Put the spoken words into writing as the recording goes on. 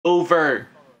Over.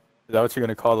 Is that what you're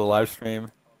gonna call the live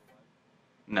stream?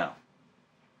 No.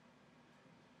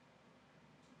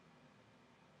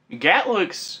 Gat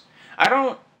looks. I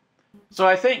don't. So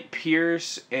I think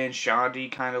Pierce and Shandy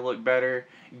kind of look better.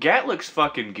 Gat looks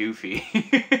fucking goofy.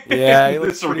 Yeah, he In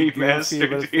looks this pretty remaster, goofy,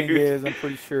 but the thing dude. is, I'm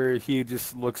pretty sure he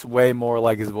just looks way more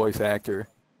like his voice actor.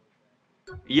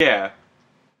 Yeah.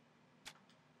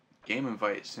 Game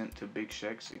invite sent to Big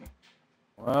Shexy.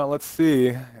 Well, let's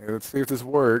see. Let's see if this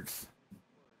works.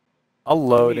 I'll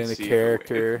Let load me in a see if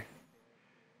character.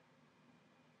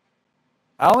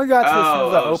 I only got to as soon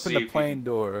as I opened the see if plane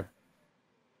door.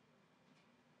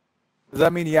 Does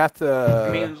that mean you have I to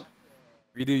mean,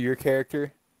 redo your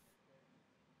character?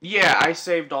 yeah, I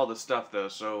saved all the stuff though,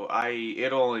 so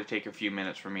it'll only take a few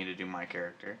minutes for me to do my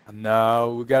character.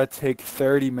 No, we gotta take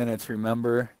 30 minutes,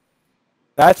 remember?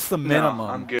 That's the No,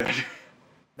 I'm minimum. good.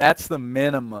 That's the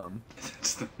minimum.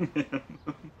 That's the minimum.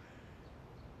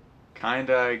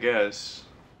 Kinda, I guess.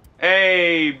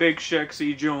 Hey, Big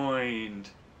Shexy joined.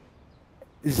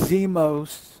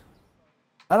 Zemos.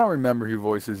 I don't remember who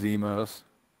voices Zemos.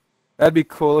 That'd be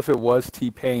cool if it was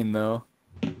T-Pain, though.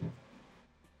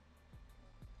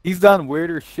 He's done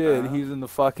weirder shit. He's in the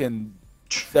fucking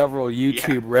several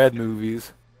YouTube Red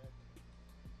movies.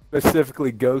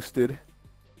 Specifically Ghosted.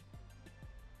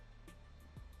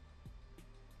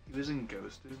 He was in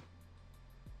Ghosted?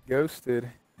 Ghosted. I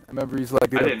remember he's like I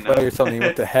gonna didn't play know. or something. He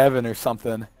went to heaven or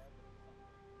something.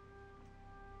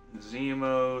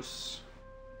 Zemos.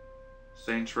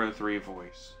 Saints Row 3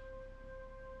 voice.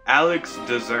 Alex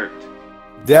Desert.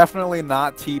 Definitely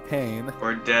not T-Pain.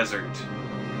 Or Desert.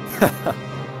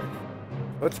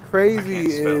 What's crazy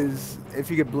is,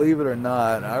 if you could believe it or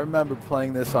not, I remember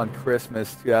playing this on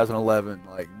Christmas 2011,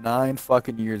 like 9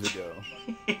 fucking years ago.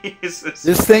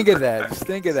 Just think of that. Just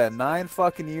think of that. 9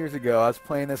 fucking years ago, I was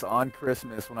playing this on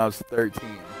Christmas when I was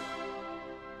 13.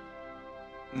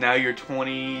 Now you're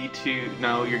 22.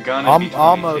 No, you're gonna be 22.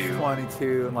 Almost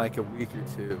 22 in like a week or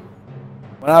two.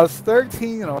 When I was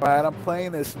 13, alright, I'm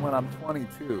playing this when I'm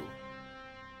 22.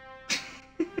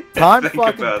 Time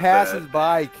fucking passes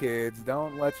by, kids.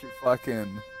 Don't let your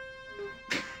fucking...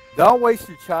 Don't waste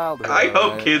your childhood. I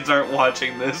hope kids aren't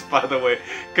watching this, by the way.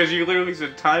 Because you literally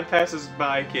said, time passes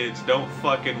by, kids. Don't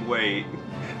fucking wait.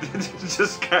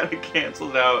 Just kind of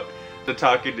canceled out the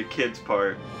talking to kids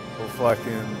part. Well,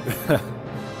 fucking...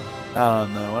 I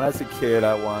don't know. When I was a kid,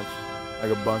 I watched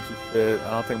like a bunch of shit.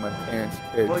 I don't think my parents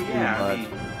cared too much. I mean,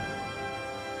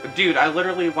 dude, I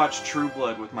literally watched True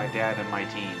Blood with my dad in my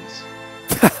teens.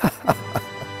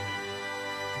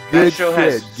 That show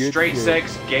has straight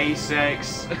sex, gay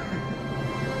sex, and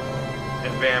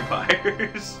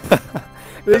vampires.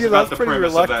 That's about the pretty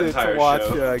premise of that reluctant entire to watch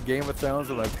show. Game of Thrones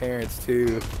with my parents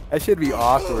too. That should be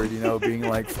awkward, you know, being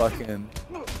like fucking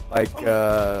like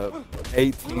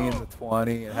 18 to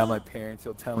 20 and have my parents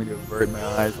will tell me to avert my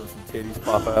eyes when some titties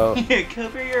pop out.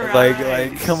 Cover your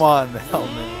eyes. Like, come on now,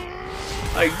 man.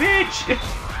 Like, bitch!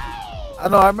 I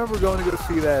know, I remember going to go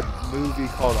see that movie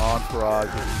called Entourage,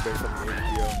 which is based on the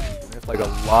HBO movie, and there's like a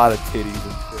lot of titties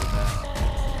and shit now.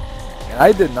 And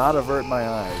I did not avert my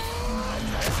eyes.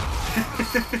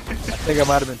 I think I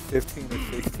might have been 15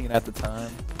 or 16 at the time.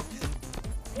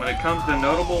 When it comes to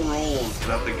notable roles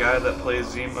that the guy that plays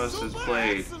Zemos has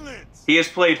played, he has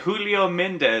played Julio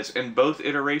Mendez in both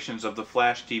iterations of the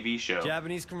Flash TV show.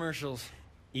 Japanese commercials.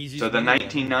 Easy so the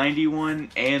 1990 one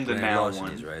and the now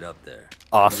one. Is right up there.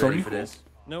 Awesome. Ready for this?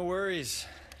 No worries.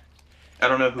 I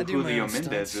don't know who Julio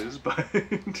Mendez is, but...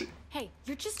 Hey,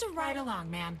 you're just a ride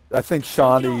along, man. I think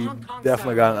Shawnee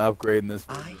definitely got an upgrade in this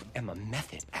movie. I am a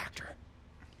method actor.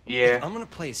 Yeah. I'm gonna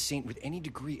play a saint with any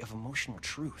degree of emotional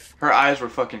truth. Her eyes were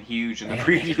fucking huge in the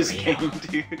previous game,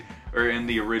 dude. Or in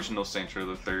the original Saints Row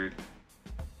the Third.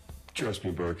 Trust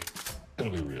me, Burke.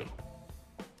 It'll be real.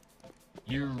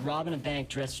 You're robbing a bank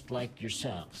dressed like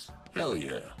yourselves. Hell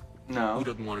yeah. No. Who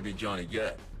doesn't want to be Johnny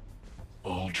Gat?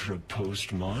 Ultra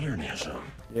postmodernism.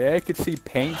 Yeah, I could see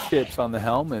paint chips on the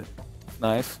helmet.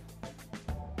 Nice.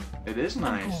 It is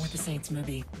nice. I'm cool with the Saints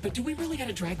movie, but do we really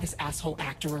gotta drag this asshole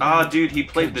actor around? Ah, dude, he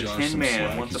played the Tin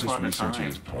Man once upon a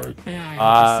time.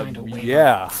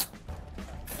 Yeah.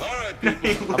 I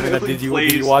mean, did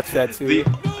you watch that too?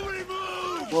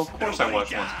 Well, of course I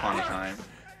watched Once Upon a Time.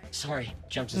 Sorry,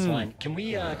 jumped his line. Can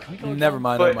we go? Never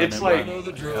mind. But it's like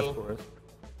of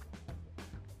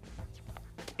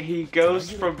he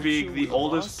goes from being the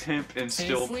oldest pimp in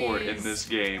Steelport in this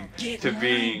game to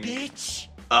being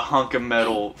a hunk of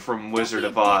metal from Wizard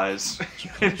of Oz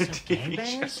in a TV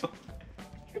show.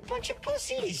 You're a bunch of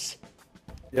pussies.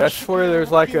 Yeah, I swear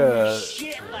there's like a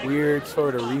weird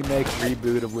sort of remake,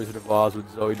 reboot of Wizard of Oz with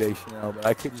Zooey Deschanel, but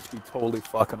I could just be totally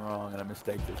fucking wrong and I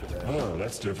mistake this for that. Oh,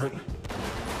 that's different.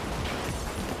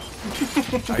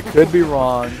 I could be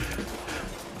wrong.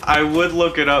 I would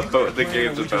look it up, but the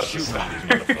game's about to start.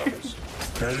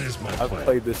 That is my I've plan.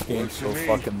 played this game so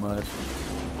fucking much.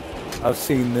 I've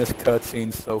seen this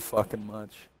cutscene so fucking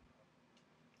much.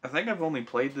 I think I've only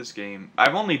played this game.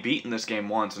 I've only beaten this game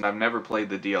once, and I've never played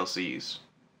the DLCs.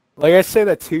 Like I say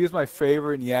that 2 is my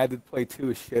favorite, and yeah, I did play 2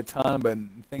 a shit ton, but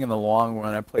I think in the long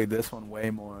run, I played this one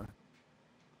way more.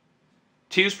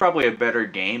 2 is probably a better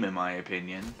game, in my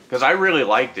opinion, because I really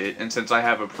liked it, and since I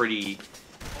have a pretty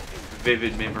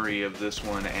vivid memory of this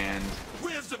one, and...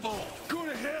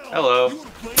 Hello.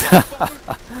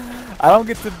 I don't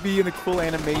get to be in the cool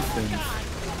animations.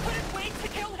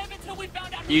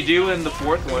 You do in the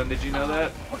 4th one, did you know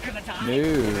that? No.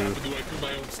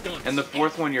 In the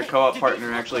 4th one, your co-op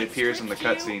partner actually appears in the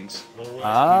cutscenes.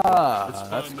 Ah,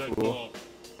 that's cool.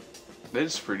 That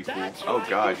is pretty cool. Oh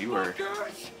god, you are...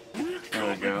 There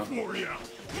we go.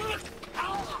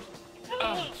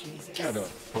 Shut up,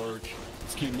 Birch.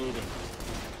 Let's keep moving.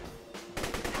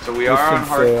 So we are on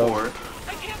hardcore.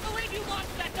 I can't believe you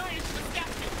launched that guy into the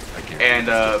statue.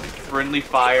 And friendly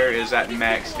fire is at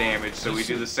max damage, so we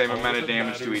do the same amount of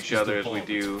damage to each other as we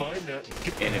do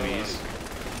enemies.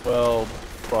 Well,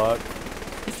 fuck.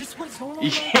 Is this what it's normal?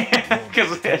 Yeah,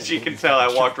 because as you can tell, I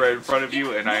walked right in front of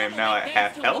you, and I am now at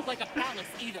half health. Like a palace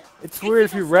either. It's weird,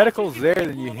 if your reticle's there,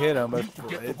 then you hit him, but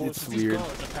it's weird.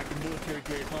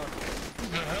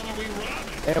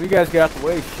 Damn, you guys got out the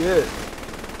way, shit.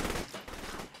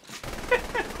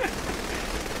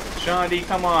 Shondi,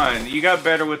 come on. You got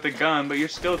better with the gun, but you're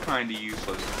still kinda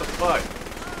useless. What the fuck?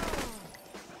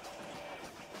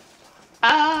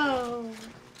 Oh!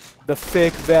 The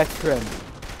fake veteran.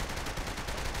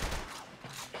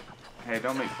 Hey,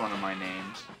 don't make fun of my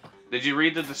names. Did you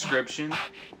read the description?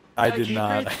 I did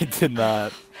not. I did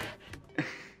not.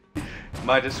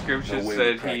 My description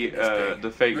said he,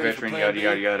 the fake veteran, yada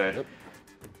yada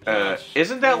yada.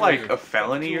 Isn't that like a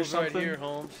felony or something?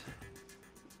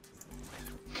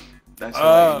 That's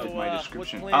how I did my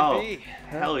description. Oh,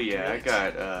 hell yeah, I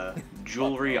got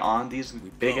jewelry on these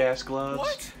big ass gloves.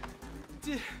 What?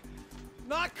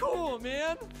 Not cool,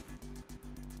 man.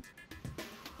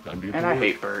 And I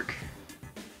hate Burke.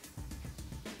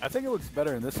 I think it looks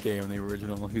better in this game than the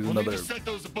original. He's another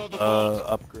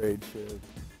upgrade shit.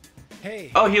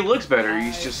 Hey. Oh, he looks better.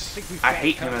 He's just... I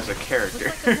hate him as a character.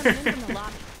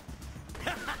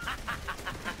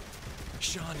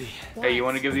 Shondi. Hey, you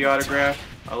want to give the autograph?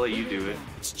 I'll let you do it.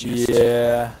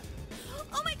 Yeah.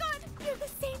 Oh my god, you're the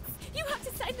Saints. You have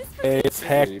to sign this for Hey, it's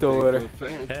Hector.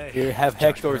 Hey. Here, have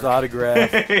Hector's autograph.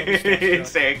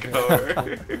 It's Hector.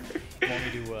 Want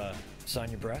me to sign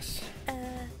your breasts? No.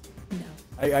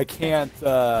 I can't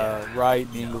write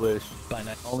in English. By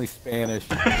night. Only Spanish.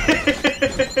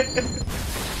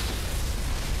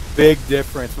 Big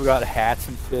difference. We got hats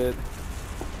and shit.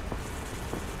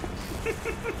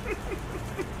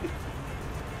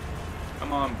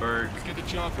 Come on, Burke. Get the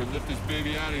chopper and lift this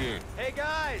baby out of here. Hey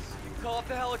guys, you can call up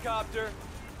the helicopter.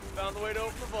 Found the way to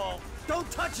open the vault. Don't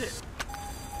touch it.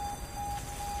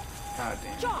 God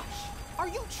damn. Josh, are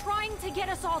you trying to get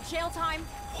us all jail time?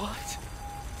 What?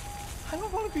 I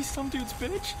don't want to be some dude's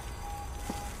bitch.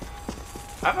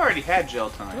 I've already had jail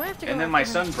time. Do I have to go And then after my him?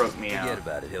 son broke me Forget out.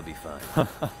 about it, he'll be fine.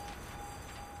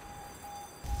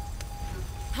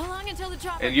 How long until the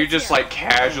chopper And you're gets just here? like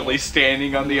casually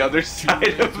standing on the other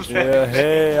side of Yeah, it.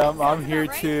 hey, I'm here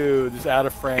too. Just out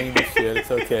of frame and shit.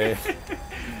 It's okay.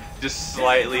 Just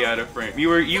slightly out of frame. You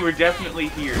were definitely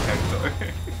here, Hector.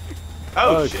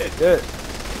 Oh shit. I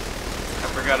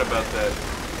forgot about that.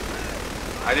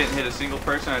 I didn't hit a single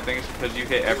person. I think it's because you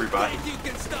hit everybody. You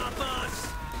can stop us.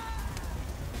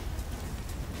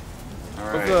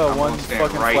 Alright, What's the I'm one gonna stand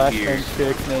fucking right here. flashbang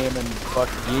chick's name and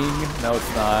fucking? No,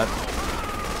 it's not.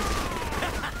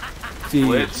 Gee.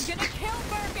 Blitz? I'm gonna kill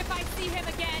Burke if I see him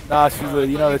again. Nah, she's the,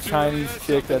 you know, the Chinese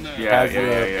chick that Yeah, has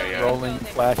yeah. rolling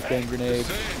flashbang grenades.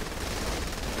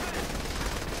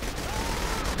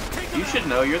 You should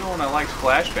know. You're the one that likes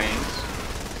flashbangs.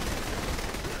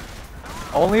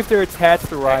 Only if they're attached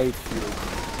to riot shields.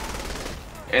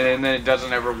 And then it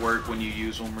doesn't ever work when you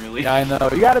use them, really. Yeah, I know.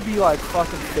 You gotta be like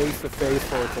fucking face to face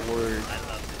for it to work.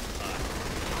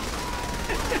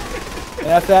 And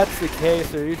if that's the case,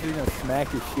 they're usually gonna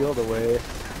smack your shield away.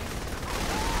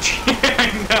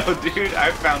 I know, dude.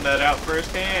 I found that out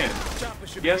firsthand.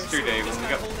 Yesterday when we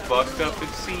got fucked up at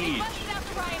Siege. Busted out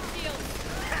the riot shield.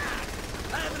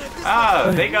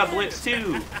 Ah, they got blitzed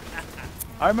too.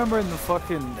 I remember in the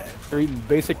fucking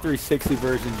basic 360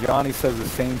 version, Johnny says the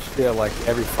same shit like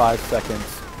every 5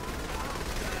 seconds.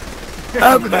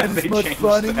 I haven't had this much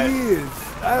fun in years.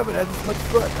 I haven't had this much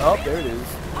fun. Oh, there it is.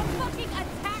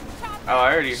 Oh,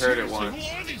 I already heard it once.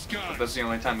 But that's the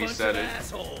only time you said it.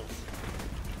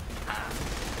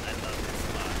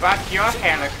 Fuck your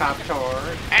helicopter!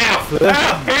 Ow!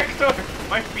 Ow, Hector!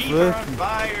 My feet are on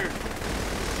fire!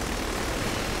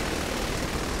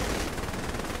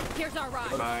 Here's our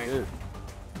ride. Bye.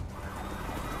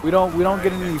 We don't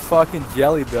get any fucking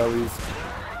jelly bellies.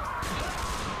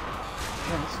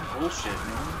 Man, this is bullshit,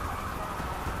 man.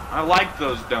 I like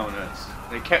those donuts.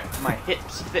 They kept my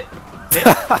hips thick.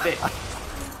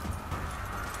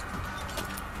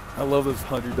 I love those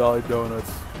 $100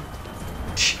 donuts.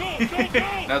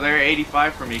 No, they were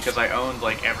 85 for me because I owned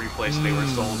like every place they were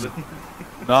sold.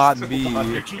 Not me.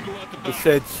 It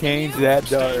said change that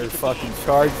dart, or fucking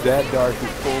charge that dart to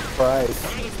full price.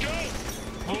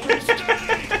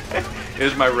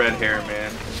 Here's my red hair,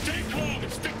 man.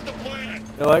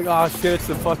 They're like, oh shit, it's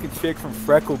the fucking chick from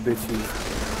Freckle Bitches.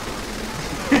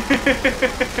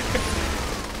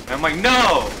 I'm like,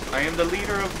 no! I am the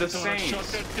leader of the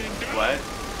Saints. What?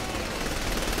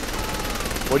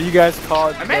 What do you guys call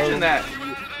it? Imagine that.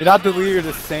 You're not the leader of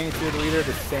the Saints, you're the leader of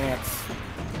the Sants.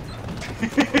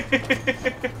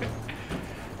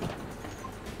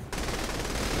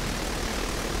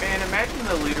 Man, imagine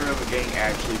the leader of a gang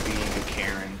actually being a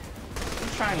Karen.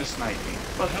 Who's trying to snipe me?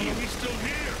 Fuck you.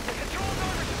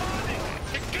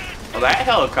 Oh, that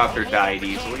helicopter died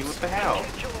easily. What the hell?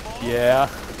 Yeah.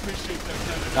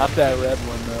 Not that red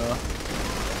one, though.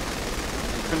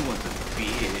 That one's a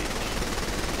bitch.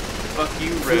 Fuck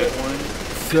you, red one.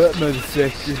 Sup,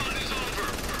 motherfucker.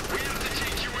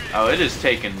 Oh, it is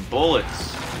taking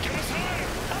bullets.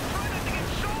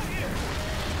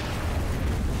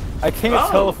 I can't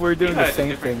tell if we're doing the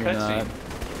same thing or not.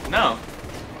 No.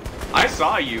 I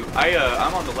saw you.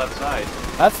 I'm on the left side.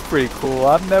 That's pretty cool.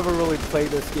 I've never really played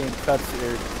this game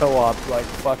co-op like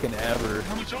fucking ever.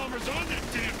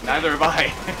 Neither have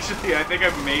I. Actually, I think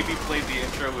I've maybe played the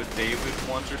intro with David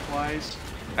once or twice.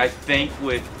 I think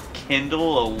with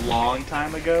Kindle a long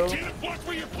time ago.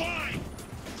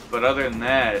 But other than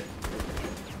that,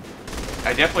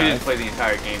 I definitely didn't play the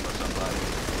entire game with somebody.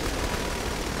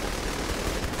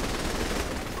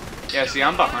 Yeah, see,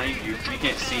 I'm behind you. You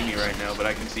can't see me right now, but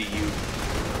I can see you.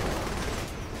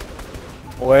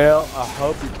 Well, I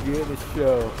hope you get the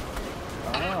show.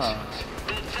 Ah.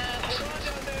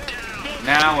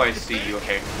 Now I see you,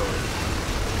 Hector.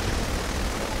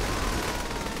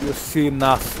 You see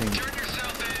nothing.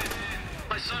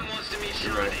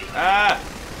 You're right. Ah!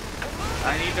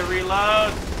 I need to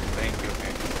reload! Thank you,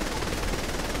 Hector.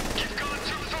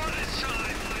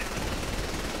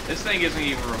 This thing isn't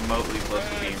even remotely close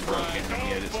to being broken, and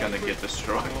yet it's gonna get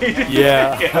destroyed.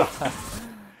 Yeah.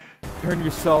 Turn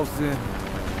yourselves in.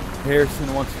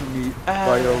 Harrison wants to meet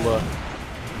Viola.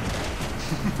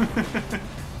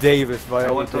 Davis, Viola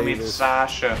I want to Davis. meet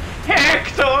Sasha.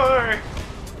 Hector!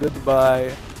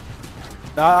 Goodbye.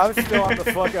 Nah, I'm still on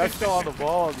the I'm still on the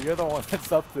ball. You're the one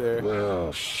that's up there.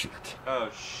 Oh, shit. Oh,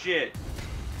 shit.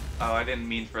 Oh, I didn't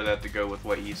mean for that to go with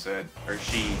what he said. Or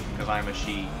she, because I'm a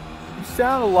she. You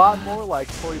sound a lot more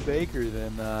like Troy Baker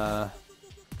than,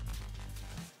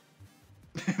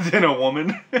 than a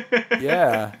woman?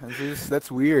 Yeah,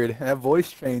 that's weird. That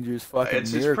voice changer is fucking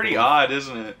It's pretty odd,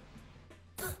 isn't it?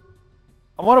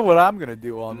 I wonder what I'm gonna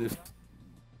do while I'm just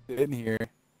sitting here.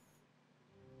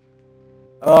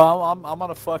 Oh, I'm on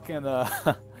a fucking,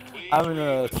 I'm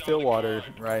in Stillwater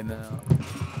right now.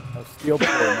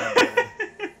 Steelport.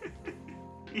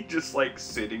 He just like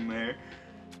sitting there.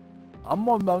 I'm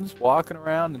just walking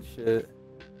around and shit.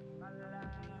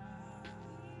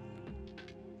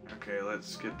 Okay,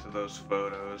 let's get to those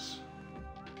photos.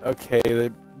 Okay,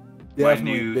 they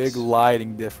definitely big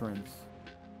lighting difference.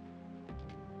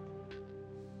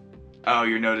 Oh,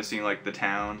 you're noticing like the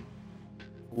town?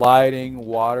 Lighting,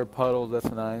 water puddles, that's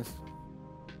nice.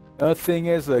 Another thing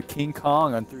is King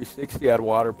Kong on 360 had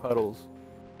water puddles.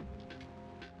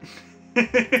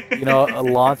 You know, a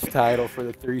launch title for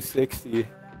the 360.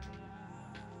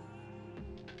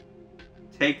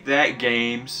 Take that,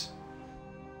 games.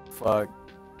 Fuck.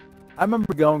 I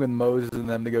remember going with Moses and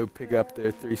them to go pick up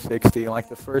their 360, and like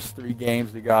the first 3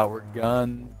 games we got were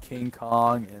Gun, King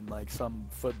Kong, and like some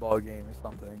football game or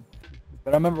something.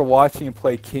 But I remember watching him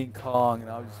play King Kong, and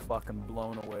I was just fucking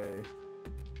blown away.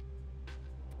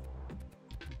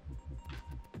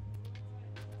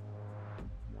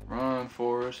 Run,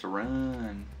 Forrest,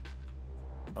 run.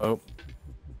 Oh.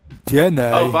 Jenna.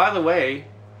 Oh, by the way,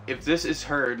 if this is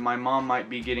heard, my mom might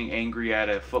be getting angry at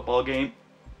a football game.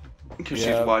 Because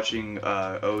she's watching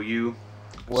OU.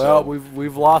 Well, so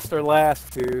we've lost our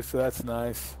last two, so that's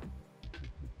nice.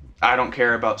 I don't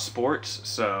care about sports,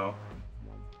 so.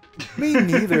 Me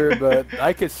neither, but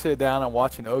I could sit down and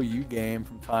watch an OU game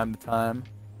from time to time.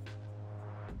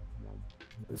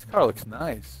 This car looks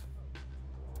nice.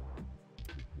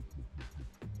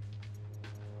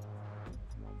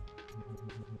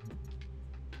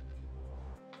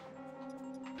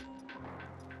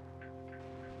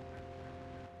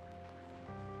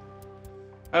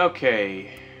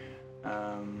 Okay.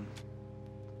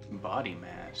 Body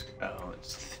mask. Oh,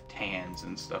 it's tans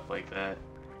and stuff like that.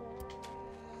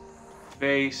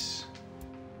 Face.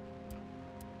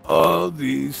 All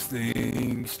these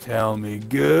things tell me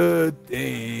good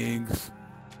things.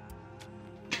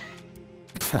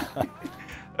 That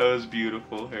was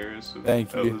beautiful, Harrison.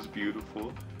 Thank you. That was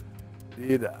beautiful.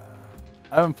 Dude,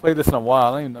 I haven't played this in a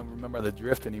while. I don't even remember the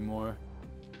drift anymore.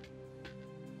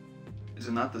 Is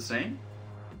it not the same?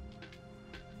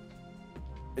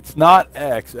 It's not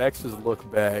X. X is look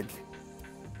back.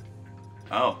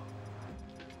 Oh.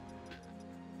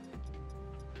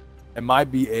 It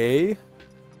might be A.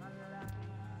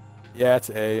 Yeah, it's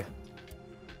A.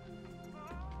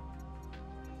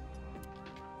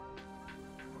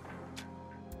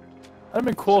 That'd have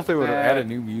been cool if they would have added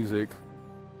new music.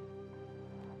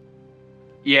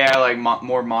 Yeah, like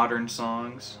more modern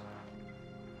songs.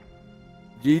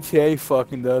 GTA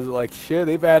fucking does it like shit.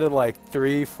 They've added like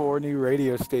 3-4 new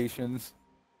radio stations.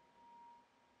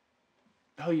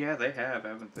 Oh yeah, they have,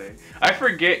 haven't they? I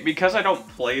forget, because I don't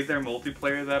play their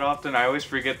multiplayer that often, I always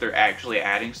forget they're actually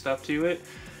adding stuff to it.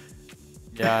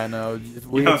 Yeah, I know. It's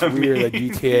weird, it's weird that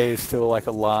GTA is still like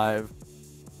alive.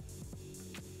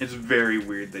 It's very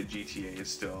weird that GTA is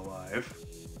still alive.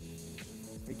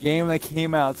 A game that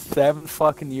came out 7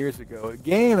 fucking years ago. A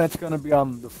game that's gonna be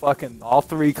on the fucking all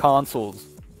 3 consoles.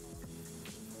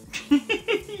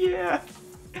 Yeah.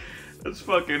 That's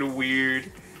fucking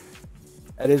weird.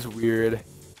 That is weird.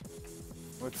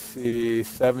 Let's see,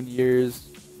 7 years.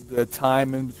 The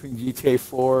time in between GTA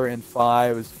 4 and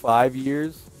 5 is 5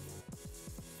 years.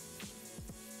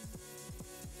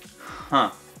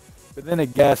 Huh. But then I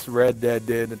guess Red Dead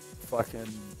did fucking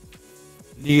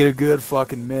need a good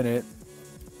fucking minute.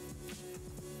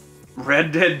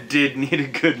 Red Dead did need a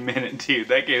good minute, dude.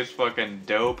 That game's fucking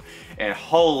dope. And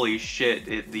holy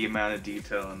shit, the amount of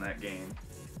detail in that game.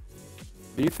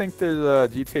 Do you think there's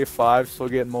GTA 5 still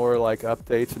getting more like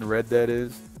updates than Red Dead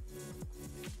is?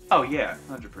 Oh yeah,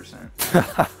 100%.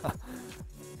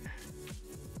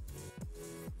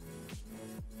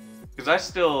 Because I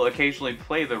still occasionally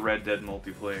play the Red Dead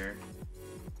multiplayer.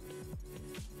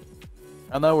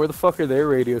 I know, where the fuck are their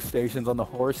radio stations on the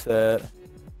horse at?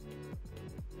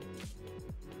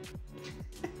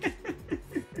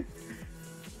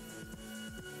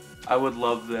 I would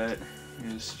love that.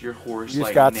 Just your horse, You just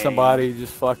like, got name. somebody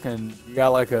just fucking, you got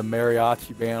like a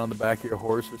mariachi band on the back of your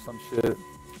horse or some shit.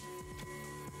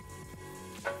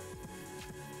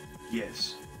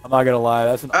 Yes. I'm not gonna lie,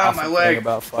 that's an awesome my thing leg.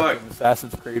 about fucking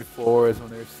Assassin's Creed 4 is when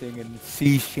they're singing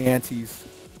sea shanties.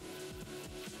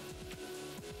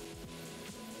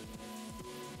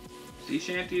 Sea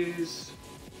shanties.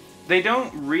 They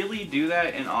don't really do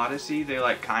that in Odyssey. They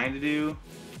like kind of do.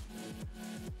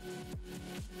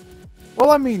 Well,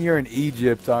 I mean, you're in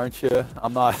Egypt, aren't you?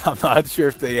 I'm not sure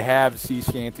if they have sea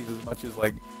shanties as much as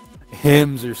like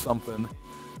hymns or something.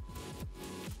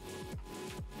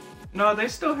 No, they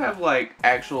still have like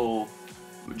actual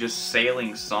just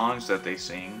sailing songs that they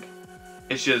sing.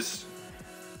 It's just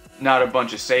not a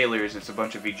bunch of sailors, it's a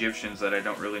bunch of Egyptians that I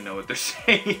don't really know what they're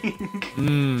saying.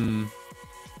 Hmm.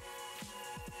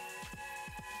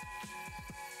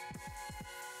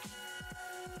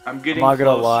 I'm getting not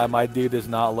gonna closer. lie, my dude does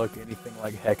not look anything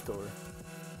like Hector.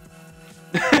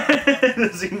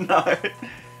 Does he not?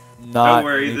 Don't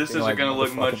worry, this isn't like gonna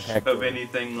look much Hector. of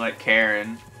anything like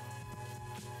Karen.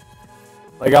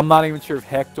 Like, I'm not even sure if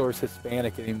Hector's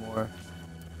Hispanic anymore.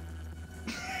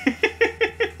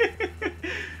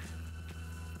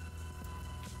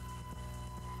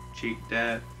 Cheek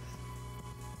depth.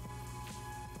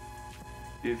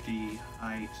 50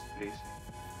 height spacing.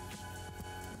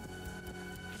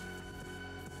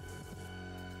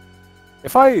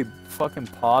 If I fucking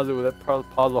pause it, would that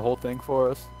pause the whole thing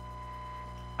for us?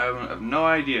 I have no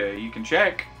idea. You can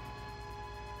check.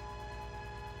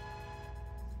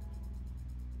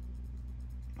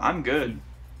 I'm good.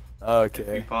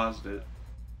 Okay. You paused it.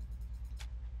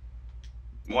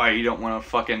 Why, you don't want to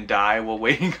fucking die while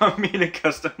waiting on me to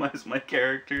customize my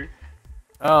character?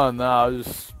 Oh no, I was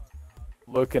just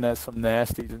looking at some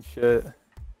nasties and shit.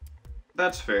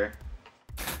 That's fair.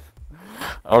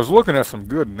 I was looking at some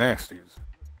good nasties.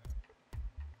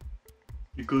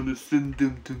 You gonna send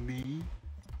them to me?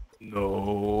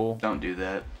 No. Don't do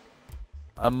that.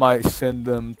 I might send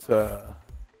them to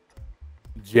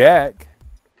Jack.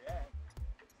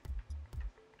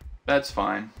 That's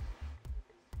fine.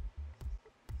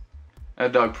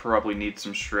 That dog probably needs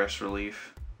some stress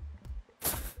relief.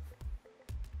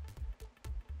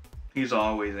 He's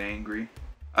always angry.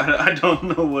 I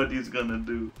don't know what he's gonna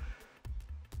do.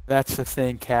 That's the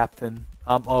thing, Captain.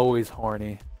 I'm always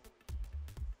horny.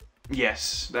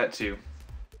 Yes, that too.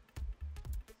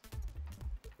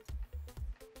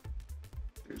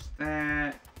 There's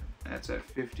that. That's at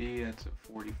 50. That's at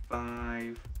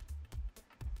 45.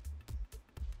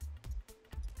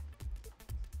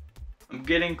 I'm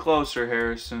getting closer,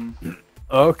 Harrison.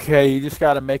 Okay, you just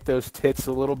gotta make those tits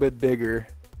a little bit bigger.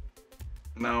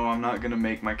 No, I'm not gonna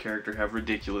make my character have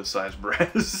ridiculous sized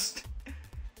breasts.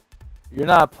 You're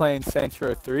not playing Saints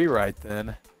Row 3 right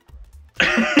then.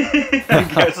 I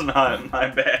guess not, my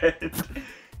bad.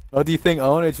 What do you think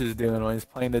Onich is doing when he's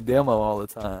playing the demo all the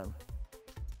time?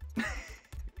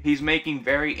 He's making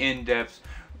very in-depth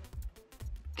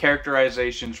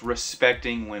characterizations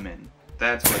respecting women.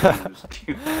 That's what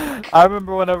he was doing. I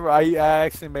remember whenever I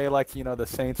actually made, like, you know, the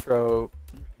Saints Row,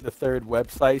 the third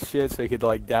website shit, so you could,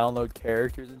 like, download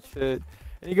characters and shit.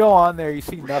 And you go on there, you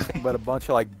see nothing but a bunch of,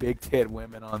 like, big tit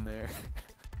women on there.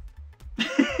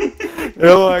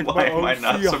 They're like, why am I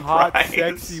not surprised? Hot,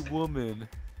 sexy woman.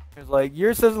 It's like,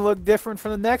 yours doesn't look different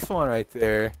from the next one right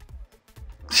there.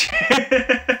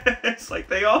 It's like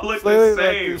they all look the same.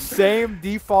 Like the same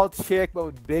default chick, but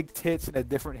with big tits and a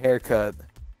different haircut.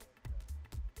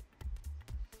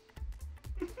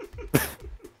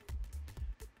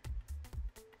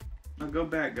 Now go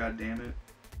back, goddammit.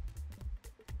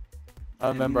 I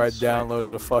remember I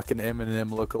downloaded a fucking Eminem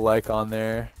lookalike on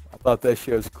there. I thought that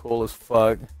shit was cool as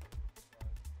fuck.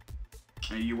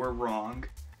 You were wrong.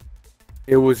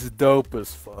 It was dope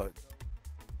as fuck.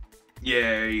 Yeah,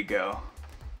 there you go.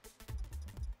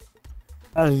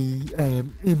 I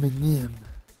am Eminem.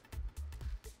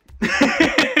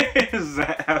 Is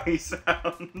that how he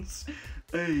sounds?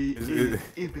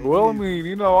 Well, I mean,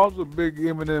 you know, I was a big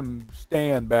Eminem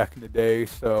stan back in the day,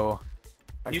 so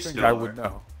I think I would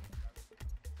know.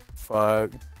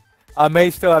 Fuck. I may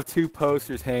still have 2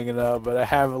 posters hanging up, but I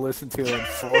haven't listened to them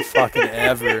for fucking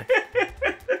ever.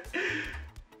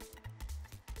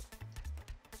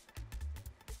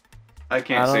 I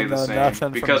can't say the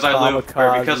same because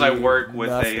I work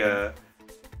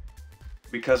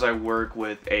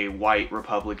with a white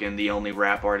Republican. The only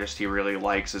rap artist he really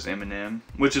likes is Eminem,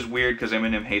 which is weird because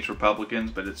Eminem hates Republicans,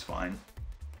 but it's fine.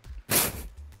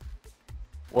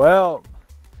 Well,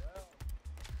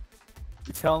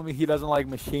 you telling me he doesn't like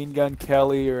Machine Gun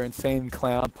Kelly or Insane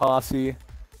Clown Posse?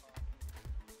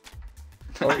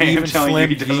 Or I am telling you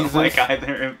he Jesus? doesn't like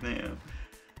either of them.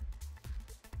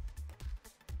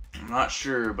 I'm not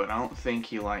sure, but I don't think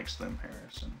he likes them,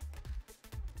 Harrison.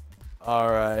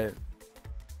 Alright.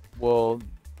 Well,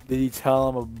 did you tell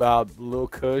him about Lil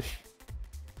Kush?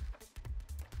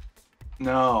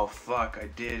 No, fuck, I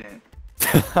didn't.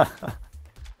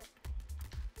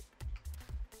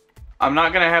 I'm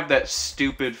not gonna have that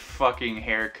stupid fucking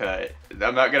haircut.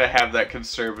 I'm not gonna have that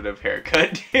conservative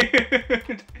haircut,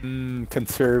 dude.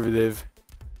 Conservative.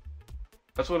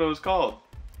 That's what it was called.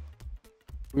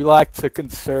 We like to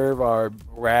conserve our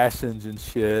rations and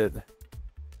shit.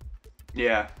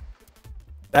 Yeah.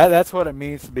 That's what it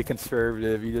means to be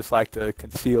conservative. You just like to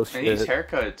conceal shit. And these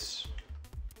haircuts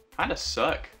kind of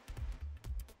suck.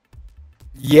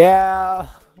 Yeah.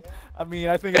 I mean,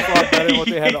 I think it's a lot better than what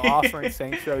they had to offer in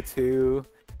Saints Row 2.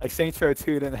 Like, Saints Row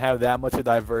 2 didn't have that much of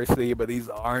diversity, but these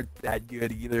aren't that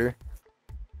good either.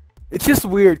 It's just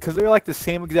weird, because they're like the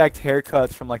same exact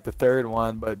haircuts from like the third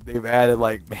one, but they've added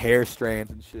like hair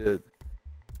strands and shit.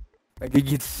 Like, you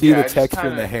can see the texture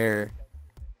in the hair.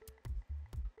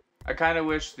 I kind of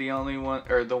wish the only one,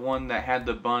 or the one that had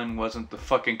the bun wasn't the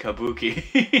fucking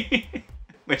kabuki.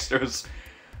 Wish there was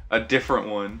a different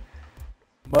one.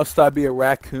 Must I be a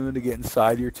raccoon to get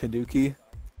inside your tanuki?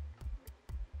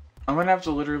 I'm gonna have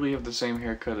to literally have the same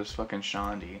haircut as fucking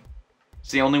Shandi.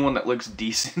 It's the only one that looks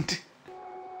decent.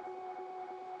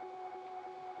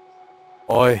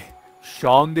 Oi,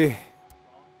 Shandi.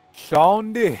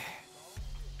 Shandi.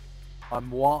 I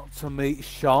want to meet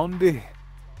Shandi.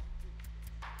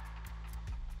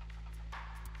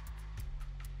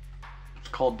 It's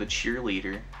called the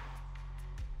cheerleader.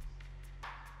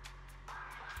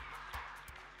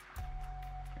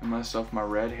 Give myself my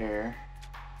red hair.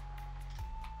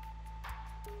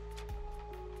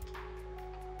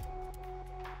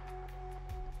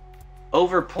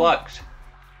 Overplucked.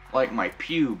 Like my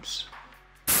pubes.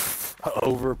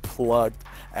 Overplucked.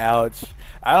 Ouch.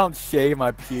 I don't shave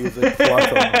my pubes, I pluck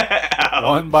them.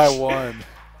 One by one.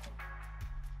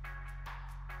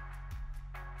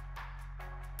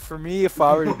 For me, if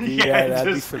I were to do that,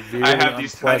 that'd be severely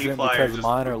unpleasant because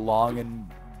mine are long and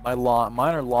mine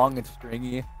are long and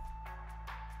stringy.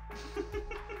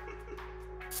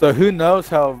 So who knows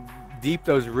how deep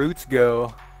those roots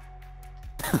go?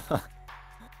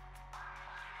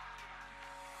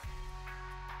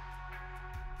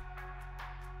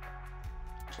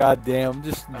 God damn, I'm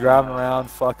just driving around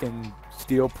fucking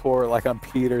Steelport like I'm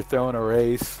Peter throwing a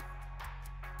race.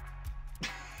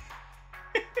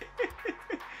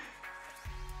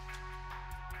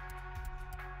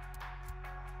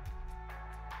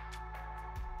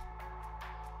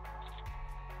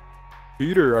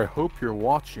 Peter, I hope you're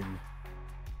watching.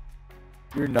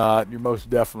 You're not. You're most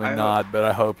definitely not, but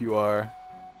I hope you are.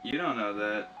 You don't know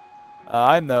that.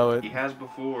 I know it. He has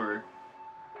before.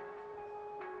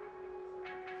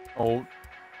 Oh,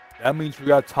 that means we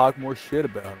gotta talk more shit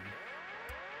about him.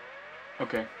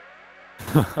 Okay.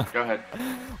 Go ahead.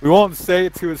 We won't say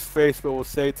it to his face, but we'll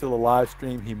say it to the live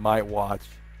stream he might watch.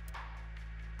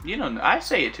 You know, I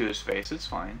say it to his face. It's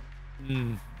fine.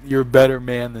 You're a better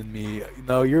man than me.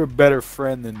 No, you're a better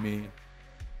friend than me.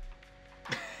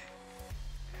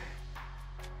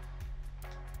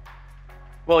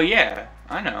 Well, yeah,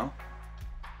 I know.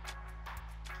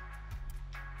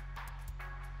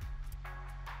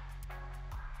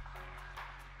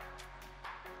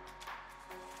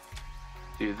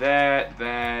 Do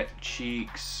that,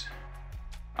 cheeks.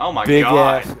 Oh my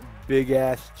god. Big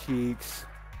ass cheeks.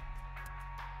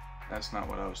 That's not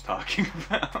what I was talking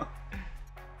about.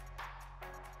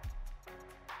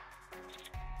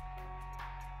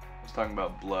 I was talking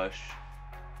about blush.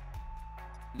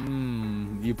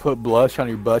 You put blush on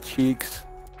your butt cheeks?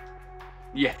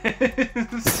 Yes.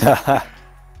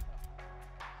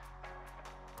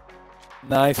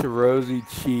 Nice rosy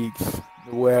cheeks,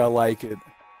 the way I like it.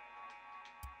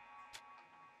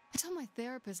 I told my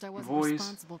therapist I wasn't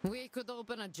responsible. We could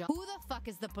open a job. Who the fuck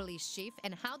is the police chief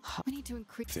and how we need to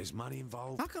increase? There's money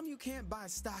involved. How come you can't buy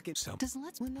stock in some?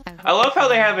 I love how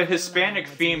they have a Hispanic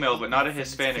female but not a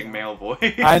Hispanic male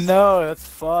voice. I know, that's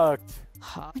fucked.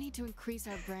 We need to increase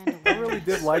our brand I really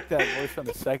did like that voice on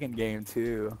the second game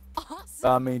too. Awesome.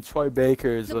 I mean, Troy Baker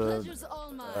is a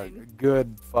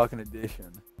good fucking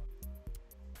addition.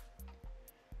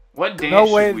 What dance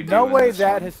no way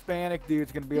that Hispanic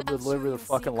dude's gonna be able to deliver the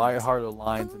fucking lighthearted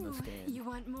lines in this game. You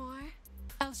want more?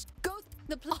 I'll go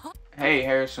the Hey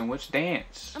Harrison, which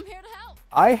dance? I'm here to help.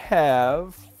 I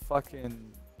have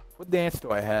fucking what dance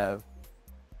do I have?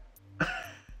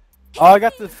 Oh, I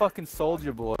got the fucking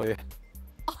Soldier Boy.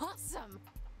 Awesome.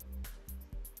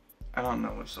 I don't know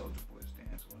what Soldier Boy's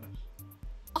dance was.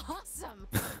 Awesome.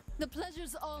 The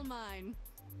pleasure's all mine.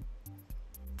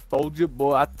 Soldier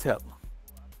Boy, I tell him.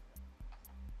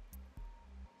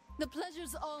 The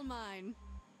pleasure's all mine.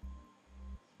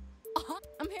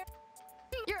 I'm here.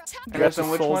 Harrison,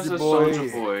 which one's the Soldier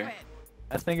Boy?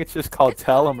 I think it's just called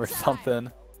Tell Him or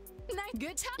something.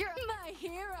 Good time. You're my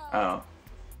hero. Oh.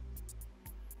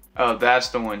 Oh, that's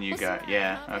the one you got.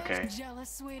 Yeah, okay. Jealous,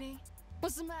 sweetie.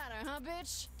 What's the matter, huh,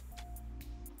 bitch?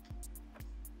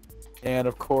 And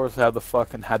of course, I have the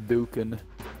fucking Hadouken.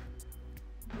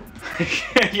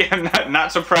 Yeah, I'm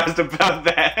not surprised about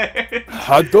that.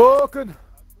 Hadouken!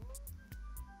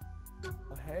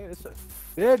 Hey, this is a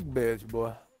thick bitch,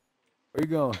 boy. Where you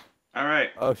going? Alright.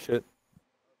 Oh, shit.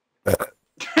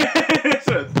 It's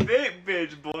a thick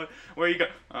bitch, boy. Where you go?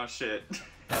 Oh, shit.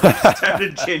 I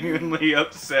sounded genuinely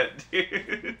upset,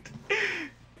 dude.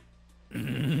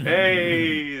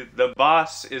 Hey, the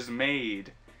boss is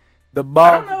made. The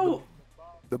boss. I don't know.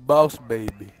 The boss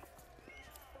baby.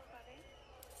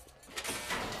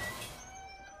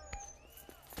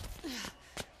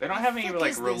 They don't have any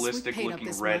like realistic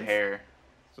looking red hair.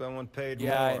 Someone paid more.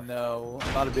 Yeah, I know.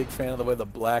 I'm not a big fan of the way the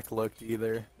black looked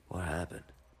either. What happened?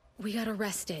 We got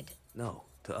arrested. No,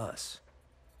 to us.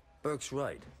 Burke's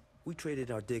right. We traded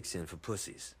our dicks in for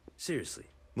pussies. Seriously.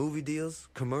 Movie deals,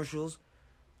 commercials.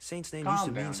 Saint's name used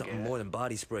to mean something more than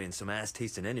body spray and some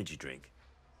ass-tasting energy drink.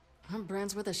 Our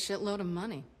brand's worth a shitload of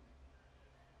money.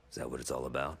 Is that what it's all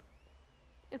about?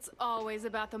 It's always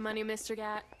about the money, Mr.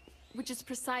 Gat. Which is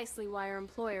precisely why our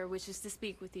employer wishes to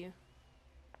speak with you.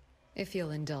 If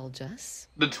you'll indulge us.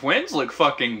 The twins look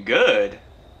fucking good.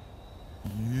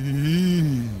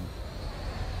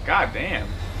 God damn.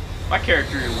 My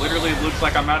character literally looks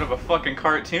like I'm out of a fucking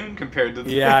cartoon compared to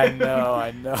the Yeah,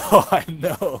 I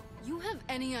know, You have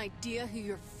any idea who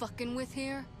you're fucking with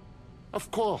here? Of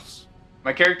course.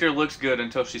 My character looks good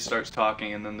until she starts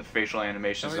talking, and then the facial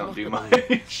animations don't do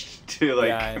much to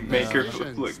like make her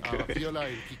look good.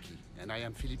 And I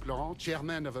am Philippe Laurent,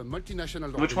 chairman of a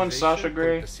multinational Which one's Sasha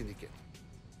Grey? Syndicate.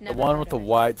 The one with the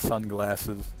white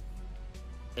sunglasses.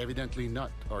 Evidently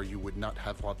not, or you would not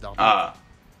have robbed our bank.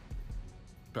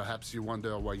 Perhaps you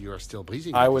wonder why you are still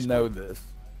breathing. I would know this.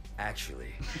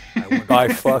 Actually, I wonder by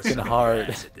fucking hard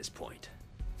at this point.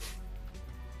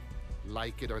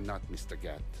 Like it or not, Mr.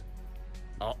 Gatt,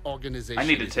 our organization. I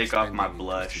need to take off my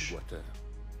blush.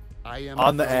 I am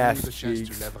on the ass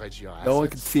cheeks. No one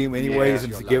can see him anyways,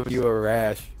 and it's giving you a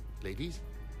rash. Ladies,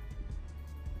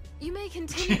 you may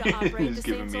continue to operate the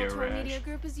same Ultor media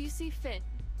group as you see fit,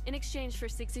 in exchange for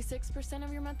 66%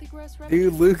 of your monthly gross revenue.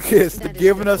 Dude, Lucas, they're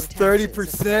giving us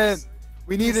 30%.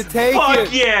 We need to take it.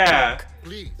 Fuck yeah!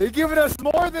 They're giving us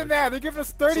more than that. They're giving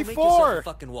us 34. So make yourself a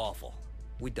fucking waffle.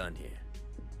 We done here.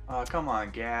 Oh, come on,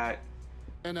 Gat.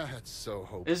 And I had so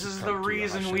hoped. This is the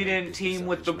reason we didn't team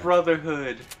with the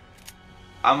Brotherhood.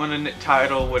 I'm gonna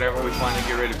title whatever we finally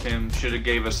get rid of him. Should have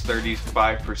gave us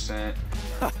 35%.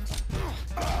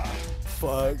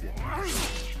 Fuck.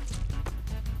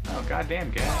 Oh,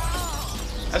 goddamn, Gat.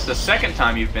 That's the second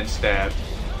time you've been stabbed.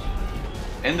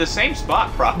 In the same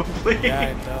spot, probably. Yeah,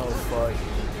 I know, fuck.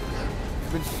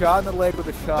 You've been shot in the leg with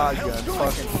a shotgun,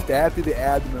 fucking stabbed through the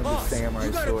abdomen with a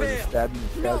samurai sword, and stabbed in the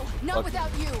chest. No, not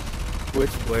without you.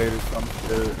 Switchblade or some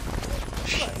shit.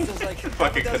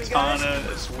 Fucking katana,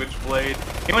 a switchblade.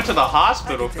 He went to the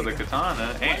hospital for the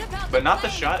katana, but not the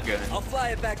shotgun. I'll fly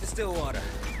it back to Stillwater.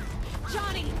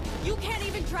 Johnny, you can't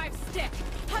even drive stick.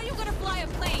 How are you gonna fly a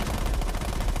plane?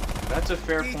 That's a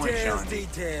fair point, Sean.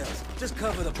 Details. Just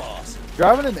cover the boss.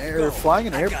 Driving an air, flying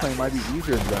an airplane might be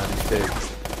easier than driving a stick.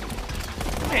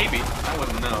 Maybe. I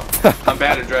wouldn't know. I'm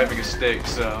bad at driving a stick,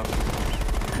 so.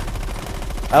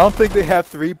 I don't think they have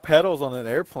 3 pedals on an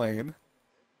airplane.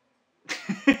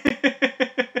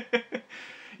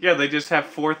 Yeah, they just have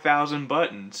 4,000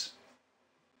 buttons.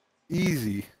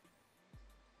 Easy.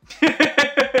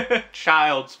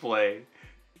 Child's play.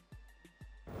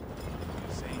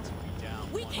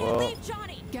 We can't leave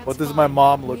Johnny. What does my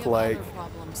mom look like?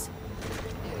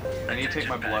 I need to take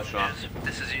my blush off.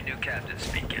 This is your new captain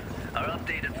speaking. Our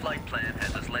updated flight plan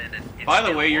has us landed in By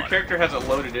the way, your character hasn't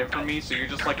loaded in for me, so you're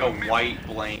just like a white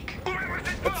blank.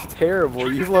 That's terrible.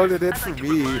 You loaded it for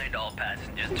me.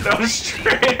 No,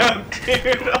 straight up,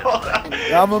 dude.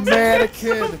 I'm a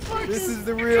mannequin. This is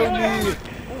the real me.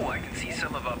 Oh, I can see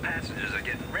some of our passengers are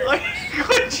getting ready. Like,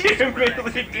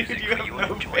 legitimately, dude, you have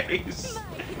no face.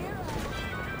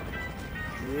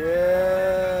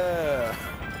 Yeah.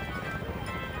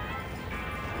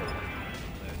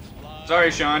 Sorry,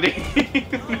 Shondi.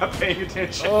 Not paying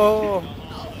attention. Oh.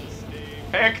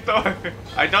 Hector.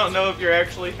 I don't know if you're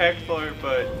actually Hector,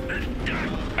 but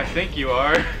I think you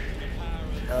are.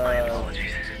 My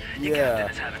apologies. Your Yeah.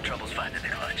 captain is having troubles finding the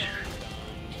clutch.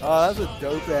 Oh, that's a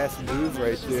dope ass move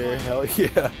right there. Hell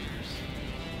yeah.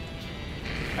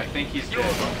 I think he's dead.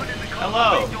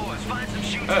 Hello. Find some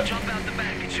chutes and jump out the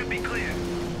back. It should be clear.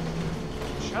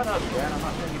 Shut up, Dad. I'm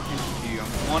not paying attention to you.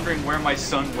 I'm wondering where my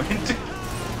son went.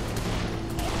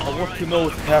 I want to know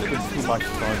what happened to my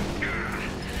son.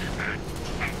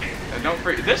 And don't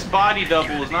forget, this body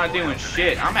double is not doing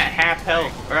shit. I'm at half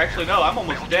health. Or actually, no, I'm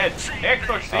almost dead.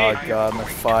 Hector, see? Oh god, the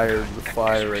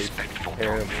fire rate is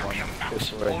terrible. I'm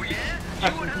pissed right.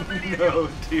 No,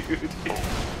 dude.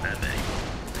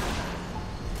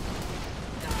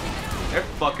 They're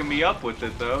fucking me up with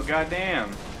it, though.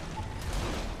 Goddamn.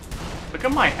 Look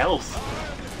at my health.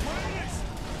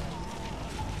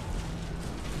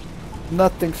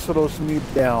 Nothing slows me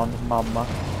down, mama.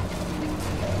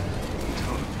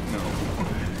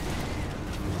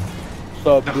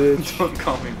 What's up, bitch? Don't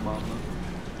call me mama.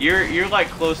 You're like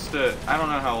close to, I don't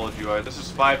know how old you are. This is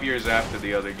 5 years after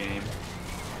the other game.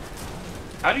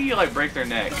 How do you like break their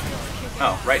neck?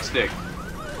 Oh, right stick.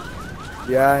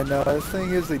 Yeah, I know. The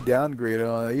thing is, they downgraded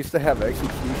on it. They used to have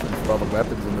executions for all the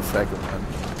weapons in the second one.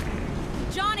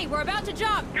 Johnny, we're about to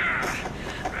jump.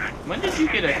 When did you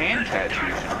get a hand tattoo,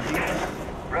 Sean?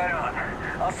 Right on.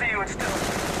 I'll see you at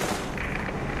Steelport.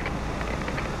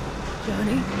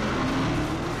 Johnny?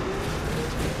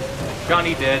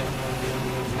 Johnny dead.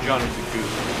 Johnny's a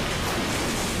goose.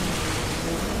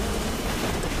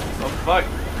 Oh fuck.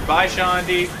 Bye,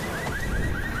 Shondi.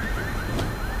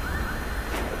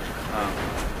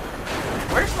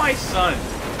 Where's my son?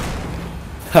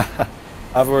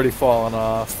 I've already fallen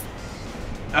off.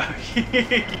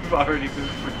 You've already been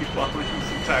free falling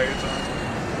this entire time.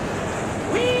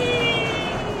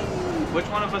 Whee! Which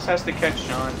one of us has to catch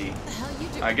Shondi?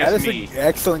 I guess that is me. An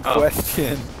excellent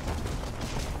question.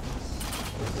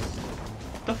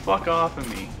 Get the fuck off of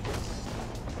me.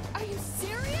 Are you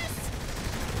serious?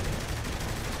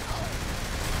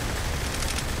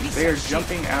 They are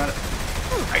jumping out of...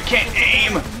 I can't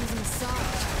aim!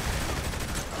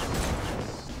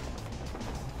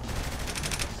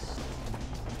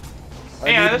 I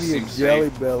need me a jelly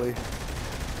belly.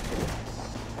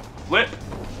 Flip.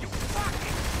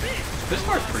 This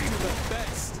part's pretty cool.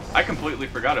 I completely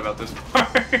forgot about this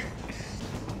part.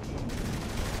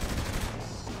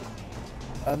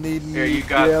 I need me Here, you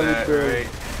got that, right?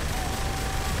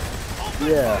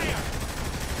 Yeah.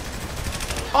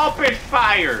 Open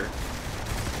fire!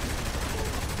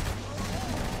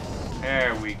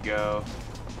 There we go.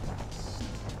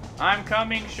 I'm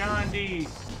coming, Shandi.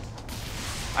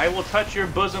 I will touch your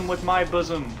bosom with my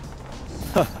bosom.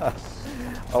 I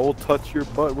will touch your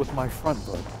butt with my front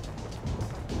butt.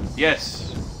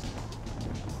 Yes.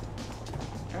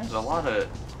 There's a lot of...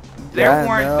 There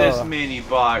weren't this many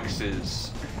boxes.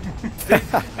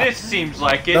 This seems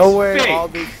like it's no way fake. All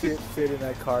this shit fit in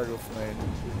that cargo plane.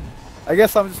 I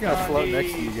guess I'm just gonna float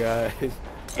next to you guys.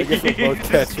 I guess we'll both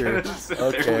catch her.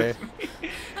 Okay.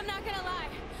 I'm not gonna lie.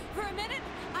 For a minute,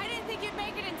 I didn't think you'd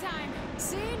make it in time.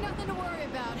 See, nothing to worry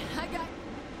about. I got...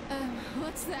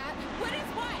 what's that? What is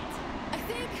what? I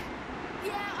think...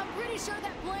 Yeah, I'm pretty sure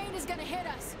that plane is gonna hit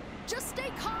us. Just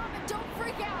stay calm and don't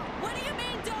freak out. What do you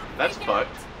mean, don't That's freak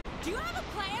fucked. out? Do you have a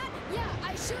plan? Yeah,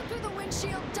 I shoot through the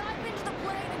windshield, dive into the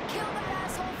plane, and kill that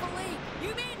asshole Philippe.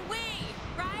 You mean we,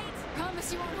 right?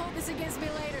 Promise you won't hold this against me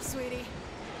later, sweetie.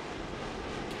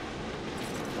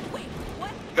 Wait,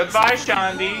 what? Goodbye,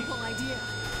 Shandi. Horrible idea.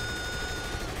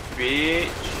 Bitch.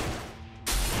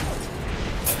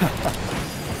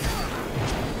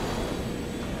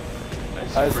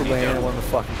 I just landed one of the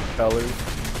fucking propellers.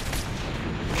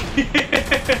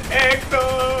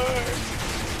 Hector!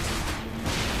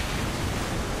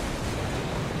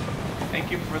 Thank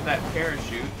you for that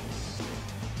parachute.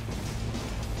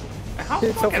 How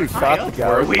It's fucking we high shot up the guy.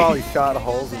 were We we? probably shot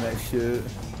holes in that shit.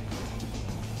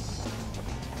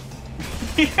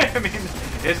 Yeah, I mean,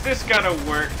 is this gonna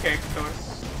work, Hector?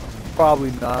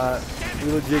 Probably not.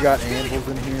 We legit got anvils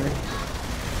in here.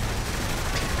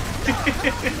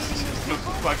 It's just a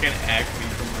fucking Acme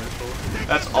commercial.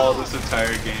 That's all this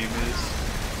entire game is.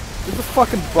 There's a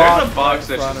fucking box. There's a box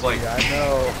right that's just like... I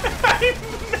know. I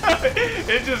know.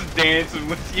 It's just dancing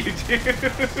with you, dude.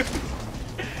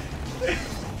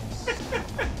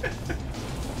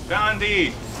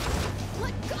 Shandi!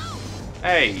 Let go!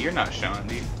 Hey, you're not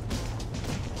Shandi.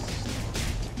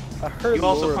 I heard You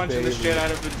also Laura punching the Bailey. shit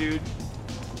out of a dude?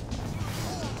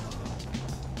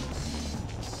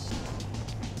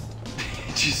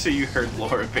 Did you say you heard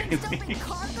Laura Bailey?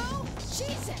 Cargo?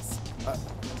 Jesus!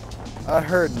 I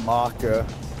heard Maka.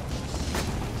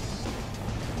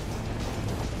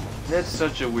 That's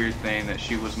such a weird thing that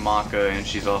she was Maka and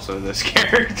she's also this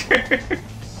character.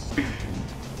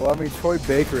 Well, I mean, Troy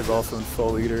Baker is also in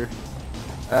Soul Eater.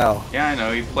 Ow. Yeah, I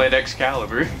know. He played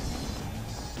Excalibur.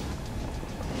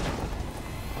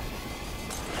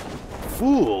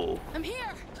 Fool. I'm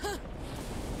here!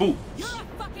 Fool. You're a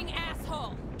fucking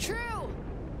asshole! True!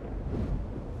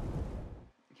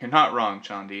 You're not wrong,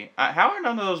 Chandi. How are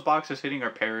none of those boxes hitting our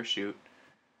parachute?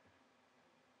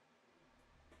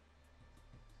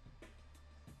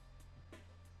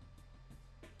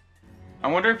 I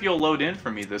wonder if you'll load in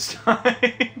for me this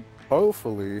time.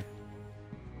 Hopefully.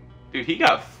 Dude, he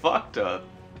got fucked up.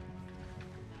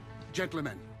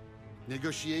 Gentlemen,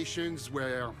 negotiations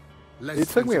were less It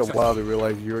took me a than while to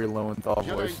realize Yuri Lowenthal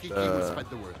Karen voiced and Hector will spread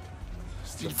the word.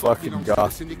 Steelport fucking belongs to the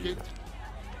goth. Syndicate,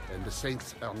 and the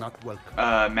Saints are not welcome.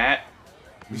 Matt?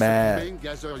 Mr. Matt. Payne,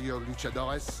 gather your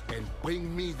luchadores and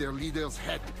bring me their leader's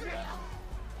head.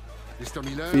 Mr.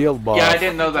 Miller, Field boss. Yeah, I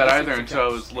didn't know that either until I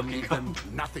was looking up.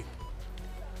 nothing.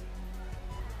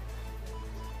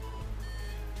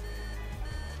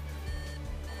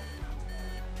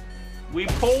 We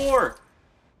poor!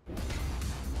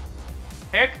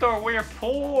 Hector, we're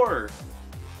poor!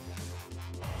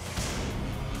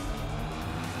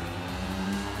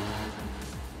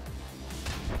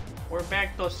 We're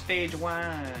back to stage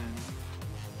 1.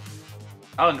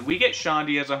 Oh, and we get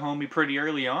Shandi as a homie pretty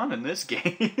early on in this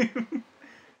game.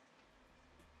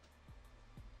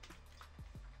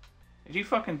 Did you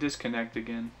fucking disconnect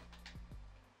again?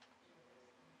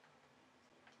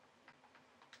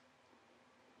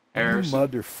 You Harrison?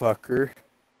 motherfucker.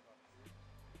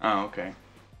 Oh, okay.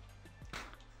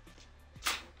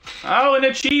 Oh, an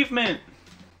achievement!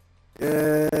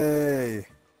 Yay.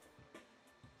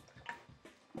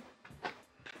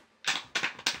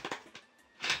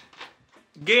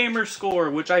 Gamer score,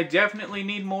 which I definitely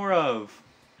need more of.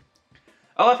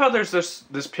 I love how there's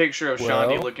this picture of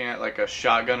Shaundi looking at like a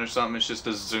shotgun or something. It's just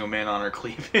to zoom in on her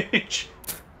cleavage.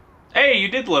 Hey, you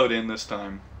did load in this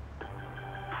time.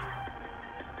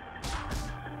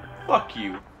 Fuck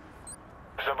you.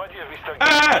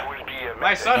 Ah!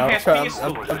 My son has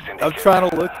pistols. I'm trying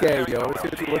to look at you. What's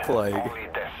it look like?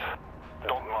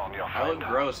 I look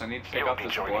gross. I need to take off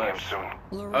this blush.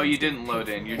 Oh, you didn't load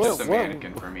in. You're just a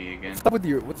mannequin for me again.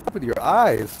 What's up with your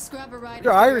eyes?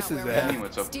 Your iris is that?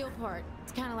 Steelport.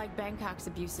 It's kind of like Bangkok's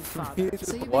abusive father.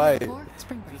 It's just white.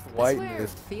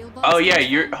 Whiteness. Oh yeah,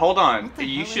 you're. Hold on.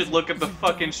 You should look at the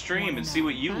fucking stream and see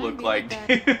what you look like,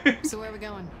 dude. So where are we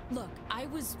going? Look, I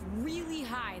was really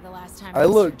high the last time. I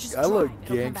look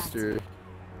gangster.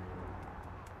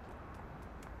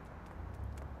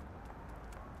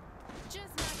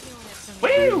 Woo!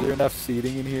 Is there enough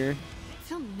seating in here? I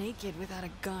feel naked without a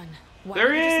gun.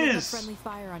 There is. Friendly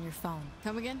fire on your phone.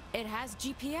 Come again? It has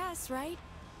GPS, right?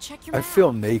 Check your I map.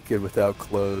 feel naked without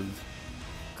clothes.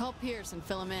 Call Pierce and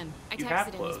fill him in. I You texted have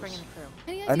him. He's clothes. bringing the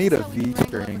crew. I need a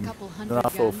V-string. Then I'll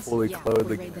feel fully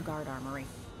clothed again. The guard armory.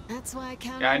 That's why I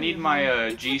count. Yeah, I need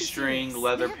my G-string,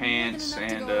 leather pants,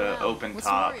 and open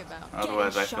top.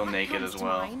 Otherwise, I feel naked as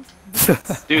well.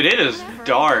 Dude, it is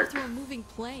dark.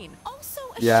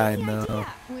 Yeah, I know.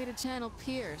 Way to channel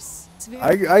Pierce.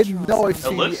 I know I've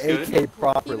seen the AK You been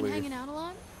properly. hanging out a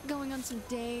lot? Going on some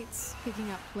dates, picking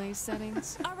up place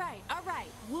settings. All right.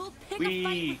 We'll pick a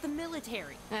fight with the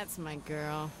military. That's my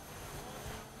girl.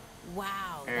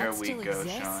 Wow, There that we still go,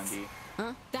 exists? Shaundi.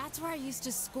 Huh? That's where I used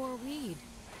to score weed.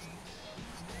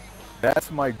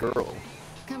 That's my girl.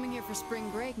 Coming here for spring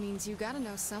break means you gotta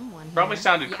know someone. Probably here.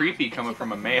 sounded creepy coming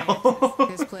from a male.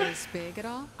 This place big at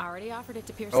all? Already offered it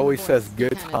to Pierce. Always says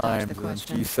good times, and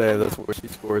she says that's where she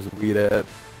scores weed at.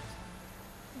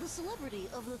 The celebrity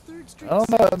of the Third Street. I don't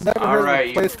know, I've never heard of a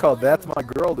Alright, place called That's My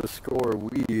Girl to score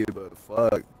weed, but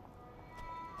fuck.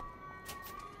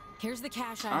 Here's the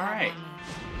cash I Alright. have on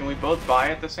me. Can we both buy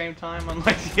at the same time,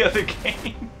 unlike the other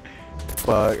game?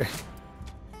 Fuck.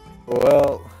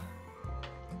 Well,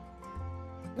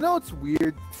 you know what's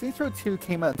weird? Saints Row 2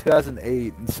 came out in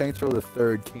 2008, and Saints Row the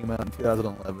 3rd came out in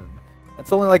 2011.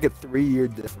 That's only like a 3-year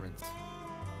difference.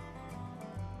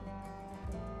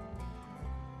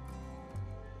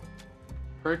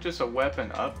 Purchase a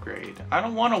weapon upgrade. I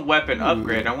don't want a weapon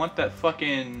upgrade. I want that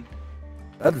fucking...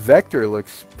 That Vector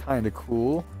looks kinda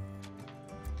cool.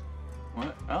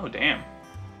 What? Oh, damn.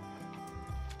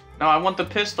 No, I want the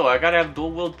pistol. I gotta have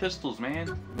dual-wield pistols,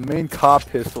 man. The main cop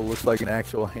pistol looks like an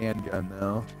actual handgun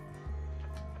now.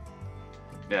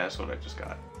 Yeah, that's what I just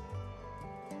got.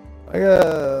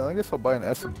 I guess I'll buy an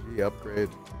SMG upgrade.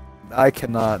 I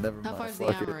cannot, never How mind. far's the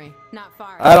Fuck it. armory? Not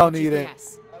far. I don't need it.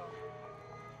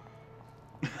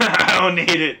 I don't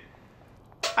need it.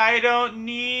 I don't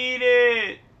need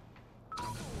it.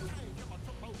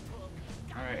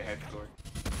 Alright, Hector.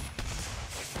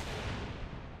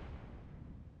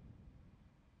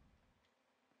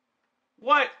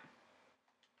 What?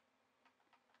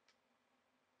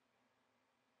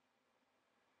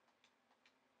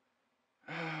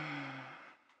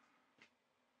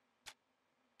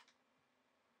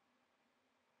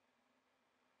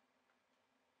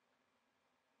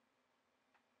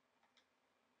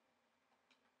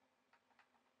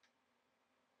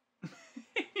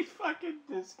 He fucking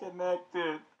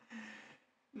disconnected.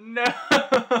 No.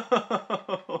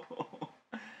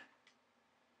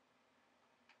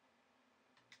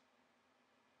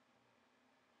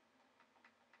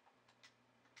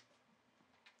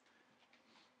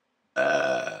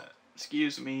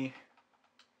 Excuse me.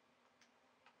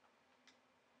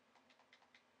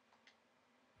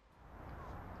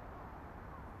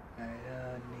 I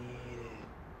don't need it.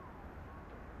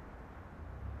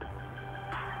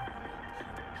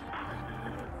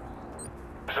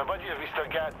 The body of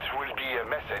Mr. Gat will be a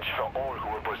message for all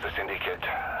who oppose the Syndicate.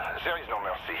 There is no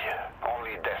mercy,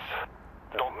 only death.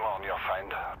 Don't mourn your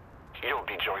friend. You'll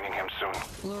be joining him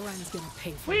soon. Lorraine's gonna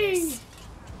pay for this.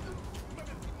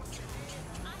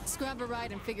 Let's grab a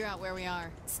ride and figure out where we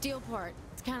are. Steelport.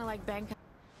 It's kind of like Bangkok.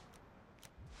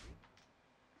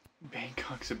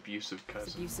 Bangkok's abusive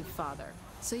cousin. Abusive father.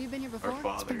 So you've been here before? Or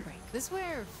father. Spring break. This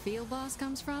where Field Boss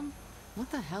comes from? What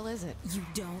the hell is it? You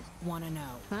don't want to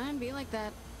know. Fine, be like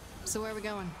that. So where are we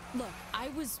going? Look, I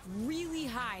was really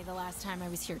high the last time I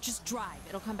was here. Just drive.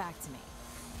 It'll come back to me.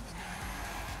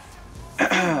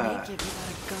 Naked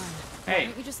without a gun. Why Hey.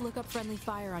 don't you just look up friendly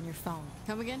fire on your phone?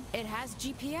 Come again? It has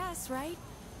GPS, right?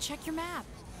 Check your map.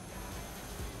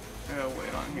 Oh,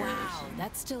 wait on here. Wow,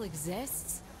 that still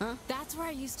exists? Huh? That's where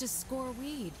I used to score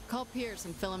weed. Call Pierce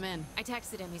and fill him in. I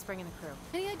texted him. He's bringing the crew.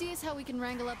 Any ideas how we can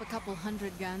wrangle up a couple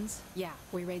 100 guns? Yeah,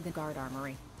 we raid the guard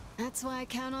armory. That's why I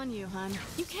count on you, hon.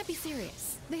 You can't be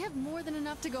serious. They have more than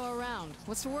enough to go around.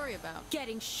 What's to worry about?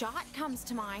 Getting shot comes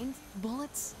to mind.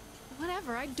 Bullets?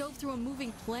 Whatever, I dove through a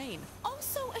moving plane.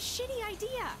 Also a shitty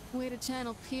idea. Way to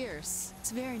channel Pierce.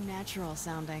 It's very natural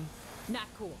sounding. Not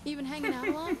cool. Even hanging out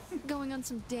a lot? Going on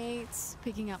some dates?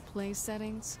 Picking out place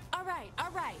settings? All right.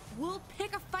 We'll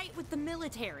pick a fight with the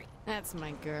military. That's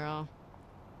my girl.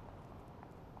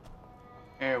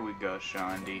 There we go,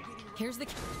 Shondi. Here's the...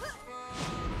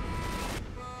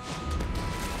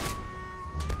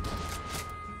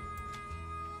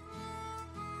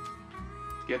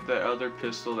 Get the other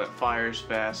pistol that fires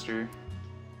faster.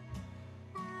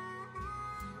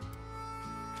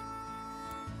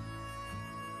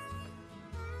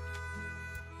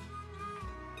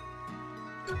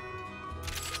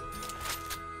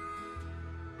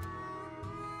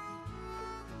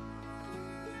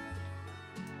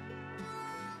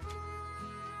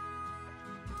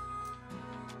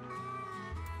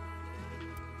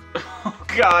 Oh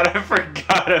god, I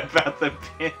forgot about the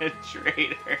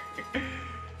penetrator.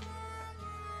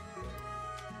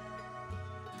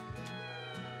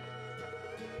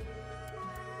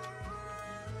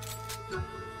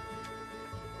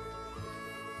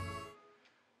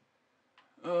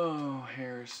 Oh,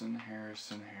 Harrison.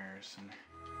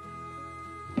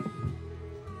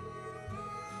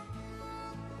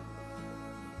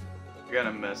 I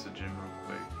gotta message him real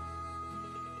quick.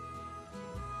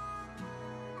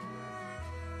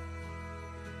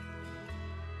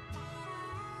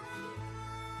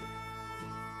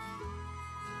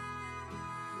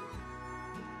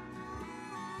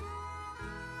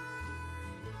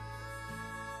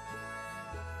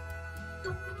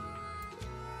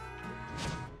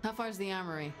 How far's the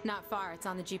armory? Not far, it's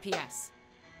on the GPS.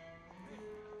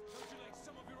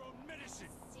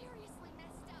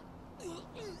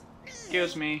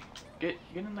 Excuse me. Get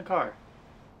in the car.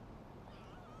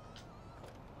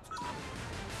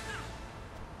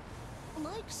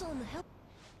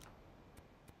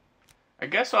 I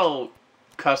guess I'll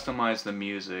customize the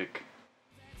music.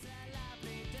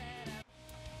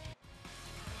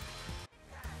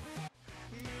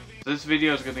 This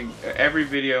video is gonna... Every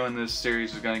video in this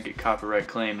series is gonna get copyright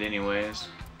claimed anyways.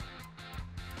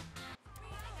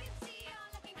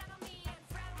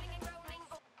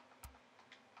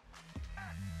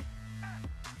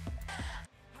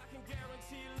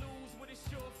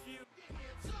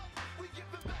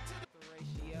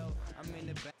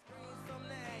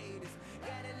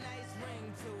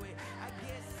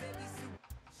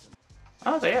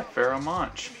 Oh, they have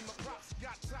Pheromont.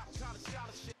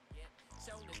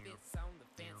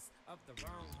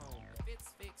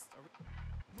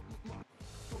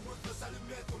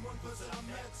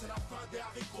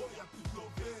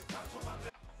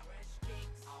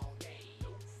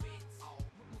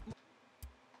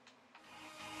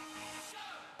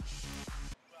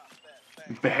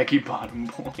 Baggy bottom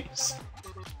boys.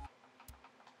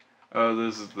 Oh,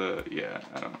 this is the... yeah,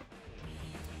 I don't know.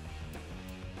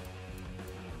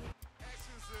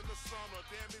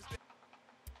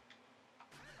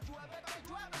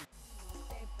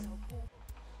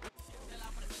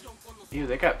 Ew,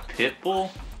 they got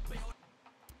Pitbull?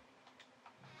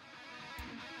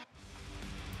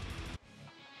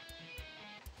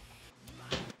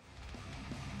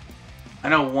 I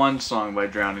know one song by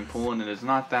Drowning Pool, and it is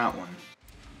not that one.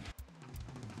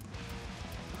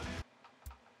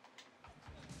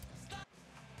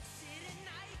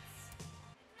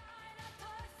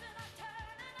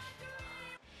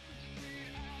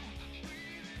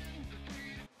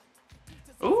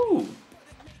 Ooh!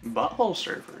 Butthole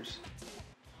surfers.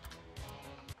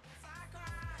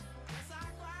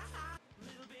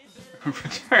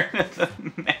 Return of the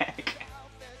Mac.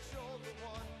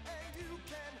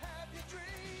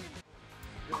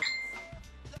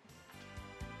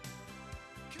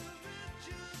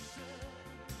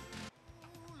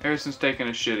 Harrison's taking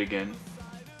a shit again.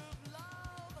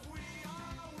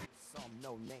 Some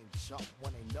no-name chump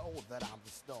when they know that I'm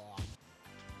the star.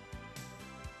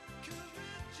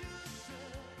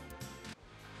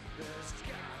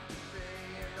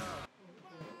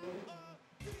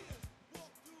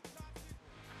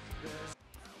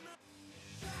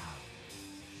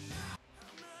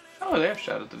 Oh, they have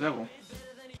shot at the devil.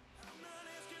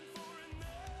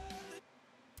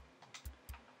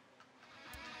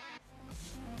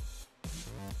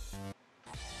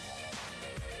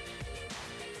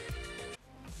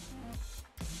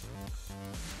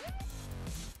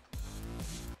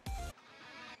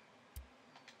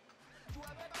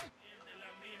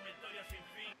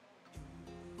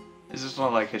 Is this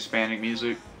one like Hispanic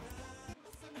music?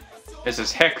 This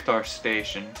is Hector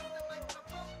Station.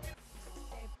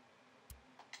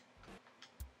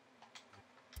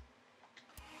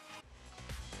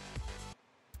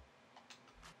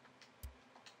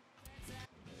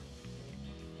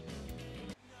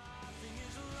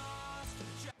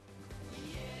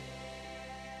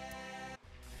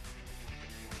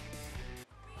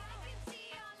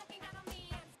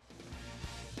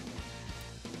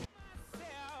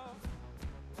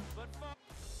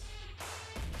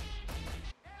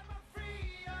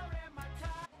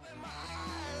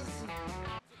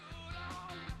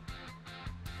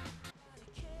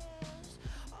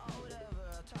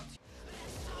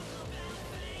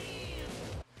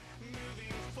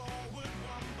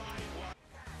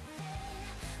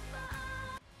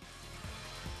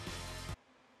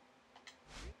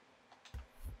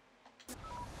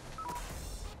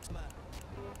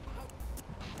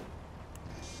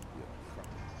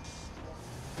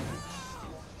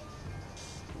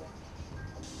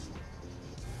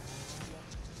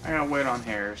 I gotta wait on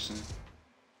Harrison.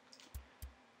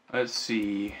 Let's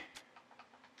see.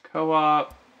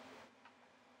 Co-op.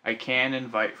 I can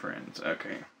invite friends.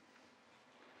 Okay.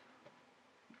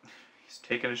 He's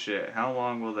taking a shit. How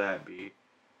long will that be?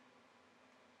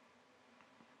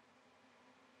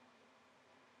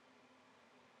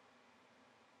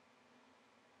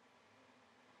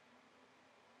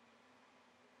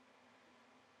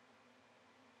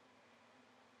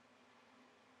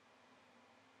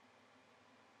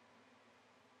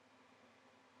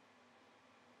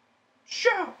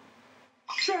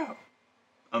 Show.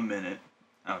 A minute.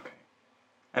 Okay.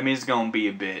 That means it's gonna be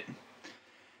a bit.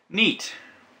 Neat.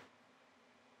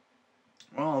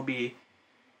 Well, I'll be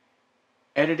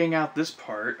editing out this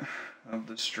part of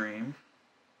the stream.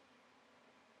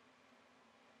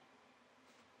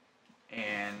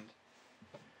 And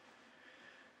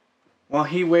while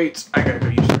he waits, I gotta go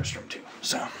use the restroom too.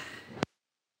 So.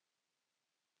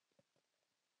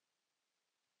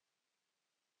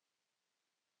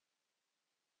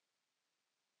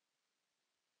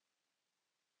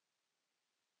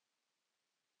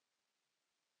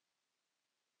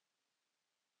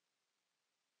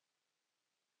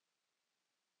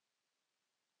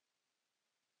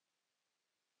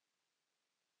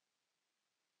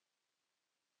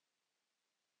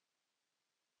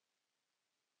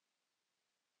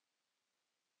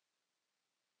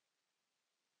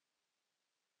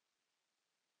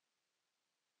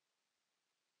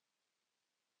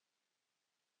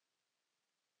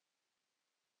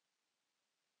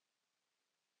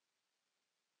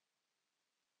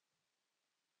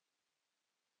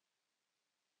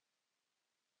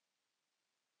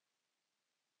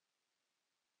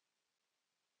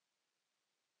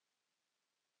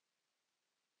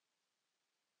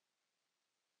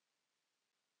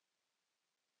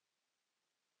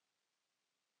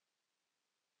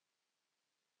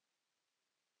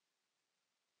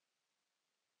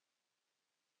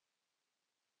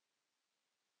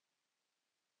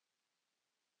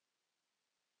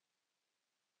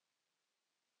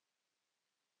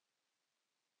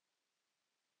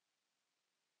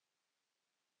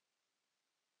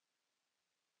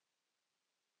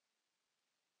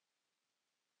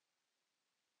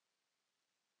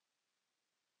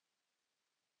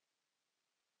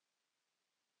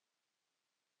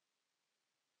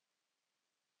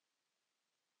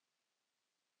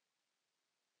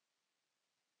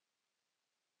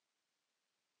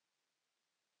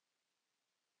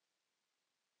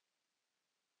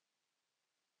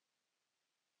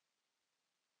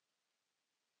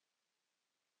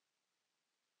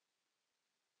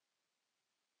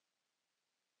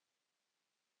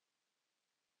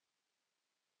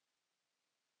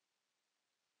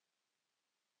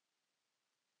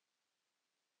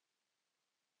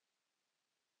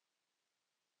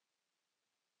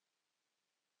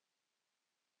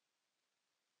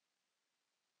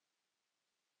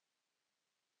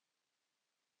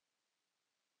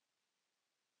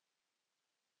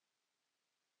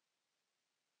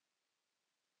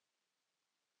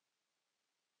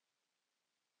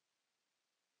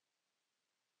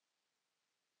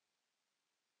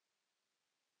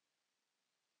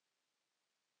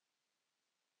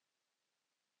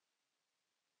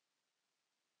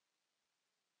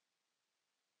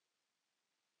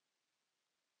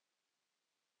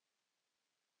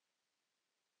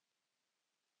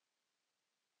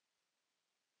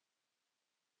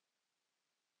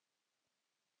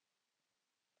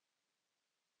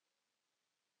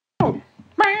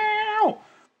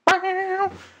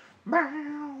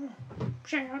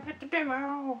 Shout at the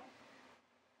devil.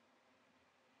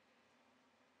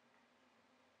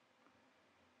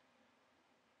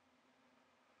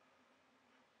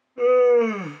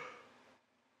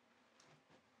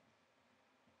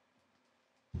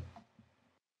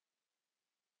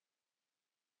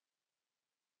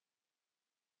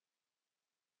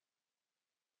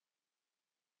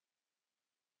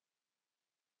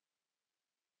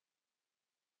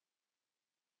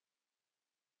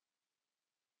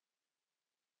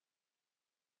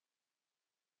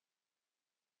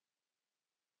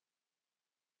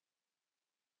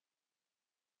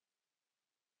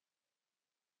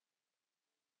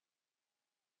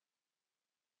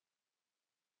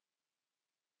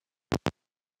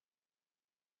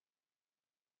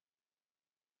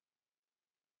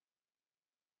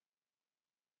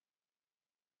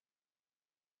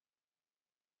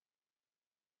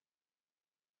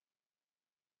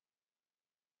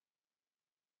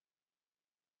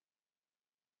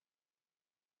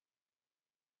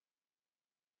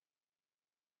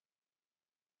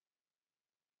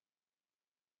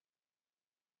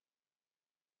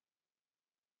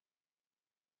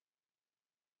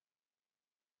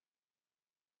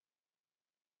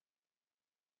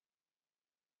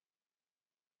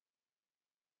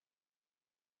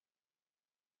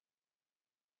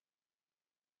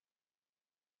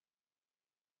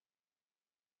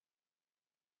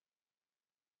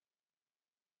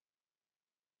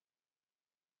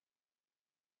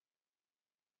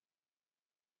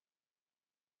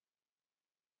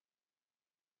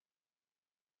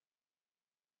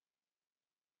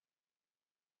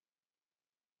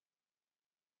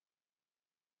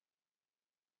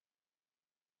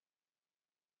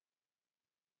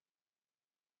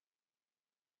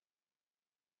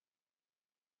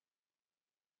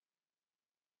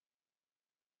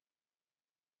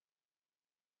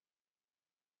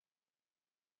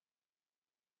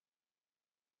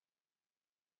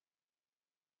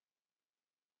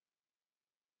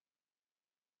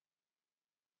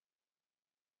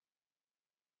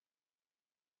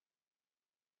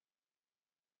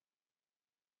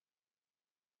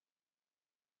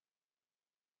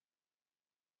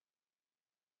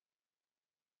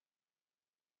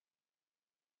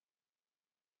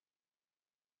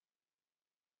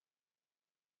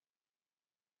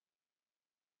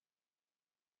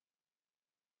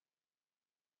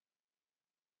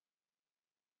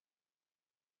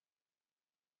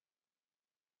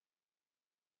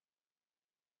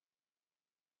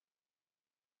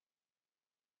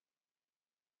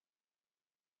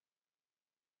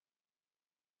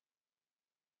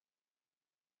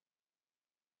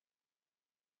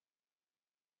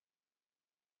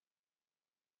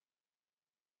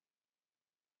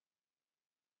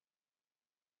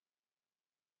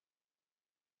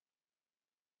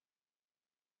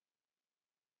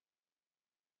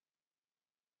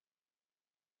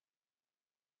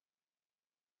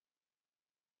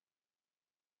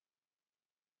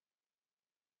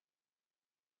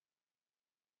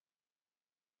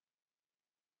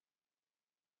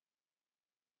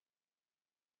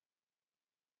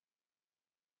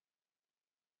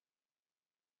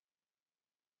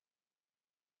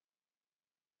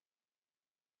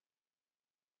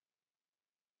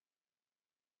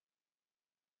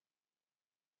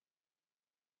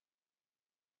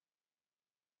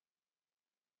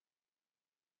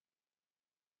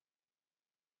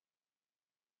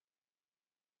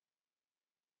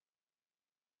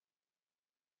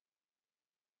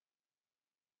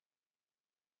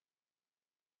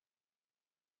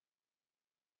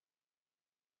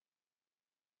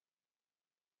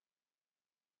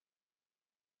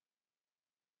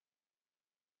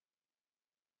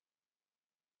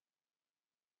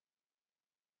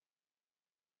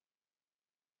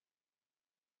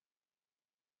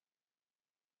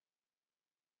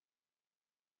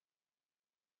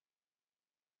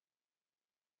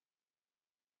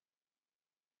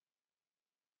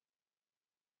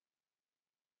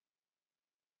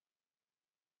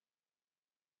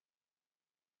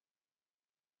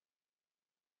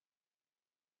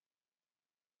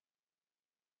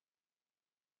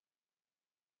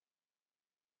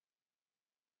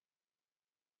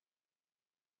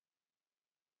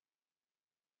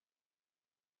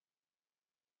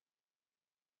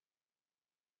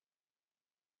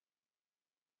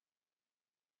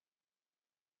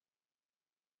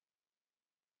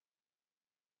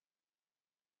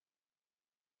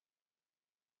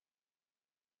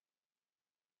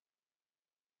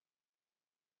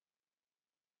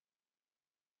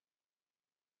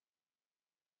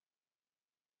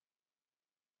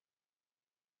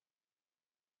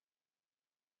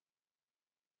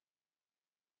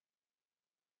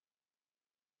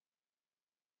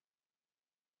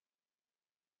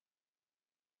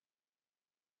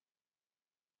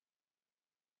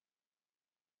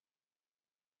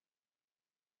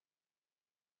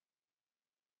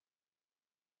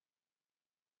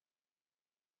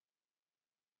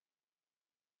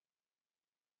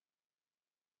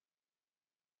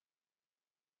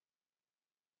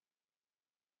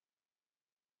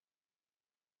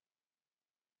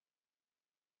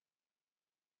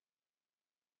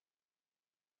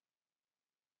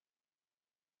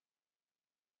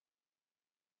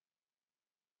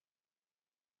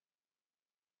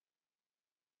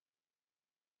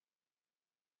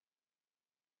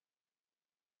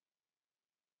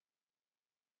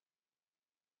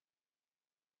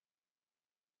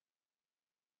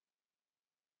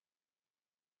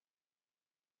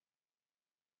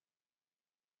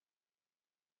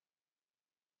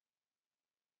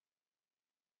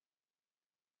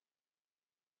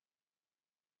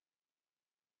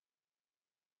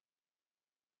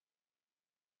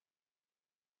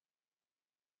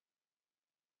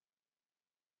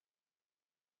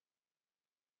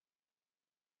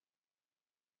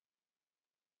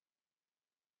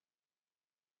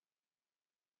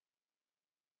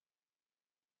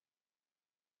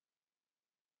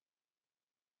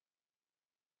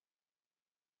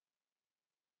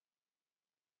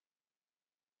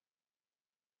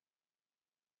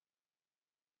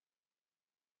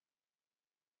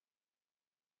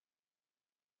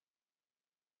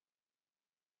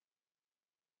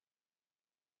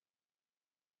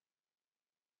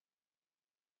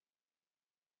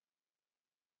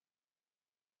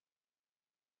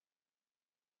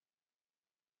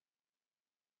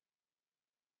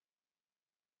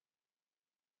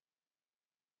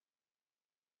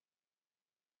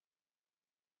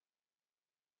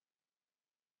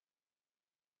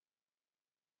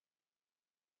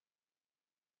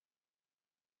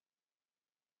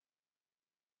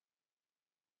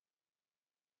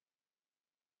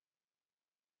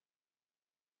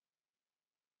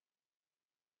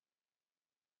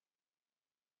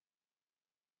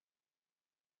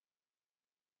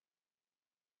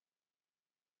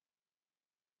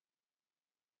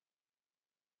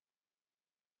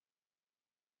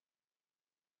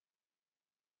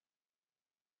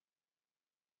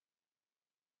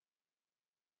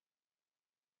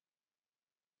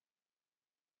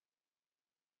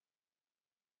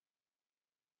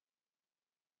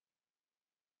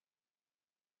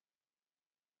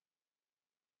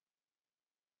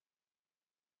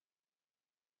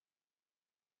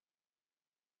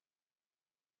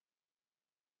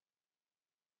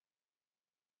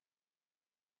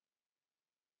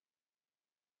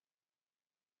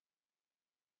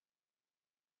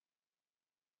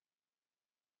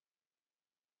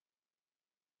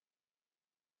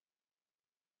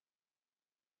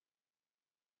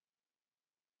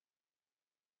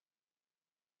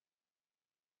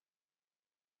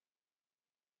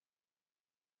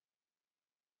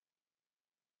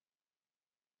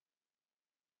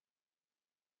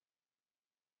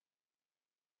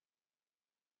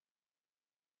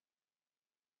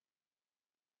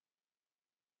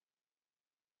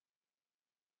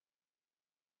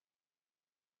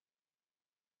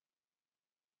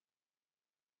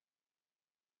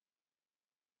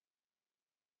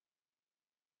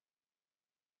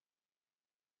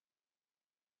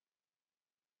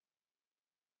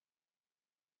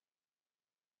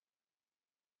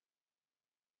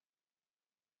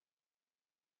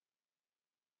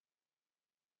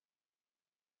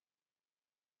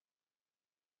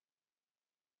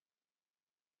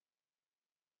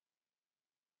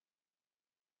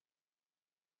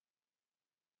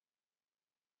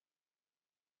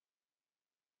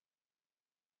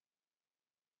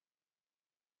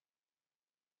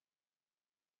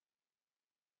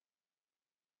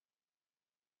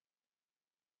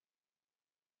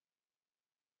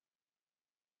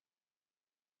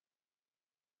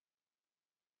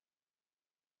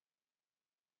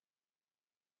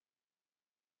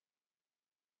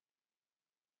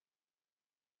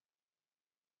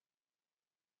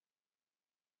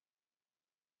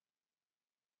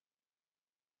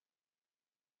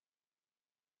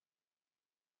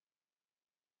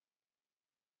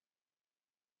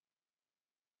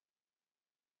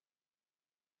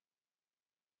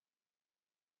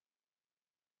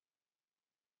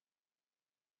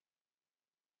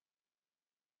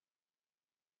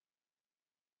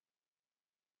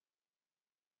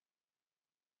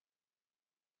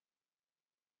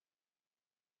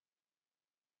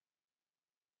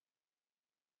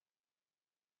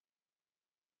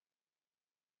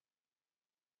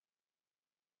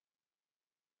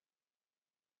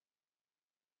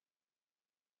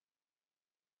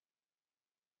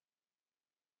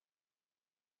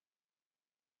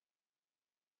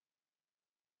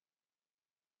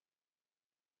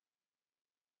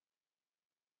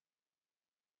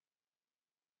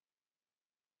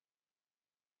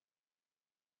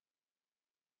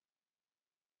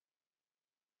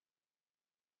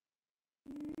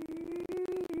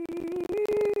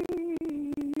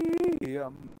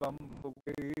 I'm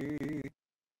away.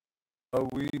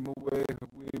 Weem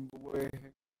away.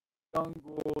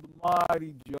 Jungle, the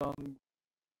mighty jungle.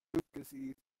 Lucas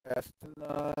eats fast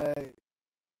tonight.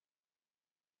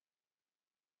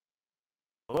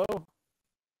 Hello?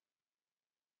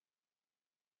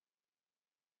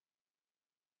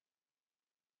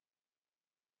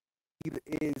 Either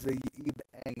is or you either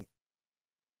ain't.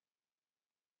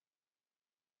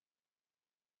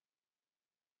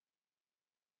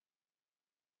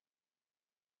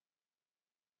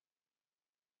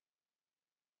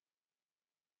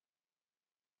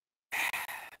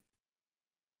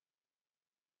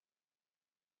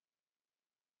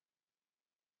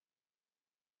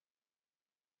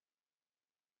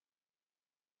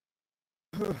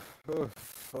 Oh,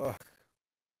 fuck.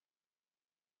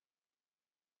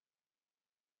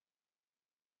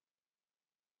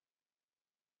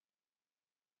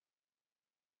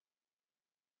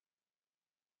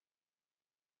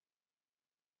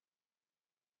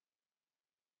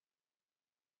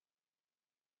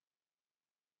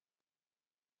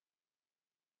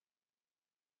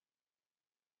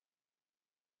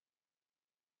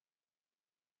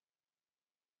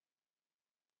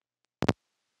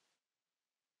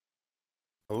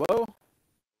 Hello?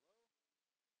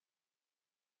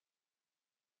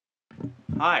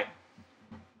 Hi.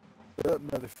 What up,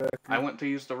 motherfucker? I went to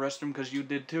use the restroom because you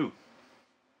did too.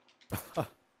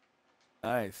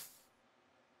 Nice.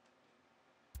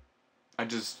 I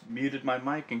just muted my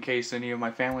mic in case any of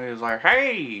my family was like,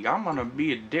 hey, I'm gonna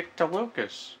be a dick to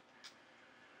Lucas.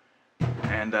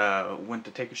 And went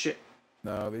to take a shit.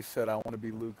 No, they said I want to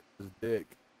be Lucas's dick.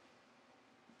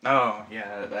 Oh,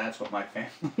 yeah, that's what my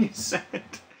family said.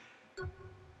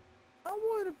 I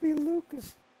want to be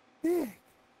Lucas' dick.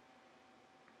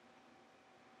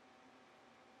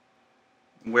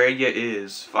 Where you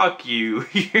is? Fuck you.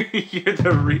 You're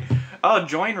the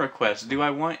join request. Do I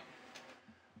want...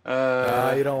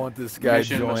 Nah, you don't want this guy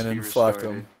joining. Fuck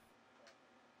him.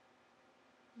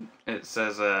 It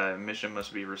says mission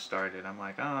must be restarted. I'm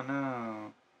like, oh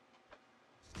no.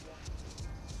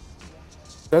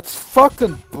 That's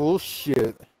fucking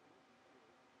bullshit.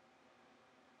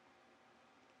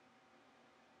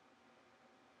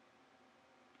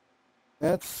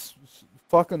 That's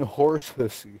fucking horse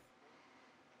pussy.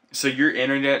 So your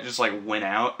internet just like went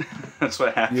out? That's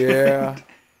what happened? Yeah.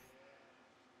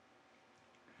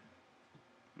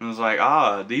 I was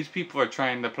like, these people are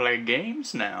trying to play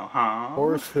games now, huh?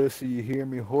 Horse hussy, you hear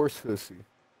me? Horse hussy.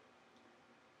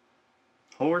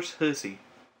 Horse hussy.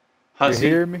 Hussy.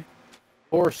 You hear me?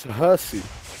 Horse hussy.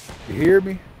 You hear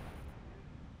me?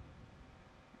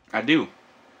 I do.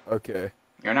 Okay.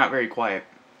 You're not very quiet.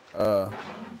 I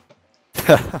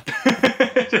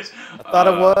thought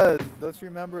it was. Don't you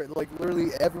remember it? Like,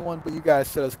 literally everyone but you guys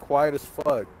said it's quiet as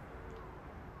fuck.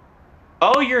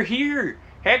 Oh, you're here!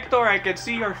 Hector, I can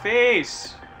see your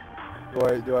face! Do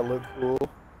I look cool?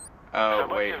 Oh,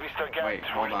 wait,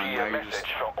 hold on. Now you're just...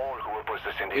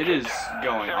 It is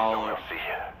going all over.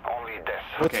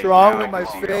 What's wrong with my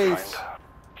face?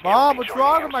 Mom, what's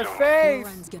wrong with my face?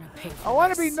 I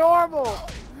want to be normal!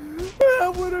 I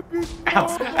want to be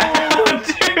normal! I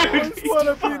want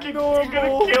to be normal! You're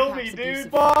gonna kill me,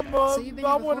 dude! Mama,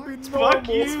 I want to be normal! Fuck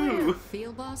you!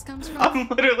 I'm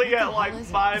literally at like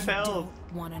 5 health.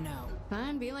 Wanna know?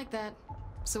 Fine, be like that.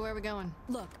 So where are we going?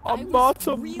 Look, I'm not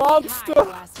a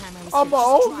monster! I'm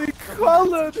only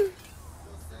colored!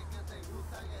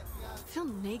 I feel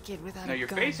naked without No, your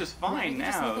face is fine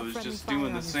now. It was just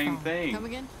doing the same thing. Come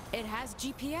again? It has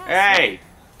GPS. Hey!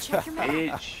 Check your map.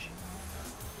 Bitch.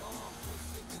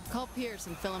 Call Pierce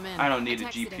and fill him in. I don't need a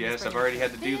GPS. I've already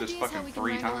had to do this fucking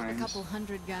 3 times. A couple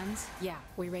hundred guns. Yeah,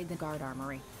 we raid the guard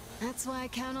armory. That's why I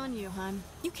count on you, hon.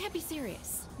 You can't be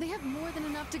serious. They have more than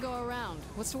enough to go around.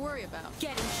 What's to worry about?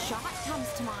 Getting shot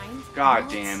comes to mind. God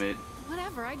damn it.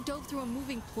 Whatever, I dove through a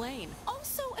moving plane.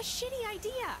 Also a shitty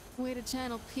idea. Way to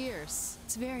channel Pierce.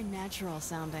 It's very natural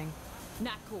sounding.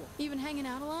 Not cool. Even hanging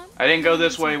out a lot? I didn't go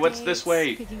this way. What's this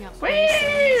way? Woo!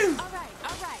 Alright.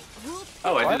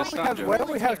 Oh, I did a stunt Why jump.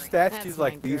 don't we have statues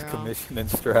like these commissioned in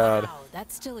Stroud? Wow,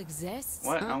 that still exists?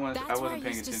 What? I wasn't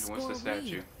paying attention. What's the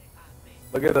statue?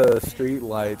 Look at the street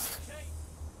lights.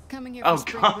 Coming here Oh, for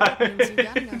spring God. break means you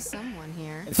gotta know someone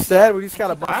here. Instead, we just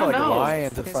got a bunch of like know.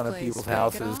 lions in This front of place people's fake at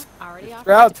houses. all? Already offered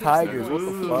Stroud to Pierce tigers, the what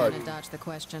roof. the You fuck? gotta dodge the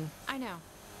question. I know.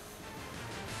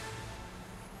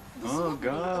 Oh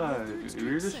god,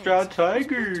 we're the Stroud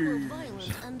Tigers.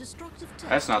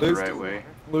 That's not the right way.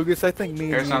 Lucas, I think me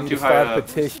and There's you not need too to high start a up.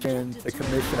 petition to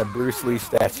commission a Bruce Lee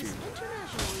statue.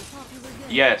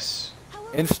 Yes.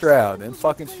 In Stroud, in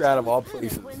fucking Stroud of all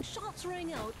places.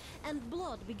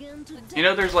 You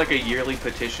know, there's like a yearly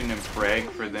petition in Prague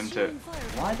for them to.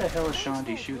 Why the hell is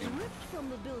Shandy shooting?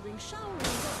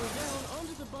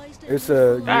 There's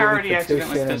a yearly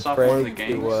petition in Prague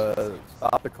to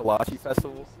stop the Kalashi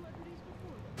Festival.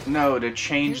 No, to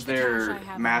change their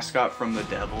mascot from the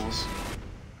Devils.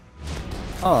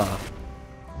 Huh.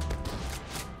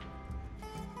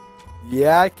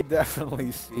 Yeah, I could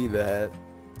definitely see that.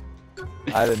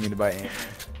 I didn't mean to buy ammo.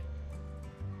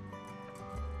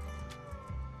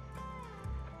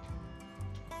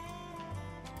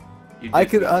 I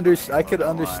could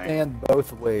understand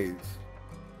both ways.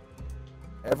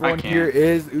 Everyone here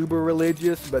is uber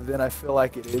religious, but then I feel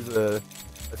like it is a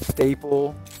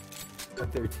staple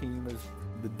that their team is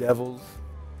the Devils.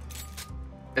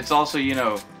 It's also, you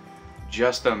know,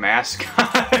 just a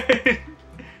mascot.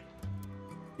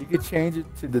 You could change it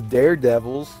to the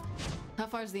Daredevils. How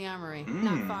far's the armory?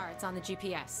 Not far, it's on the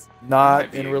GPS.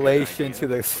 Not in relation to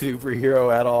the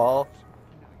superhero at all.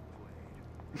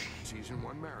 Season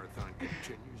 1 marathon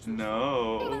continues.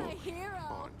 No. My hero.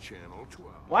 On Channel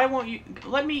 12. Why won't you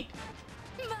let me?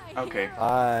 Okay.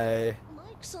 Bye.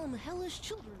 Like some hellish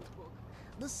children's book,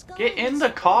 the sky Get in the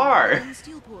car. in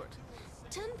Steelport.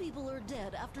 10 people are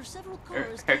dead after several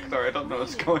cars Hector, I don't know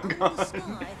what's going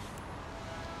on.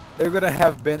 They're gonna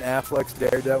have Ben Affleck's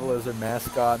Daredevil as their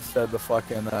mascot instead of the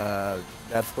fucking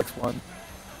Netflix one.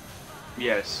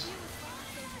 Yes.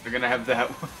 They're gonna have that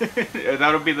one.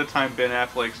 That'll be the time Ben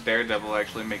Affleck's Daredevil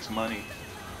actually makes money.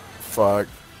 Fuck.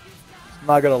 I'm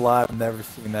not gonna lie, I've never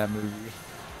seen that movie.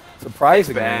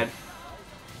 Surprisingly. It's bad.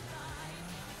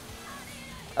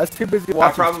 I was too busy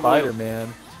watching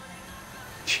Spider-Man.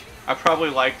 I probably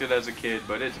liked it as a kid,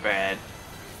 but it's bad.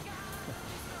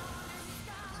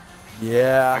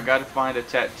 Yeah. I gotta find a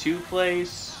tattoo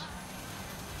place.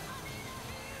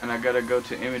 And I gotta go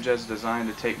to Image as Design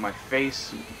to take my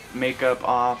face makeup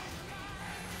off.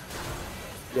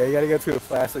 Yeah, you gotta go to a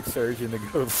plastic surgeon to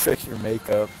go fix your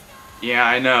makeup. Yeah,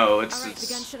 I know.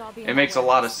 It makes a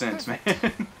lot of sense, man.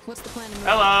 What's the plan?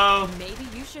 Hello. Maybe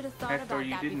you should have thought Hector, about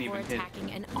you that didn't before even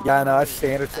attacking an Yeah, I know. I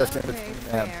sandwiched us in between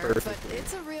that But perfectly.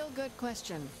 it's a real good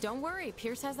question. Don't worry,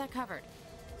 Pierce has that covered.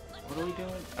 What are we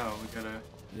doing? Oh, we gotta.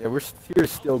 Yeah, we're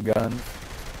here's still guns.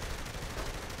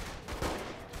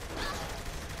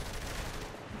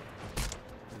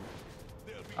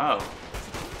 Oh.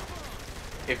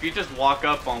 If you just walk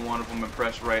up on one of them and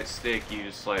press right stick, you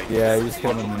just like yeah, you just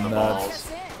hit punch them them in the balls.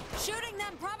 nuts. Shooting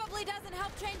them probably doesn't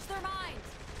help change their minds.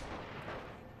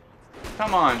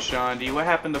 Come on, Shondi. What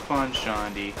happened to fun,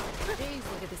 Shondi? Jeez,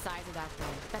 look at the size of that thing.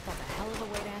 Bet that's a hell of a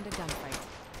way to end a gunfight.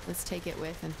 Let's take it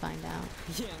with and find out.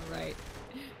 Yeah, right.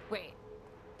 Wait,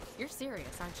 you're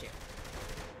serious, aren't you?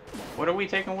 What are we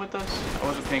taking with us? I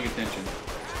wasn't paying attention.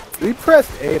 We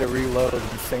pressed A to reload and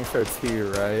this thing starts here,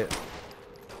 right?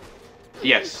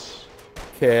 Yes.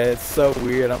 Okay, it's so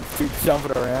weird. I'm keep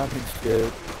jumping around and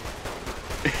shit.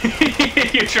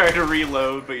 You're trying to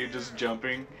reload, but you're just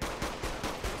jumping.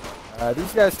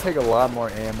 These guys take a lot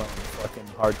more ammo in fucking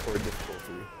hardcore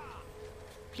difficulty.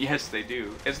 Yes, they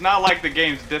do. It's not like the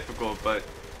game's difficult, but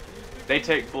they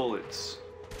take bullets.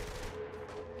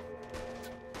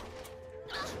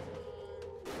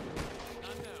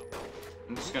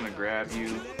 I'm just gonna grab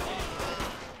you.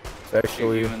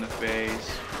 Actually, shoot you in the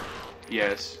face.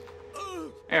 Yes.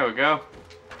 There we go.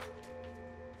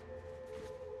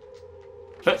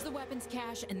 Here's the weapons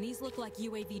cache, and these look like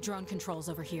UAV drone controls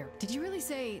over here. Did you really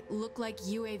say look like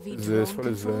UAV is drone this? What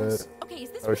is controls? that? Okay, is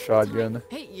this Oh, shotgun.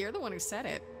 Hey, you're the one who said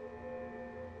it.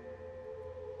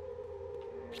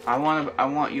 I want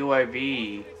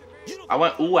UAV. I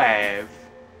want UAV.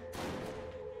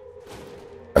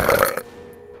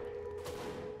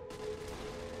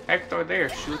 Hector, they're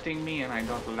shooting me and I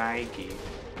don't like it.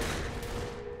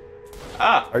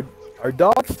 Ah! Are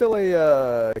dogs still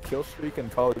a kill streak in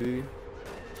Call of Duty?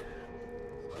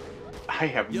 I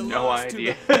have no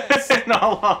idea. In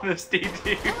all honesty,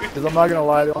 dude. Because I'm not gonna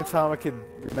lie, the only time I could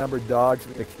remember dogs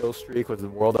being a kill streak was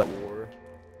in World at War.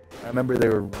 I remember they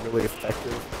were really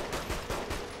effective.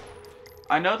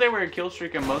 I know they were a kill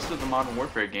streak in most of the Modern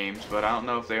Warfare games, but I don't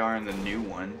know if they are in the new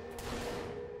one.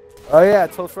 Oh yeah, I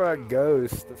told for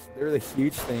Ghost. They're the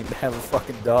huge thing to have a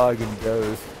fucking dog in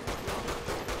Ghost.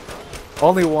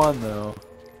 Only one though.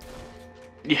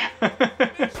 Yeah.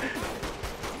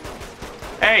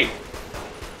 Hey!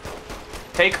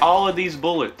 Take all of these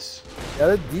bullets. Yeah,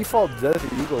 the default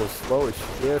Desert Eagle is slow as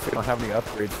shit if we don't have any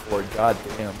upgrades for it. God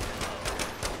damn.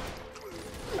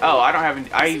 Oh, I don't have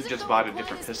any. I just bought a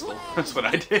different pistol. That's what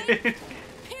I did.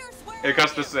 It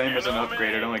cost the same as an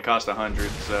upgrade. It only cost 100,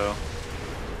 so.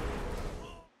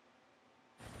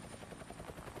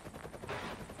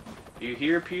 You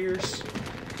here, Pierce?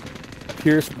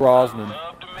 Pierce Brosnan.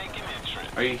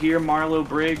 Are you here, Marlo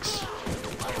Briggs?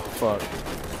 Fuck.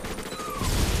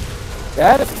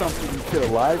 That is something you could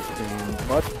have live streamed.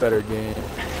 Much better game.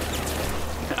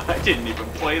 I didn't even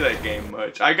play that game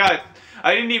much. I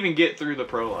didn't even get through the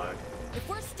prologue. If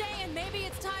we're staying, maybe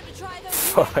it's time to try those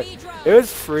Fuck. UAV drones. It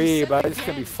was free, but I just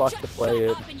gonna be fucked to play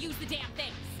it. And use the damn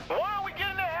things. Why are we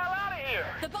getting the hell out of here?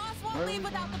 The boss won't leave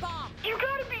without the bomb. You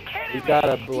gotta be kidding me! We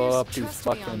gotta blow up these trust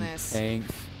me on fucking this.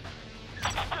 tanks.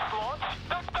 That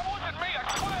wasn't me, I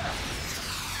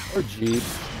swear! Or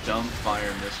jeeps. Dumb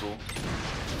fire missile.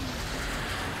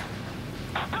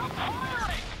 Stop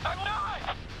firing! I'm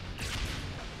not!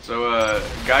 So,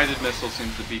 guided missile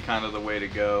seems to be kind of the way to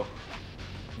go.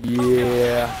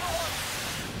 Yeah.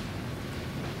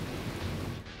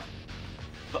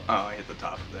 Oh, I hit the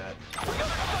top of that.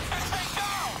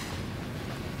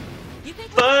 You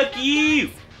think Fuck you!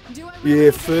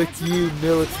 Yeah, fuck you,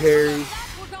 military.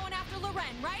 we're going after Loren,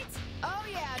 right? Oh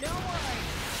yeah, don't worry.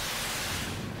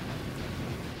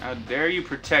 How dare you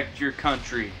protect your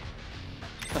country?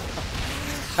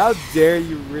 How dare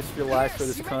you risk your life for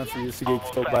this country just to get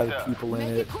killed by the people in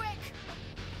it?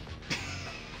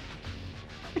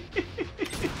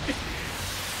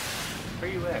 Where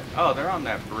you at? Oh, they're on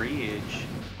that bridge.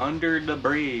 Under the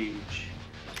bridge.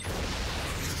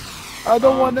 I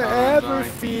don't want to ever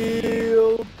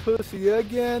feel pussy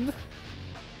again.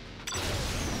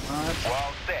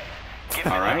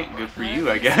 Alright, good for you,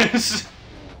 I guess.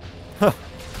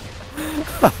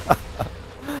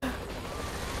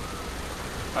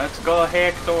 Let's go,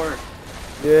 Hector.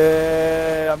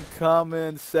 Yeah, I'm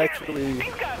coming sexually.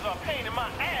 These guys are a pain in my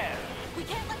ass! We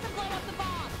can't let them blow up the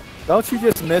bomb. Don't you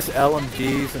just miss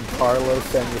LMGs and Carlos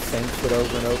saying the same shit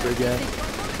over and over again?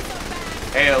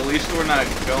 Hey, at least we're not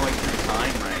going through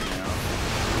time right now.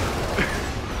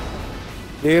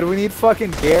 Dude, we need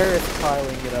fucking Garrett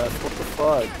piling at us. What the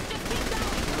fuck?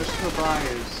 Where's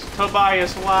Tobias?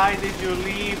 Tobias, why did you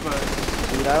leave us?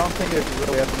 Dude, I don't think it's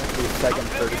really ever meant to be a second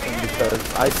person because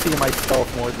I see myself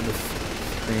more than the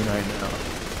screen right now.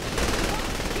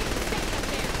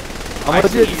 I'm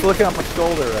legit just looking at my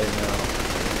shoulder right now.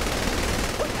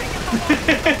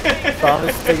 So I'm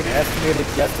just taking estimated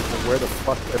guesses of where the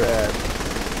fuck they're at.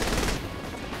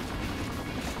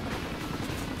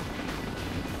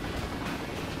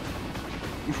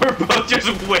 We're both just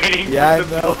waiting for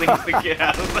the buildings to get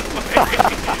out of the way.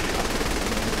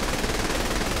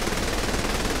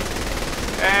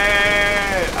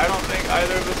 Hey, I don't think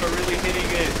either of us are really hitting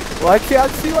it. Well, I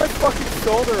can't see my fucking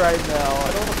shoulder right now.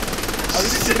 I don't. I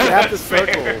was just gonna have to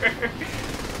circle.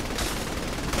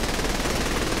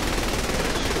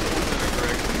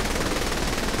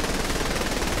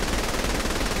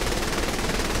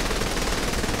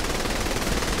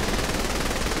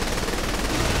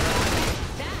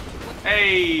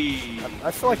 Hey! I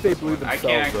feel like they blew themselves I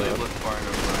can't actually up. look far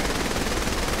enough right.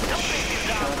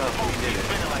 Shut up, we did it.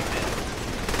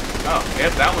 Oh,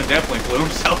 yep, that one definitely blew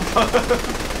himself up.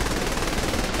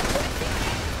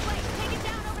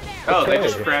 Oh, they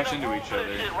just crash into each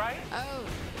other. Oh,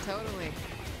 totally.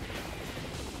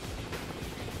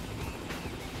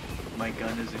 My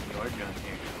gun is in your gun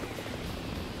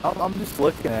here. I'm just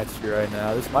looking at you right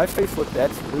now. Does my face look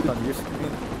that smooth on your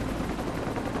screen?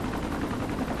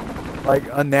 Like,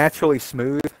 unnaturally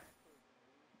smooth?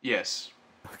 Yes.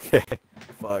 Okay.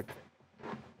 Fuck.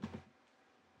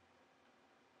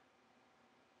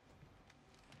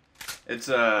 It's,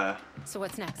 So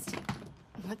what's next?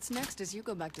 What's next is you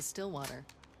go back to Stillwater.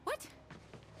 What?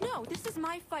 No, this is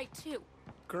my fight too.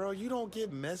 Girl, you don't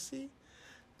get messy.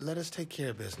 Let us take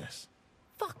care of business.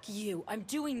 Fuck you. I'm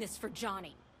doing this for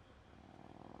Johnny.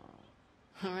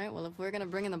 All right, well, if we're gonna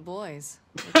bring in the boys.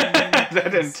 that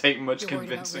didn't take much You're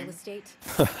worried about convincing. real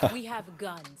estate? We have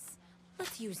guns.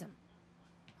 Let's use them.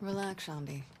 Relax,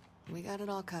 Shandy. We got it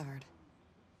all covered.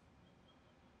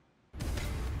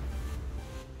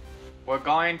 We're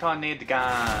going to need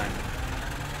guns.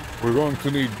 We're going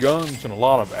to need guns and a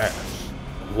lot of ass.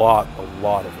 A lot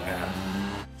of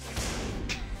ass.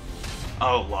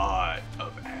 A lot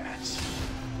of ass.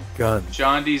 Guns.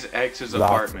 Jondy's ex's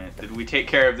Lots apartment. Did we take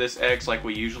care of this ex like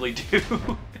we usually do?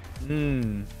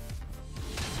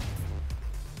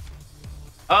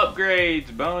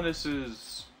 Upgrades,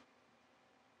 bonuses.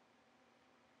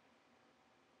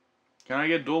 Can I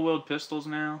get dual-wield pistols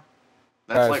now?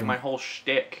 That's like my whole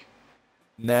shtick.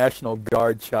 National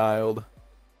Guard child.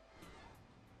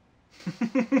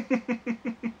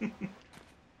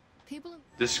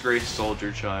 Disgraced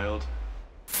soldier child.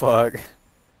 Fuck.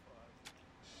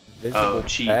 Oh,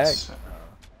 cheats.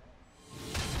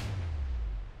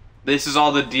 This is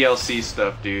all the DLC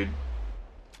stuff, dude.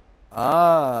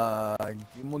 Ah,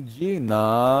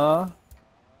 Gimogina.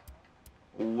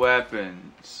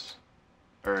 Weapons.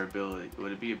 Or ability.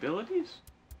 Would it be abilities?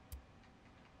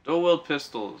 Dual-wield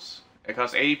pistols. It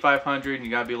costs 8,500 and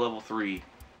you gotta be level 3.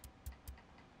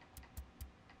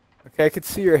 Okay, I could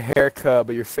see your haircut,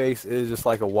 but your face is just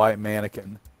like a white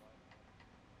mannequin.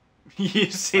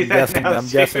 You see that now, I'm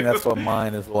guessing that's what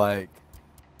mine is like.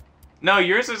 No,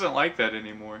 yours isn't like that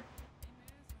anymore.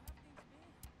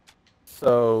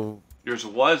 So... Yours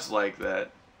was like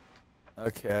that.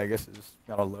 Okay, I guess it just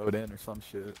gotta load in or some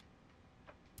shit.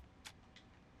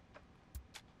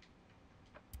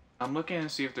 I'm looking to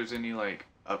see if there's any, like,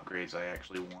 upgrades I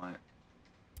actually want.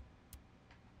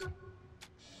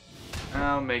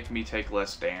 That'll make me take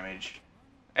less damage.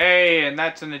 Hey, and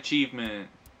that's an achievement.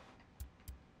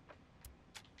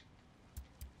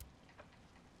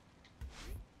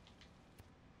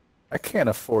 I can't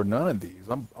afford none of these.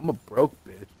 I'm a broke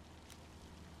bitch.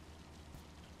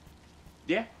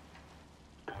 Yeah.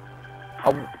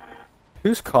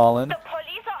 Who's calling? The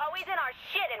police are always in our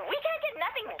shit and we can't get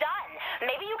nothing done.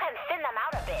 Maybe you can thin them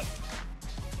out a bit.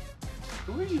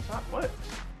 Who are you talking? What?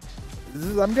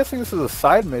 I'm guessing this is a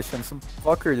side mission. Some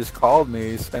fucker just called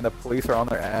me saying the police are on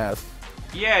their ass.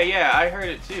 Yeah, I heard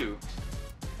it too.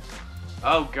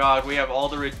 Oh god, we have all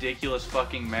the ridiculous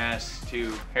fucking masks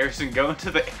too. Harrison, go into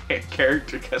the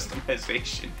character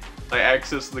customization. Like,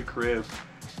 access the crib.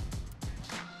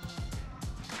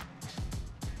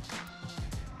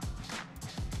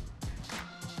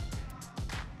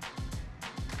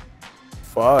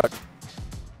 Fuck.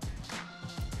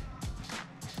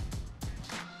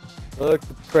 Look,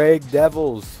 the Prague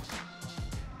Devils.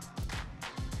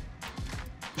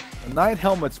 The Knight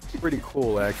helmet's pretty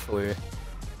cool, actually.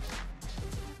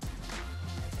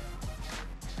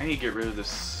 I need to get rid of this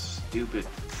stupid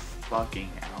fucking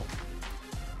outfit.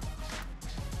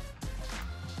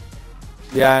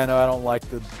 Yeah, I know, I don't like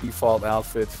the default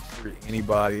outfits for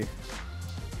anybody.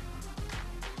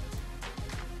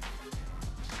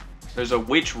 There's a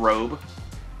witch robe.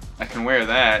 I can wear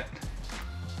that.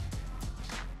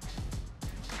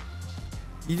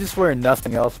 You just wear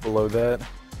nothing else below that.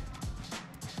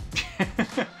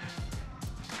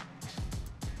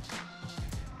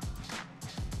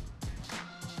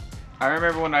 I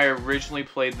remember when I originally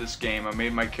played this game, I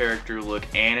made my character look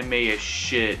anime as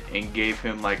shit and gave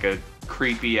him like a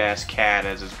creepy ass cat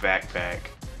as his backpack.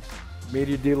 Made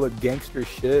your dude look gangster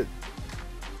shit?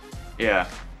 Yeah.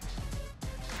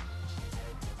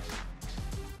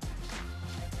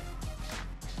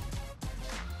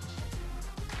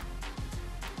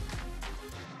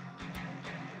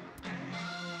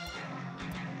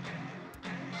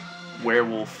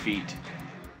 Werewolf feet.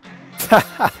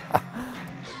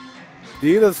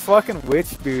 Dude, those fucking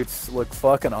witch boots look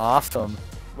fucking awesome.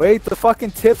 Wait, the fucking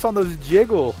tips on those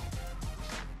jiggle.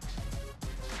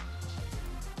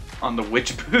 On the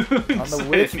witch boots? On the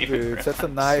witch boots. That's a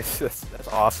nice, that's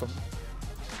awesome.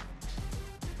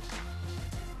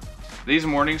 These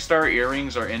Morningstar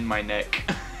earrings are in my neck.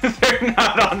 They're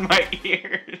not on my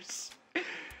ears.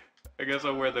 I guess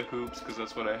I'll wear the hoops because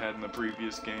that's what I had in the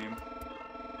previous game.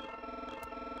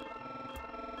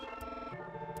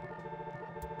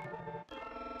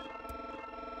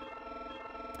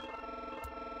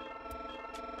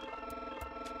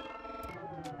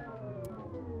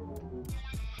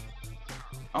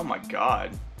 Oh my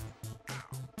god.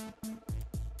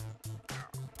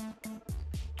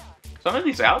 Some of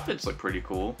these outfits look pretty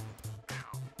cool.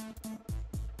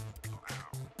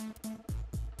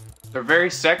 They're very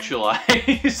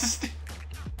sexualized.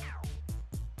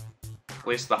 At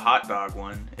least the hot dog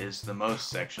one is the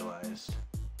most sexualized.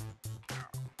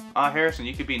 Ah, Harrison,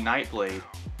 you could be Nightblade.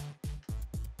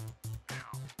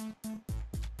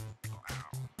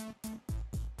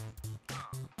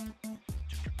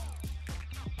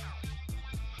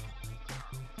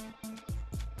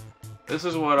 This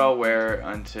is what I'll wear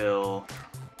until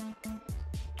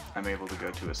I'm able to go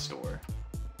to a store.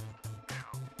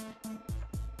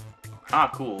 Ah,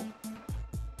 cool.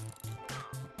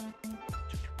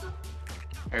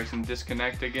 Harrison,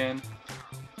 disconnect again.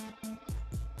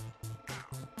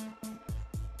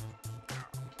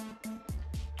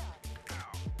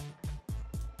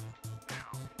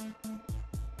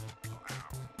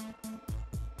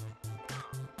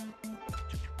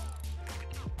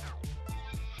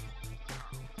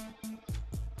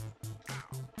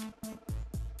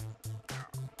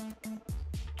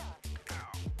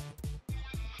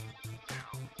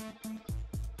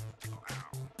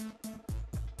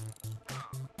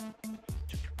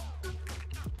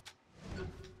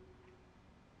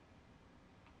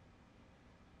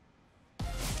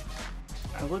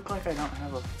 I look like I don't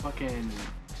have a fucking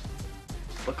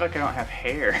look like I don't have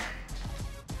hair.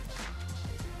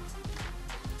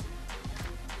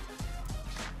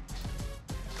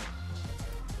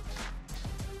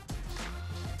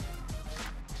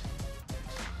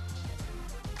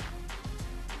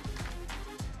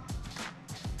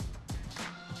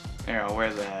 Here, I'll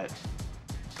wear that.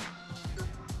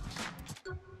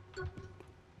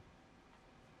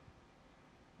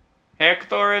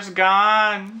 Hector is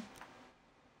gone.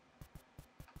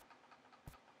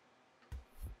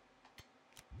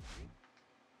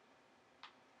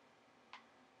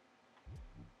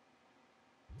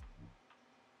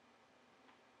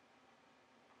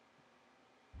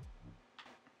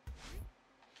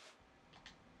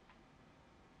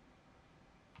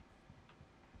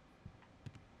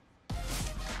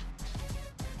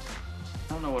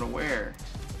 I don't know what to wear.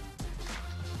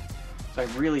 So I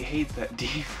really hate that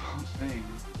default thing.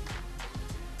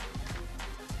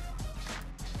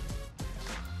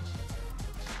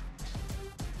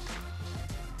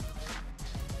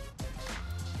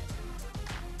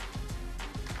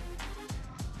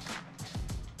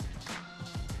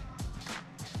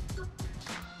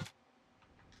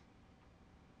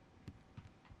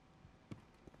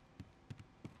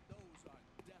 Those are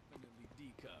definitely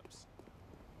D cups.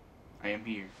 I am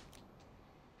here.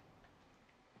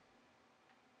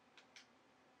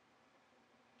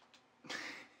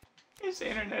 Is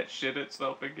internet shit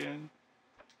itself again?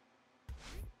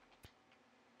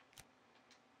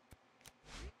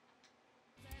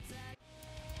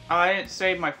 Oh, I didn't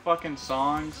save my fucking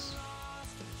songs.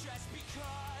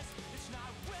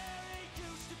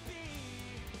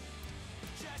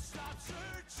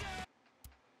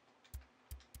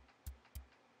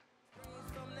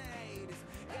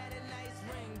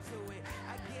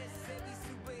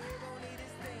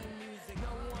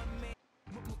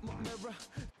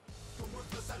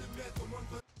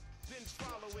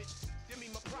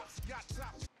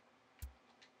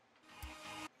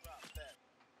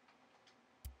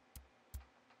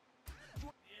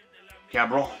 Yeah,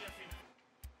 bro.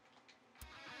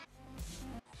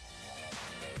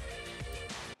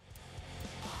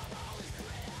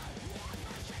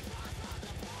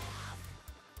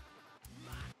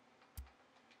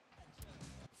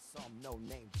 Some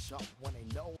no-name chump when they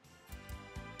know.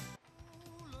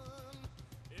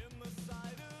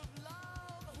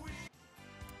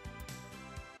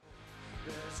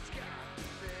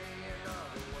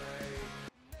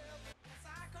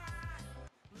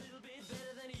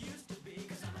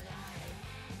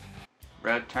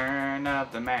 Return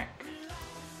of the Mac.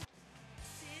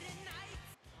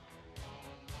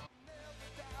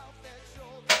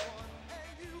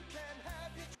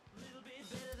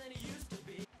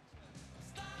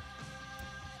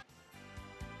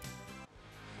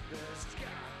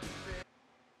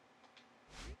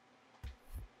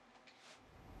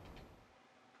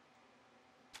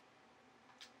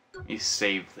 Let me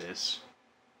save this.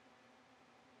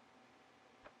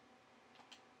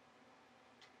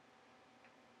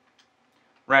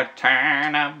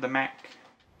 Return of the Mac.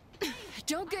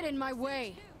 Don't get in my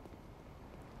way.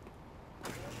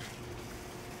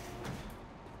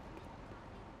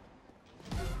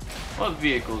 What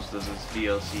vehicles does this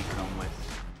DLC come with?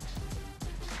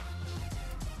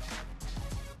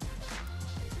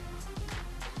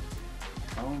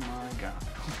 Oh my god.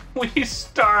 We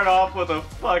start off with a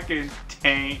fucking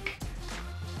tank.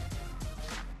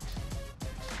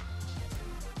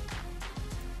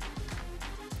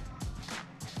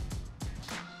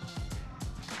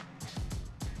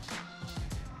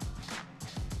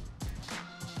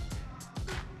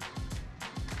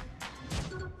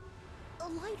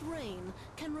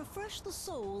 Refresh the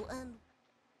soul and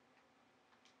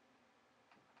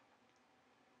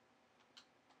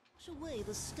wash away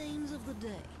the stains of the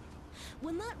day.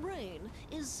 When that rain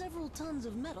is several tons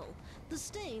of metal, the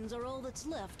stains are all that's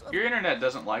left of— Your internet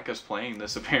doesn't like us playing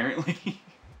this, apparently.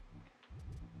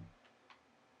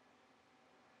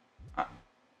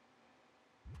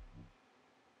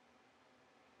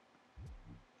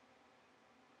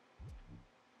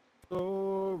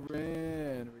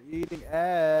 Soren, we're eating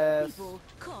ass. People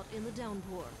caught in the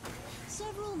downpour.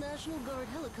 Several National Guard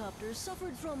helicopters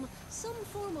suffered from some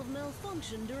form of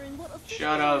malfunction during what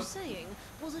officials were saying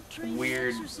was a training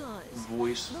weird exercise.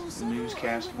 Voice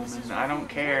newscast woman. I don't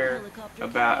care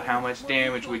about how much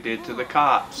damage we did to the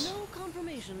cops. No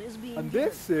confirmation is being On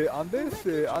this pussy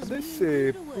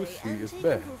is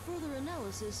bad.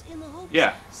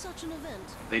 Yeah, such an event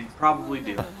they probably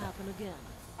do. Happen again.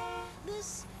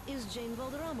 This is Jane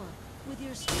Valderrama with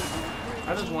your Steelport.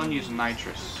 How does one use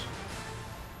nitrous?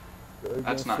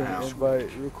 That's not how. Invite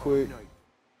real quick.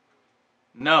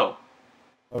 No.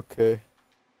 Okay.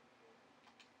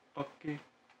 Okay.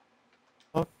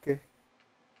 Okay.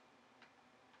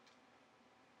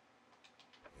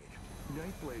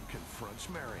 Nightblade confronts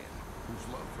Marion, whose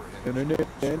love for him is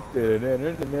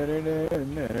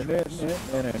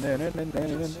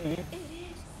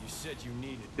You said you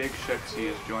needed. Big Shuxy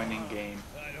is joining game.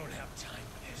 I don't have time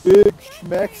for this. Big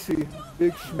Schmexy.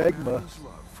 Big Schmegma.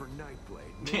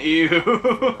 Ew.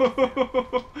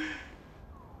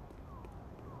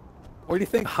 Where do you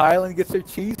think Highland gets their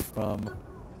cheese from?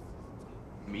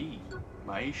 Me.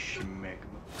 My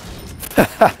schmegma.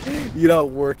 You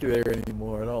don't work there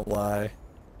anymore, don't lie.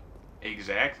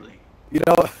 Exactly. You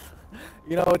know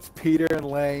it's Peter and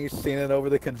Lang standing over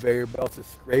the conveyor belts and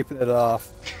scraping it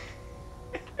off.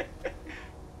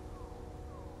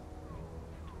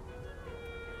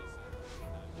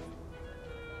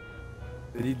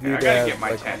 Did he do I that? gotta get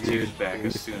my like, tattoos back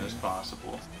as soon as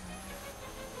possible.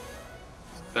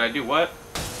 Did I do what?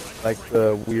 Like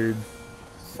the weird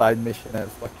side mission that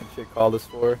fucking shit called us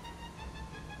for?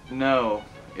 No,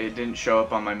 it didn't show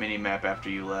up on my mini-map after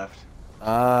you left.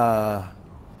 Ah.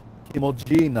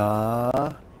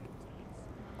 Kimojina.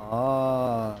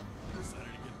 Ah.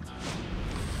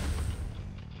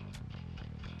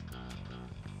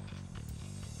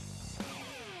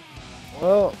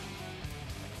 Well,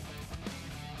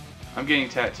 I'm getting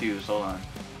tattoos, hold on.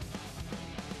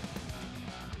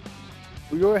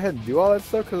 we go ahead and do all that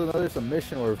stuff because I know there's a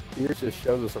mission where Pierce just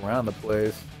shows us around the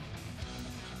place.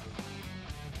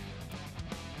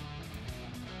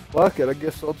 Fuck it, I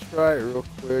guess I'll try it real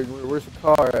quick. Where's the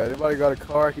car at? Anybody got a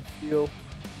car I could steal?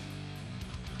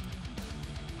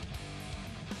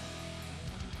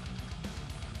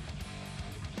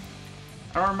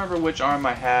 I don't remember which arm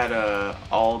I had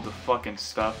all the fucking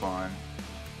stuff on.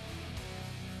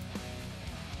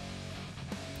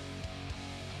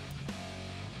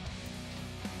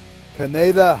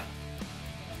 Canada.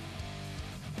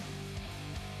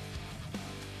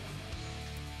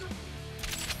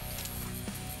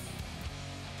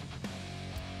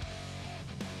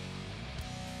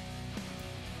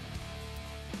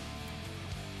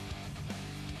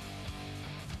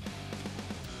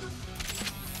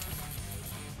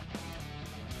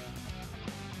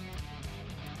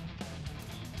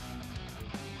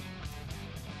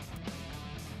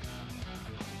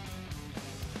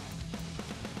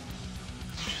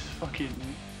 Fucking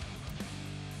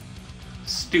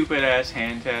stupid ass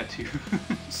hand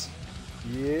tattoos.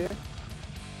 Yeah.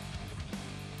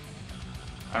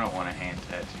 I don't want a hand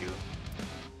tattoo.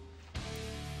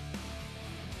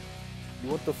 You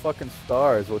want the fucking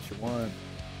star is what you want.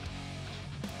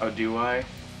 Oh, do I?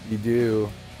 You do.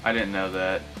 I didn't know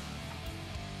that.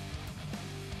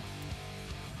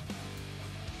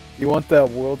 You want that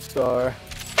world star.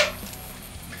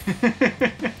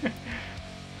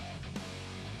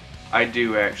 I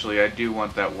do actually. I do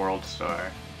want that world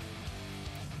star.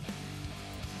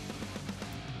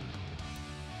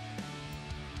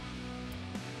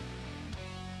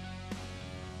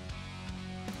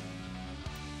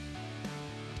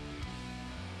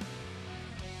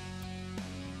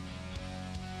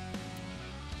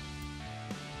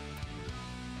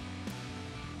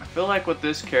 I feel like with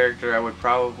this character I would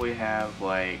probably have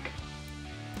like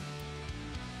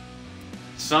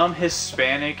some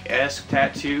Hispanic-esque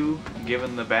tattoo,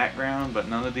 given the background, but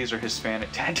none of these are Hispanic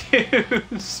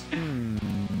tattoos.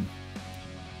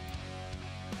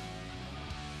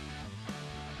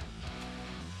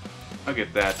 I'll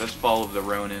get that. That's Fall of the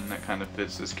Ronin. That kind of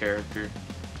fits this character.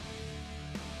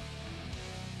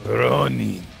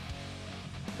 Ronin.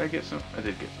 Did I get some? I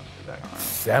did get some for that arm.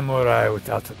 Samurai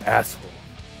without an asshole.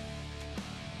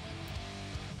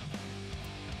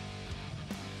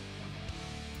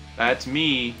 That's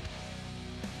me.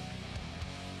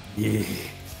 Yeah.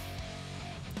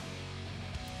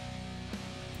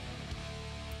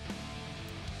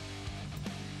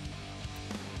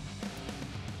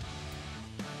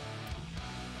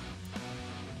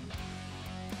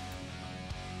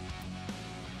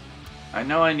 I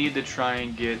know I need to try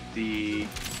and get the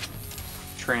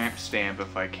tramp stamp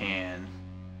if I can.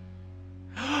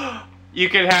 You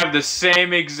can have the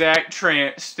same exact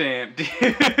tramp stamp, dude.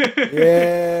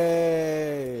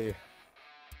 Yay!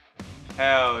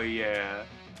 Hell yeah.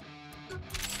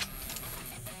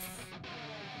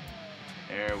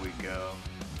 There we go.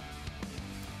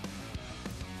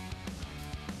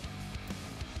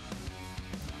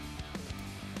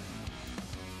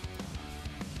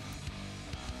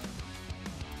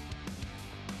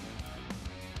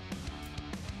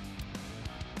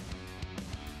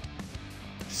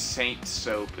 Saint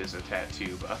Soap is a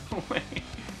tattoo, by the way.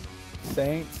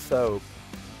 Saint Soap.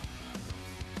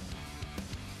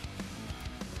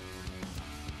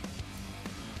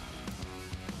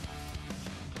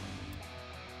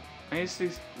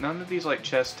 None of these like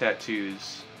chest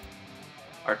tattoos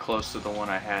are close to the one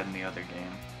I had in the other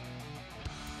game.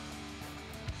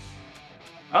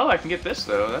 Oh, I can get this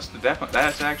though.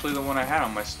 That's actually the one I had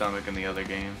on my stomach in the other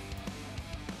game.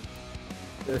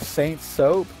 The Saint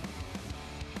Soap?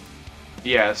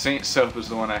 Yeah, Saint Soap is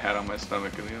the one I had on my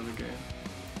stomach in the other game.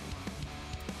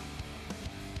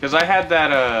 Because I had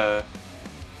that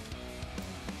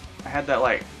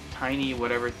like tiny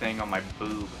whatever thing on my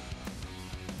boob.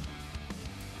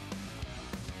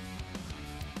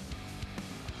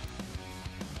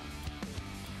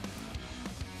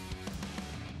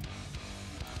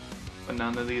 But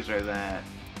none of these are that.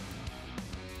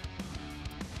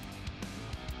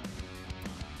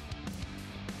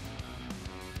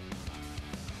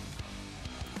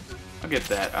 I'll get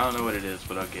that. I don't know what it is,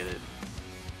 but I'll get it.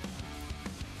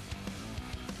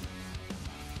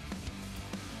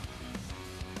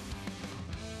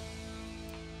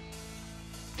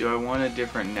 Do I want a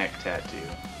different neck tattoo?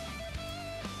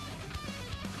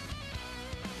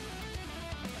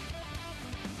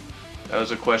 That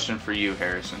was a question for you,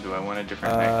 Harrison. Do I want a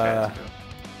different neck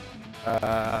tattoo?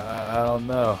 I don't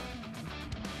know.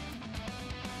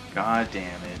 God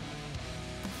damn it.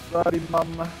 Sorry,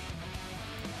 mama.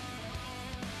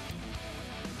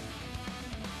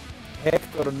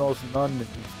 Hector knows none of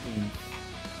these things.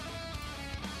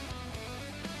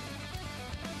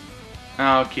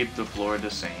 I'll keep the Florida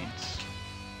Saints.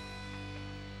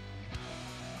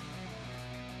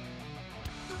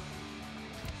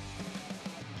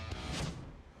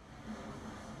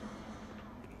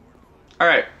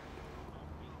 Alright.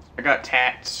 I got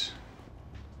tats.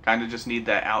 Kinda just need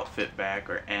that outfit back,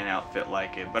 or an outfit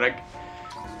like it. But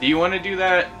do you want to do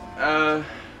that,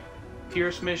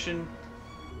 Pierce mission?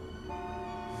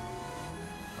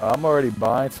 I'm already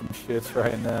buying some shits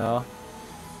right now.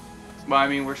 Well, I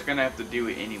mean, we're just gonna have to do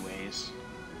it anyways.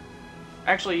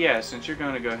 Actually, yeah, since you're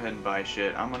gonna go ahead and buy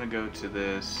shit, I'm gonna go to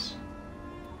this.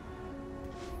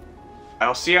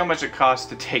 I'll see how much it costs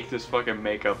to take this fucking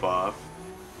makeup off.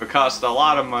 If it costs a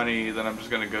lot of money, then I'm just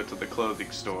gonna go to the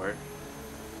clothing store.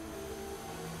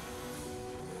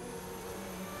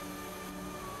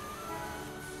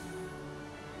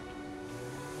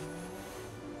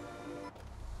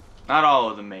 Not all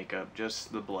of the makeup,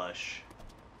 just the blush.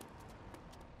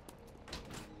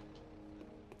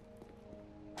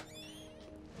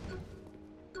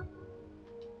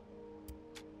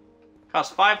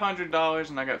 Cost $500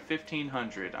 and I got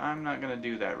 $1,500. I'm not gonna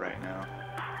do that right now.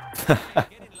 Yo,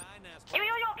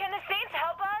 can the Saints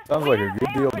help us? Sounds like a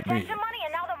good deal to me. Money,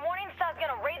 and now the Morningstar's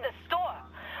gonna raid the store.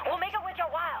 We'll make it with your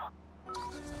while.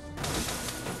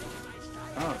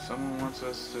 Oh, someone wants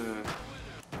us to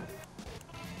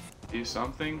do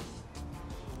something?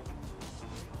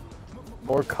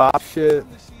 More cop shit?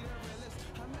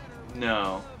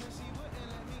 No.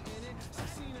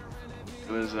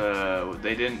 It was,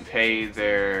 they didn't pay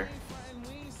their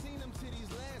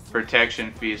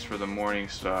protection fees for the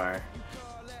Morningstar.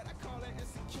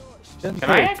 Can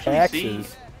I actually see?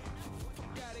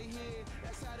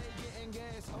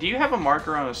 Do you have a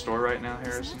marker on a store right now,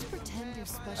 Harrison?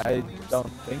 I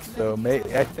don't think so.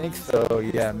 I think so,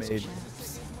 yeah, maybe.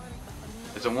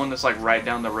 Is it one that's like right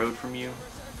down the road from you?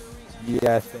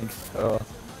 Yeah, I think so.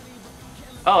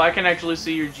 Oh, I can actually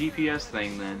see your GPS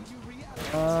thing then.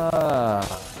 Ah.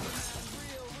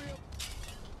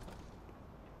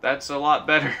 That's a lot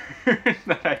better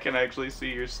that I can actually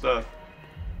see your stuff.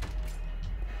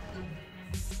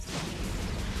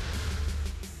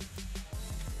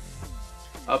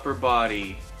 Upper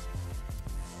body.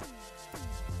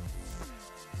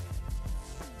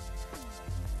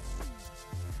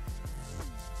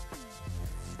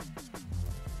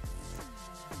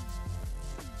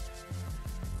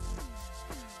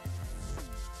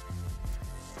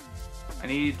 I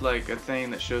need like a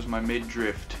thing that shows my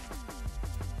mid-drift.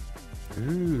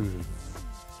 Ooh.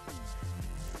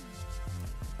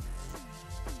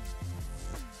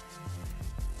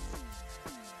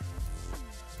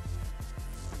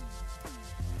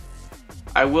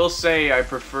 I will say I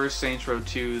prefer Saints Row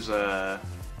 2's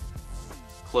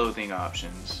clothing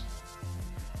options.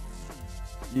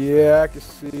 Yeah, I can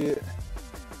see it.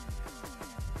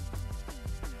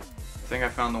 I think I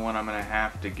found the one I'm gonna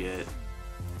have to get.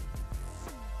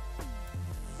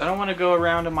 I don't want to go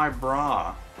around in my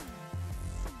bra.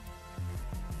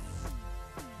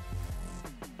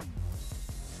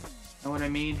 Know what I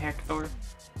mean, Hector?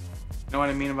 Know what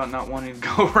I mean about not wanting to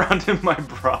go around in my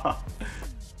bra?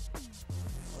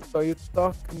 What are you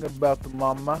talking about,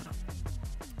 mama?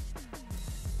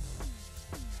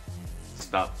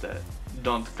 Stop that.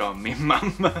 Don't call me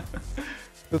mama.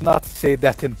 Do not say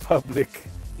that in public.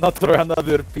 Not around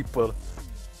other people.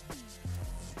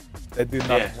 I do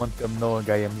not want them knowing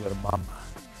I am your mama.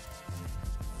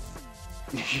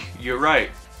 You're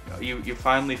right. You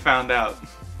finally found out.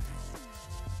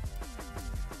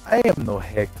 I am no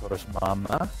Hector's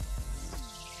mama.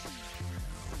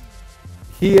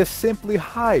 He is simply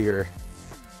higher.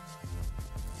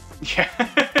 Yeah.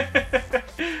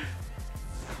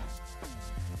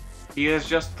 He is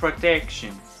just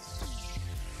protection.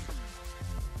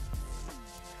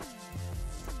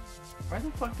 Where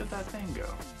the fuck did that thing go? Is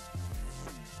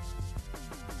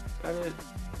that it?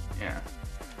 Yeah.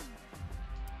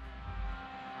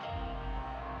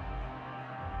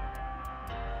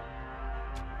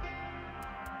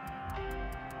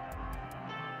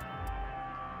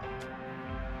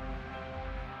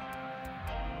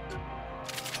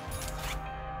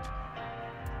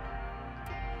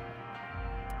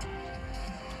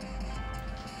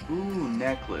 Ooh,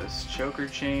 necklace, choker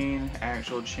chain,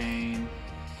 actual chain.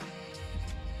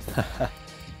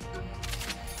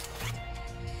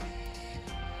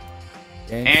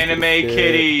 Anime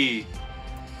kitty!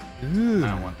 Ooh. I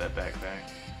don't want that backpack.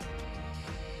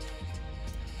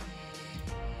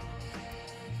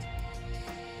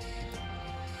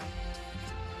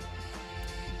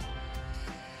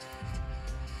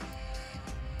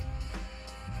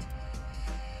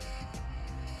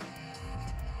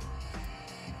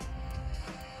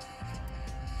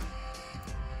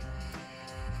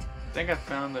 I think I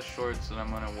found the shorts that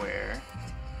I'm gonna wear.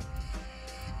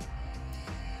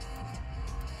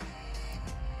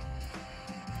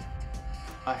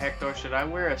 Hector, should I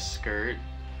wear a skirt?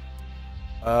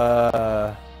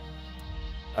 I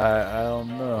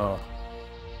don't know.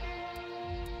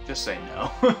 Just say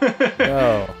no.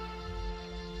 No.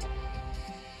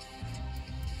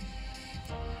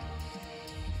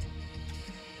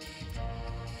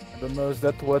 I don't know, is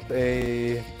that what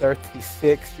a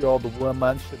 36-year-old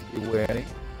woman should be wearing?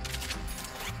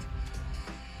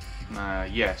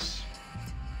 Yes.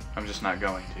 I'm just not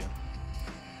going to.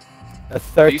 A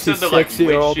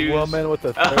 36-year-old woman with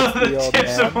a 30-year-old man? The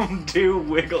tips of man? them do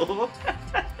wiggle.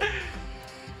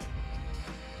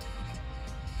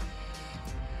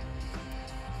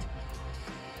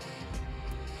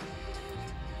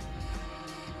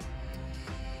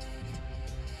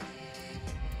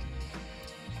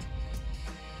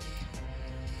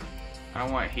 I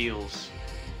don't want heels.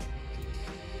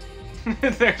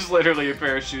 There's literally a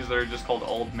pair of shoes that are just called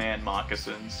old man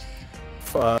moccasins.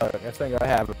 Fuck, I think I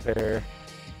have a pair.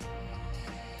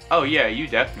 Oh yeah, you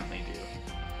definitely do.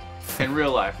 In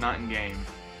real life, not in game.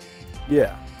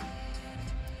 Yeah.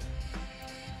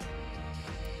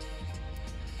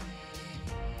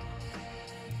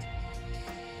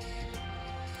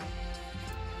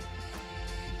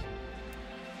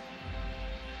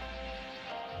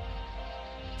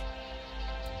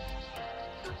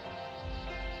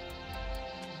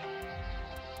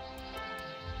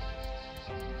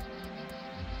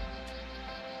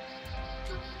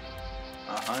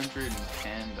 $110.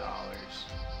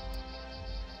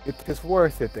 It is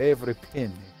worth it, every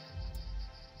penny.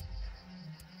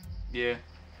 Yeah.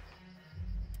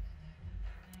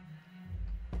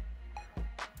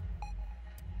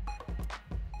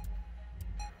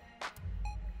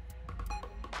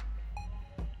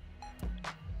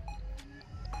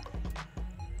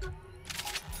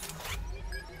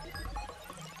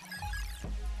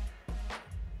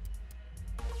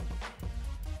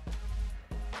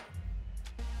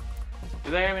 Do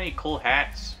they have any cool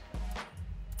hats?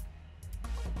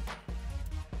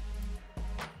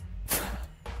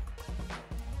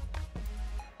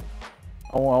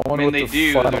 I wonder what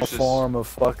the final form of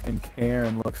fucking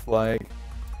Karen looks like.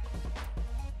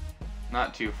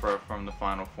 Not too far from the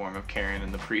final form of Karen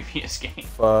in the previous game.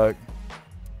 Fuck.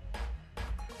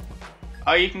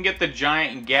 Oh, you can get the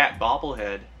giant Gat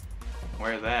bobblehead.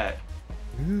 Wear that.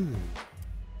 Ooh.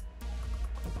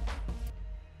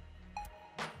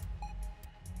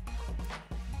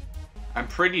 I'm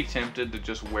pretty tempted to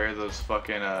just wear those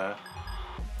fucking, what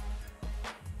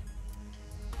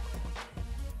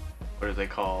are they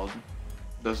called?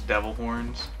 Those devil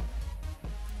horns?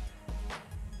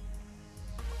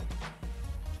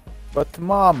 But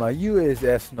mama, you is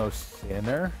no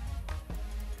sinner.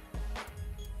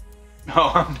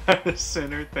 Oh, I'm not a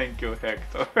sinner? Thank you,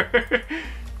 Hector.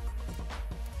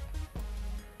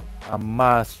 I'm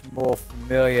much more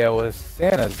familiar with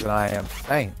sinners than I am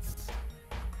saints.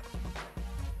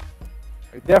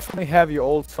 I definitely have your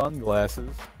old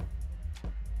sunglasses.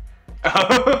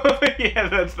 Oh, yeah,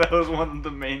 that was one of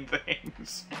the main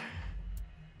things.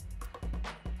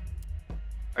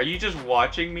 Are you just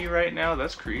watching me right now?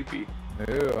 That's creepy.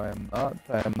 No, I am not.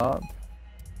 I am not.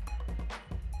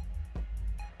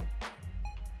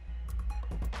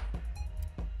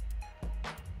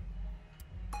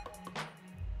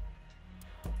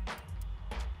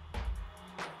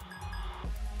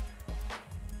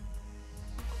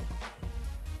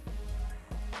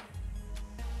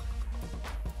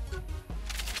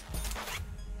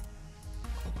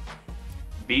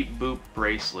 Beep boop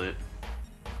bracelet.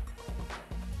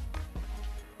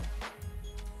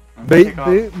 Beep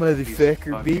boop,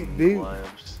 motherfucker. Beep boop.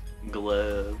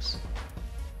 Gloves.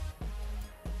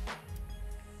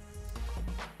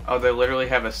 Oh, they literally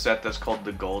have a set that's called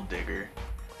the Gold Digger.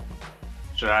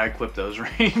 Should I equip those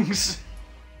rings?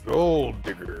 Gold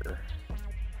Digger.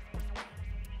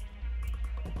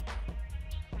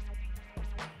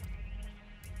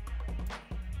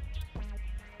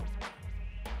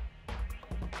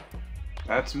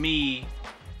 That's me.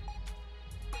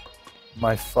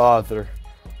 My father.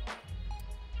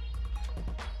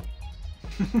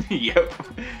 Yep.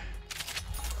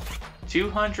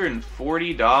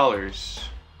 $240.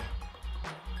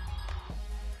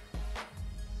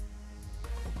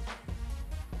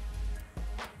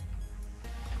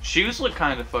 Shoes look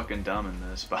kind of fucking dumb in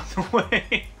this, by the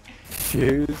way.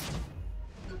 Shoes?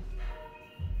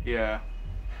 Yeah.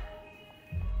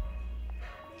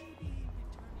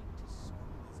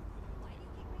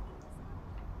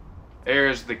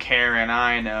 There's the Karen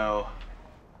I know.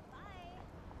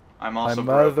 I'm also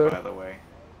broke, by the way.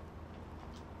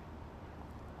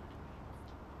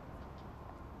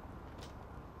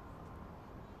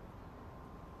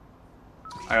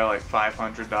 I got like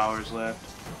 $500 left.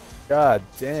 God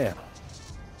damn.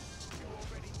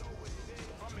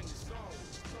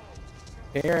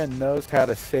 Karen knows how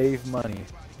to save money.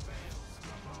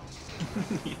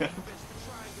 Yeah.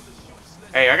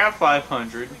 Hey, I got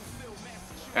 500.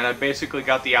 And I basically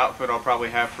got the outfit I'll probably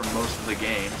have for most of the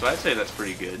game, so I'd say that's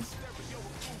pretty good.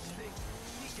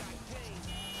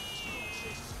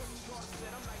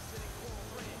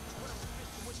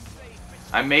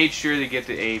 I made sure to get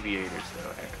the aviators,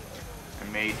 though, Hector. I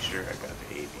made sure I got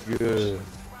the aviators.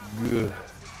 Good.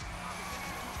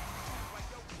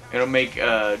 It'll make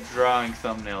drawing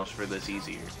thumbnails for this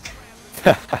easier.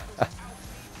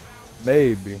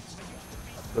 Maybe.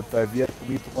 But I've yet to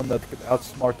meet one that could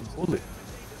outsmart a bullet.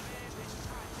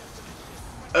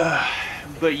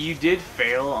 But you did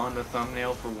fail on the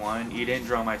thumbnail for one. You didn't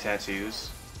draw my tattoos.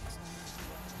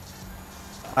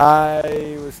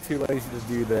 I was too lazy to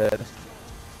do that.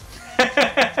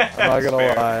 I'm not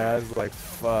gonna lie, I was like,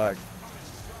 fuck.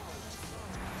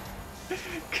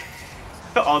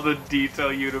 All the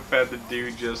detail you'd have had to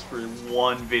do just for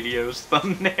one video's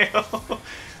thumbnail.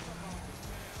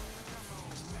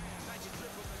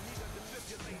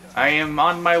 I am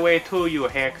on my way to you,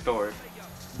 Hector.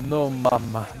 No,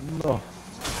 mama, no.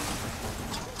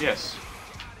 Yes.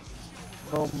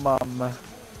 No, mama.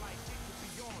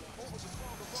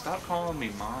 Stop calling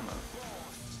me mama.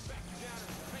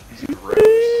 It's gross.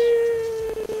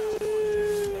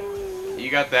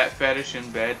 You got that fetish in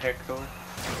bed, Hector?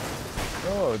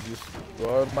 No, just you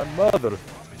are my mother.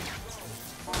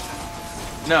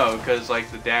 No, because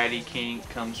like the daddy kink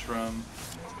comes from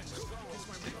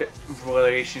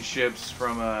relationships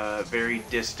from very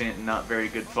distant, not very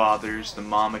good fathers. The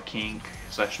mama kink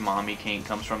 / mommy kink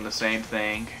comes from the same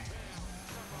thing.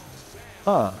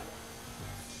 Huh.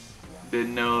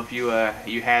 Didn't know if you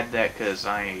you had that, because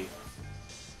I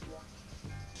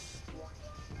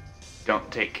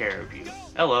don't take care of you.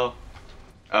 Hello.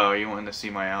 Oh, you wanted to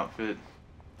see my outfit?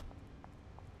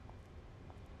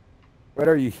 Wait,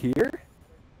 are you here?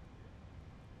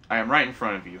 I am right in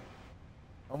front of you.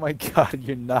 Oh my god,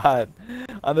 you're not.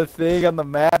 On the thing on the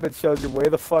map, it shows you're way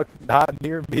the fuck not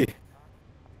near me.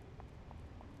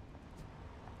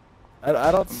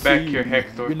 I don't see back here, you.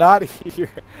 Hector. You're not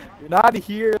here. You're not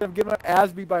here. I'm getting my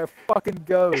ass beat by a fucking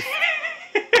ghost.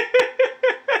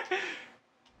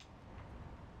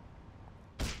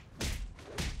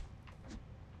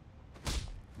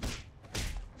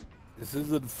 This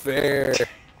isn't fair.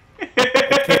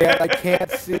 I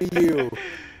can't see you.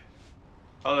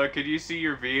 Although, could you see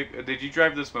your vehicle? Did you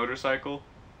drive this motorcycle?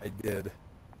 I did.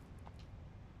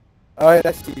 Alright,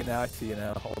 I see you now. I see you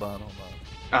now. Hold on.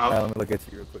 Let me look at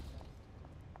you real quick.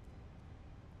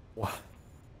 What?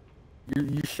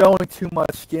 You're showing too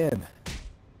much skin.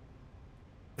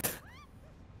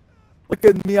 Look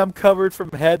at me. I'm covered from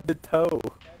head to toe.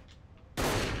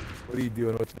 What are you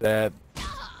doing with that?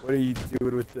 What are you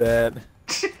doing with that?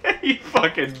 You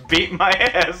fucking beat my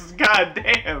ass. God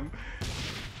damn.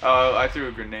 Oh, I threw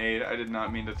a grenade. I did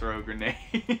not mean to throw a grenade.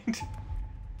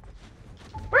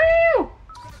 Woo!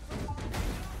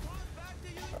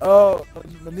 Oh,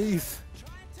 my knees.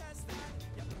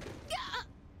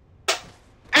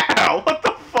 Ow, what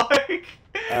the fuck? I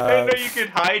didn't know you could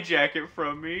hijack it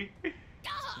from me. I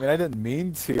mean, I didn't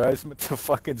mean to. I just meant to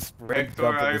fucking sprint. Hector,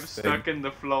 I'm stuck in the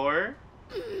floor.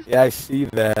 Yeah, I see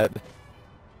that.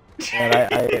 And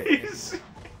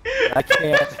I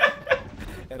can't.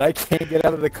 And I can't get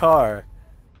out of the car.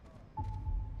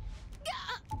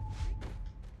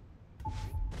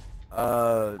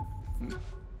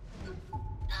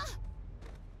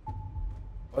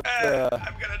 I'm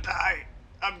gonna die.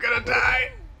 I'm gonna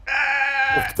die.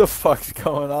 What the fuck's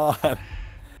going on? Why?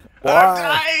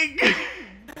 I'm dying.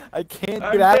 I can't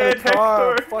get out of the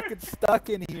car. I'm fucking stuck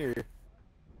in here.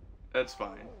 That's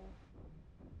fine.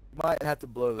 Might have to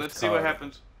blow this. Let's see what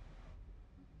happens.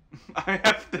 I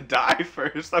have to die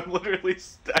first. I'm literally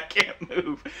I can't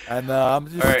move. I know. I'm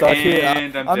just stuck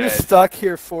here. I'm just stuck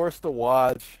here, forced to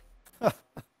watch.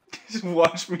 Just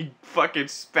watch me fucking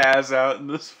spaz out in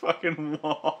this fucking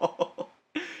wall.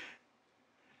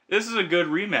 This is a good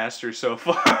remaster so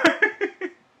far.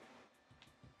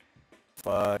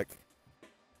 Fuck.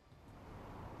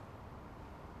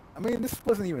 I mean, this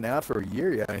wasn't even out for a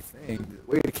year yet, I think.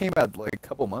 Wait, it came out like a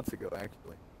couple months ago,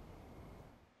 actually.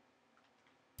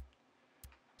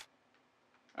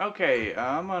 Okay,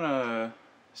 I'm gonna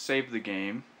save the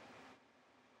game.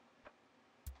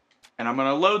 And I'm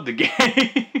gonna load the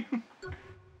game.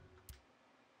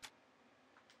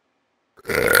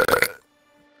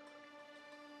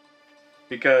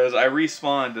 Because I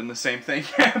respawned and the same thing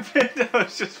happened. I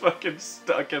was just fucking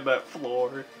stuck in that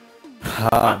floor.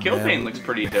 Kill Pain looks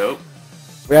pretty dope.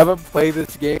 We haven't played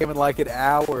this game in like an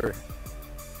hour.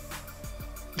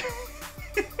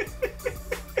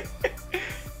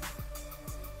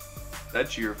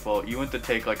 That's your fault. You went to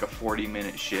take like a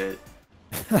 40-minute shit.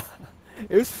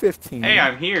 It was 15. Hey,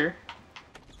 I'm here.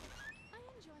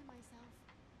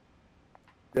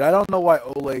 Dude, I don't know why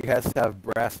Oleg has to have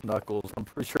brass knuckles. I'm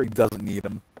pretty sure he doesn't need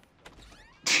them.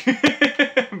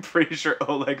 I'm pretty sure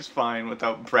Oleg's fine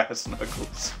without brass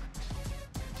knuckles.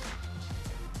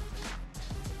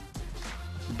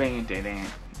 Not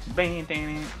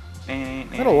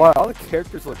a lot. All the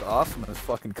characters look awesome in this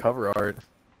fucking cover art.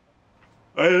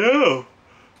 I know.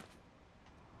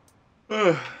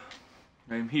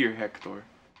 I'm here, Hector.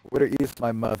 Where is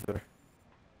my mother?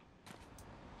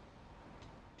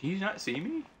 Do you not see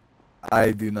me?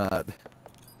 I do not.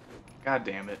 God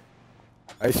damn it.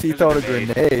 I see throwing a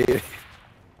grenade.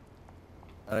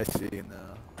 I see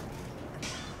now.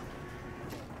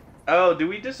 Oh, do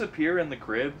we disappear in the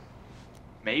crib?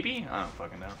 Maybe? I don't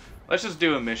fucking know. Let's just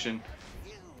do a mission.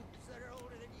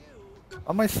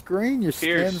 On my screen, your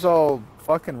skin's all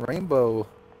fucking rainbow.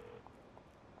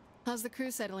 How's the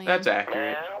crew settling? That's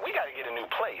accurate. We gotta get a new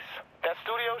place. That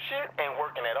studio shit ain't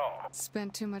working at all.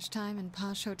 Spent too much time in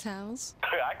posh hotels?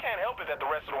 I can't help it that the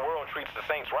rest of the world treats the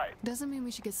Saints right. Doesn't mean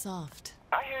we should get soft.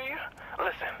 I hear you.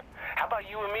 Listen, how about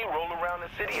you and me roll around the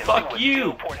city and Fuck see you.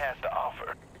 what Steelport has to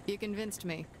offer? You convinced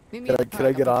me. Could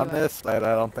I get on this? I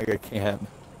don't think I can.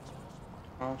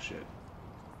 Oh shit.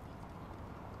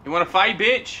 You wanna fight,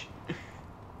 bitch?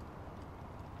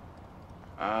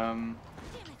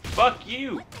 Fuck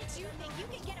you. What makes you think you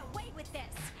can get away with this?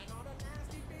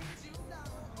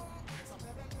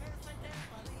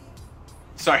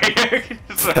 Sorry,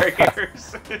 sorry,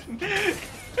 Harrison.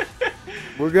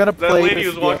 We're gonna play. That lady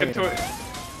this was walking game. toward.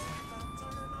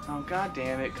 Oh god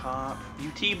damn it, cop!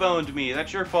 You T-boned me.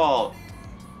 That's your fault.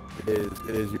 It is.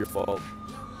 It is your fault.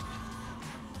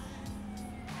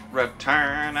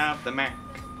 Return of the Mac.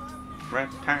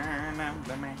 Return of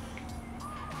the Mac.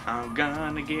 I'm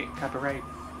gonna get copyright.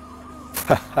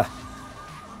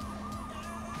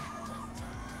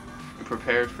 You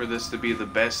prepared for this to be the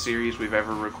best series we've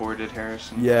ever recorded,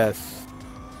 Harrison? Yes.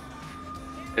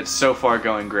 It's so far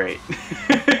going great.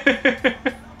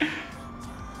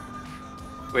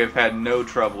 We have had no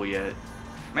trouble yet.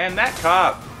 Man, that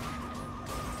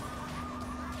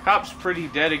cop's pretty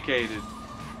dedicated.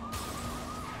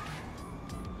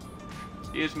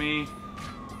 Excuse me.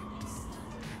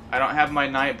 I don't have my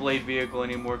Nightblade vehicle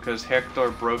anymore because Hector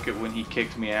broke it when he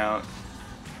kicked me out.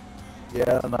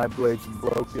 Yeah, the Nightblade's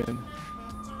broken.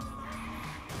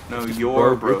 No,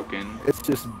 you're broken. It's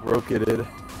just broketed.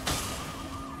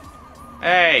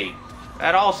 Hey!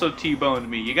 That also T-boned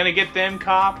me. You gonna get them,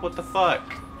 cop? What the fuck?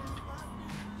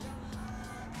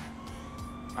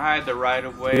 I had the right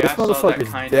of way. This I saw that motherfucker's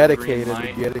kind dedicated of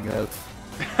green to light. getting us.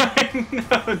 I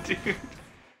know, dude.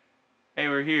 Hey,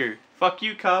 we're here. Fuck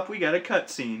you, cop. We got a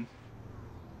cutscene.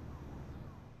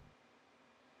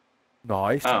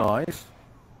 Nice, nice.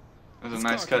 That was a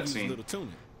nice cutscene.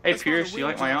 Hey, Pierce, you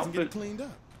like my outfit?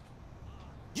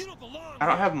 I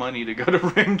don't have money to go to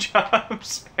rim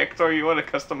jobs. Hector, you want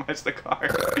to customize the car?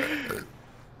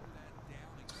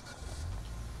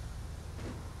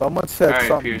 Someone said Alright,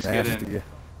 something Pierce, get nasty. in.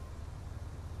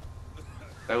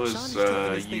 That was,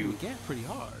 you. Pretty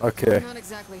hard. Okay. I'm not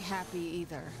exactly happy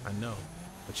either. I know,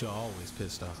 but you're always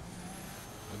pissed off.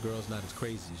 The girl's not as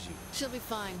crazy as you. She'll be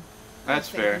fine. That's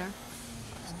fair.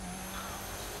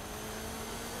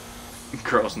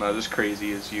 Girl's not as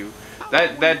crazy as you.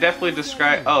 That definitely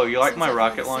describe. Oh, you like my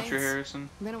rocket launcher, Harrison?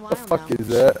 What the fuck is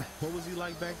that? What was he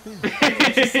like back then?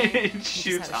 It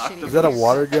shoots octopus. Is that a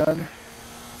water gun?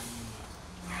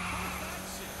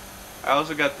 I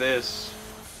also got this.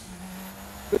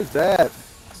 What is that?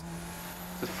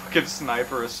 The fucking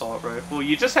sniper assault rifle.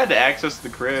 You just had to access the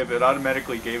crib. It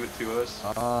automatically gave it to us.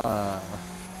 Ah.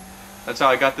 That's how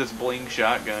I got this bling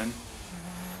shotgun.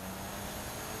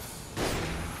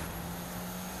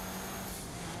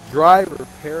 Driver,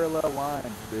 parallel lines,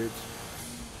 bitch.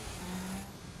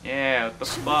 Yeah, what the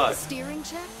Should fuck? we get steering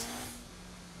checked?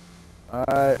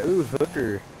 Ooh,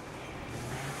 hooker.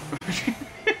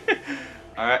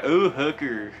 Alright, ooh,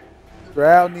 hooker.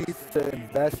 Stroud needs to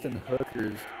invest in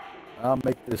hookers. I'll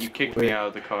make this. You kicked quick. me out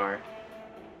of the car.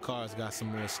 Car's got some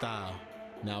more style.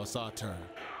 Now it's our turn.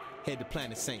 Head to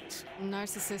Planet Saints.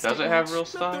 Narcissistic. Does it have much? real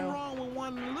Nothing style? wrong with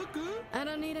wanting to look good. I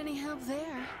don't need any help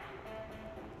there.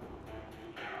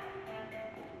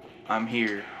 I'm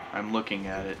here. I'm looking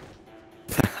at it.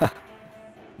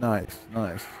 Nice,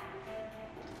 nice.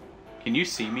 Can you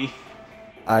see me?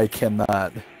 I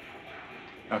cannot.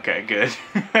 Okay, good.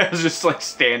 I was just like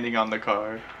standing on the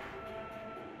car.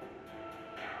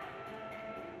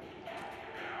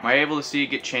 Am I able to see it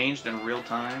get changed in real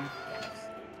time?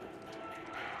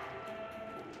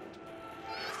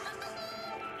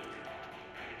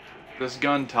 This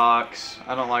gun talks.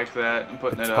 I don't like that. I'm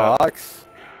putting it up. Talks?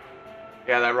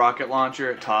 Yeah, that rocket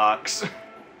launcher, it talks.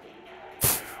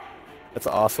 That's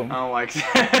awesome. I don't like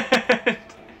that.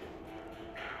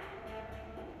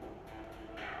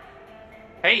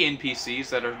 Hey, NPCs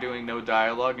that are doing no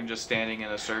dialogue and just standing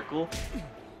in a circle.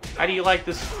 How do you like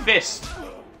this fist?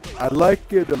 I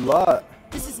like it a lot.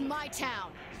 This is my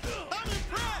town.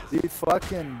 Dude,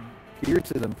 fucking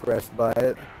Pierce is impressed by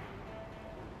it.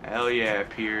 Hell yeah,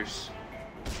 Pierce.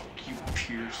 Fuck you,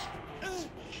 Pierce.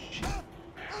 Shit.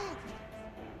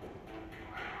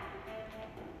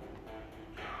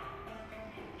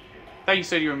 I thought you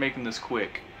said you were making this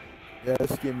quick. Yeah,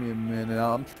 just give me a minute.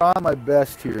 I'm trying my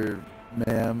best here,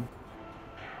 ma'am.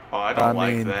 Oh, I don't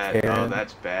like mean, that. Karen. Oh,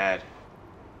 that's bad.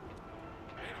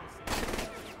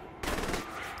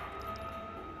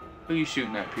 Who are you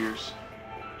shooting at, Pierce?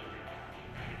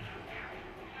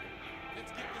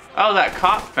 Oh, that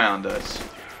cop found us.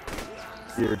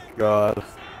 Dear God.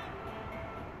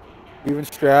 Even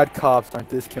Strad cops aren't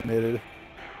this committed.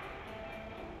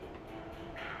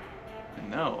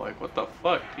 No, like, what the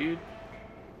fuck, dude?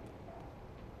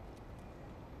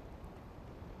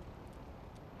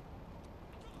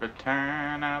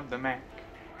 Return of the Mac.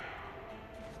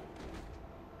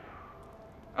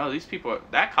 Oh, these people are,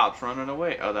 that cop's running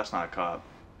away. Oh, that's not a cop.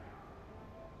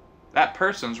 That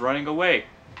person's running away.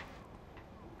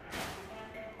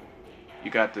 You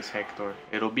got this, Hector.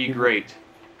 It'll be great.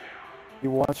 He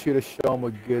wants you to show him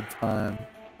a good time.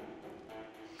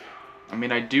 I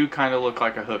mean, I do kind of look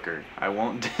like a hooker. I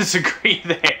won't disagree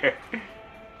there.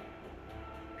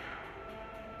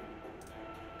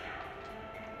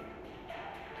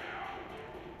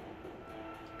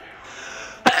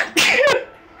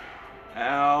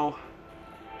 Ow.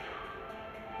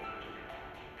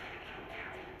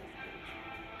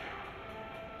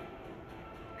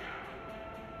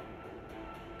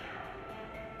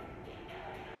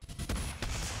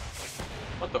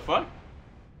 What the fuck?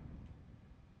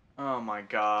 Oh my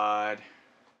god.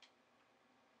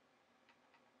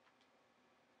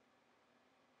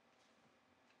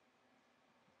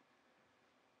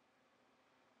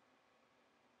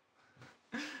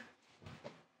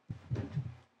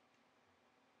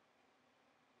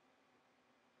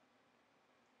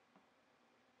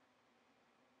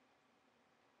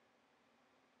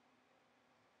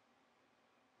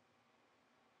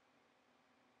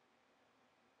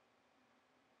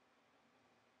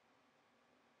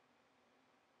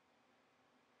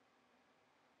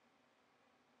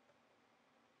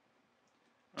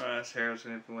 Ask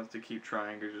Harrison if he wants to keep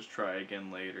trying or just try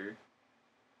again later.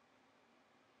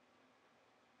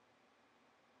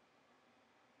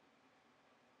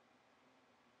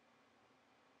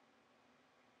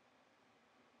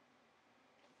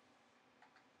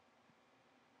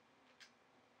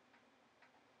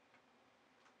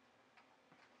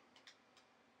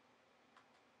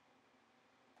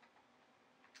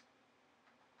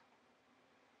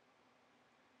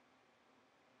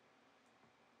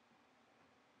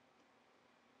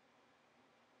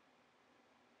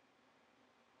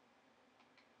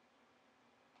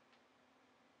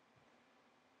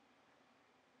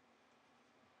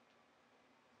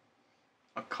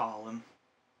 I'll call him.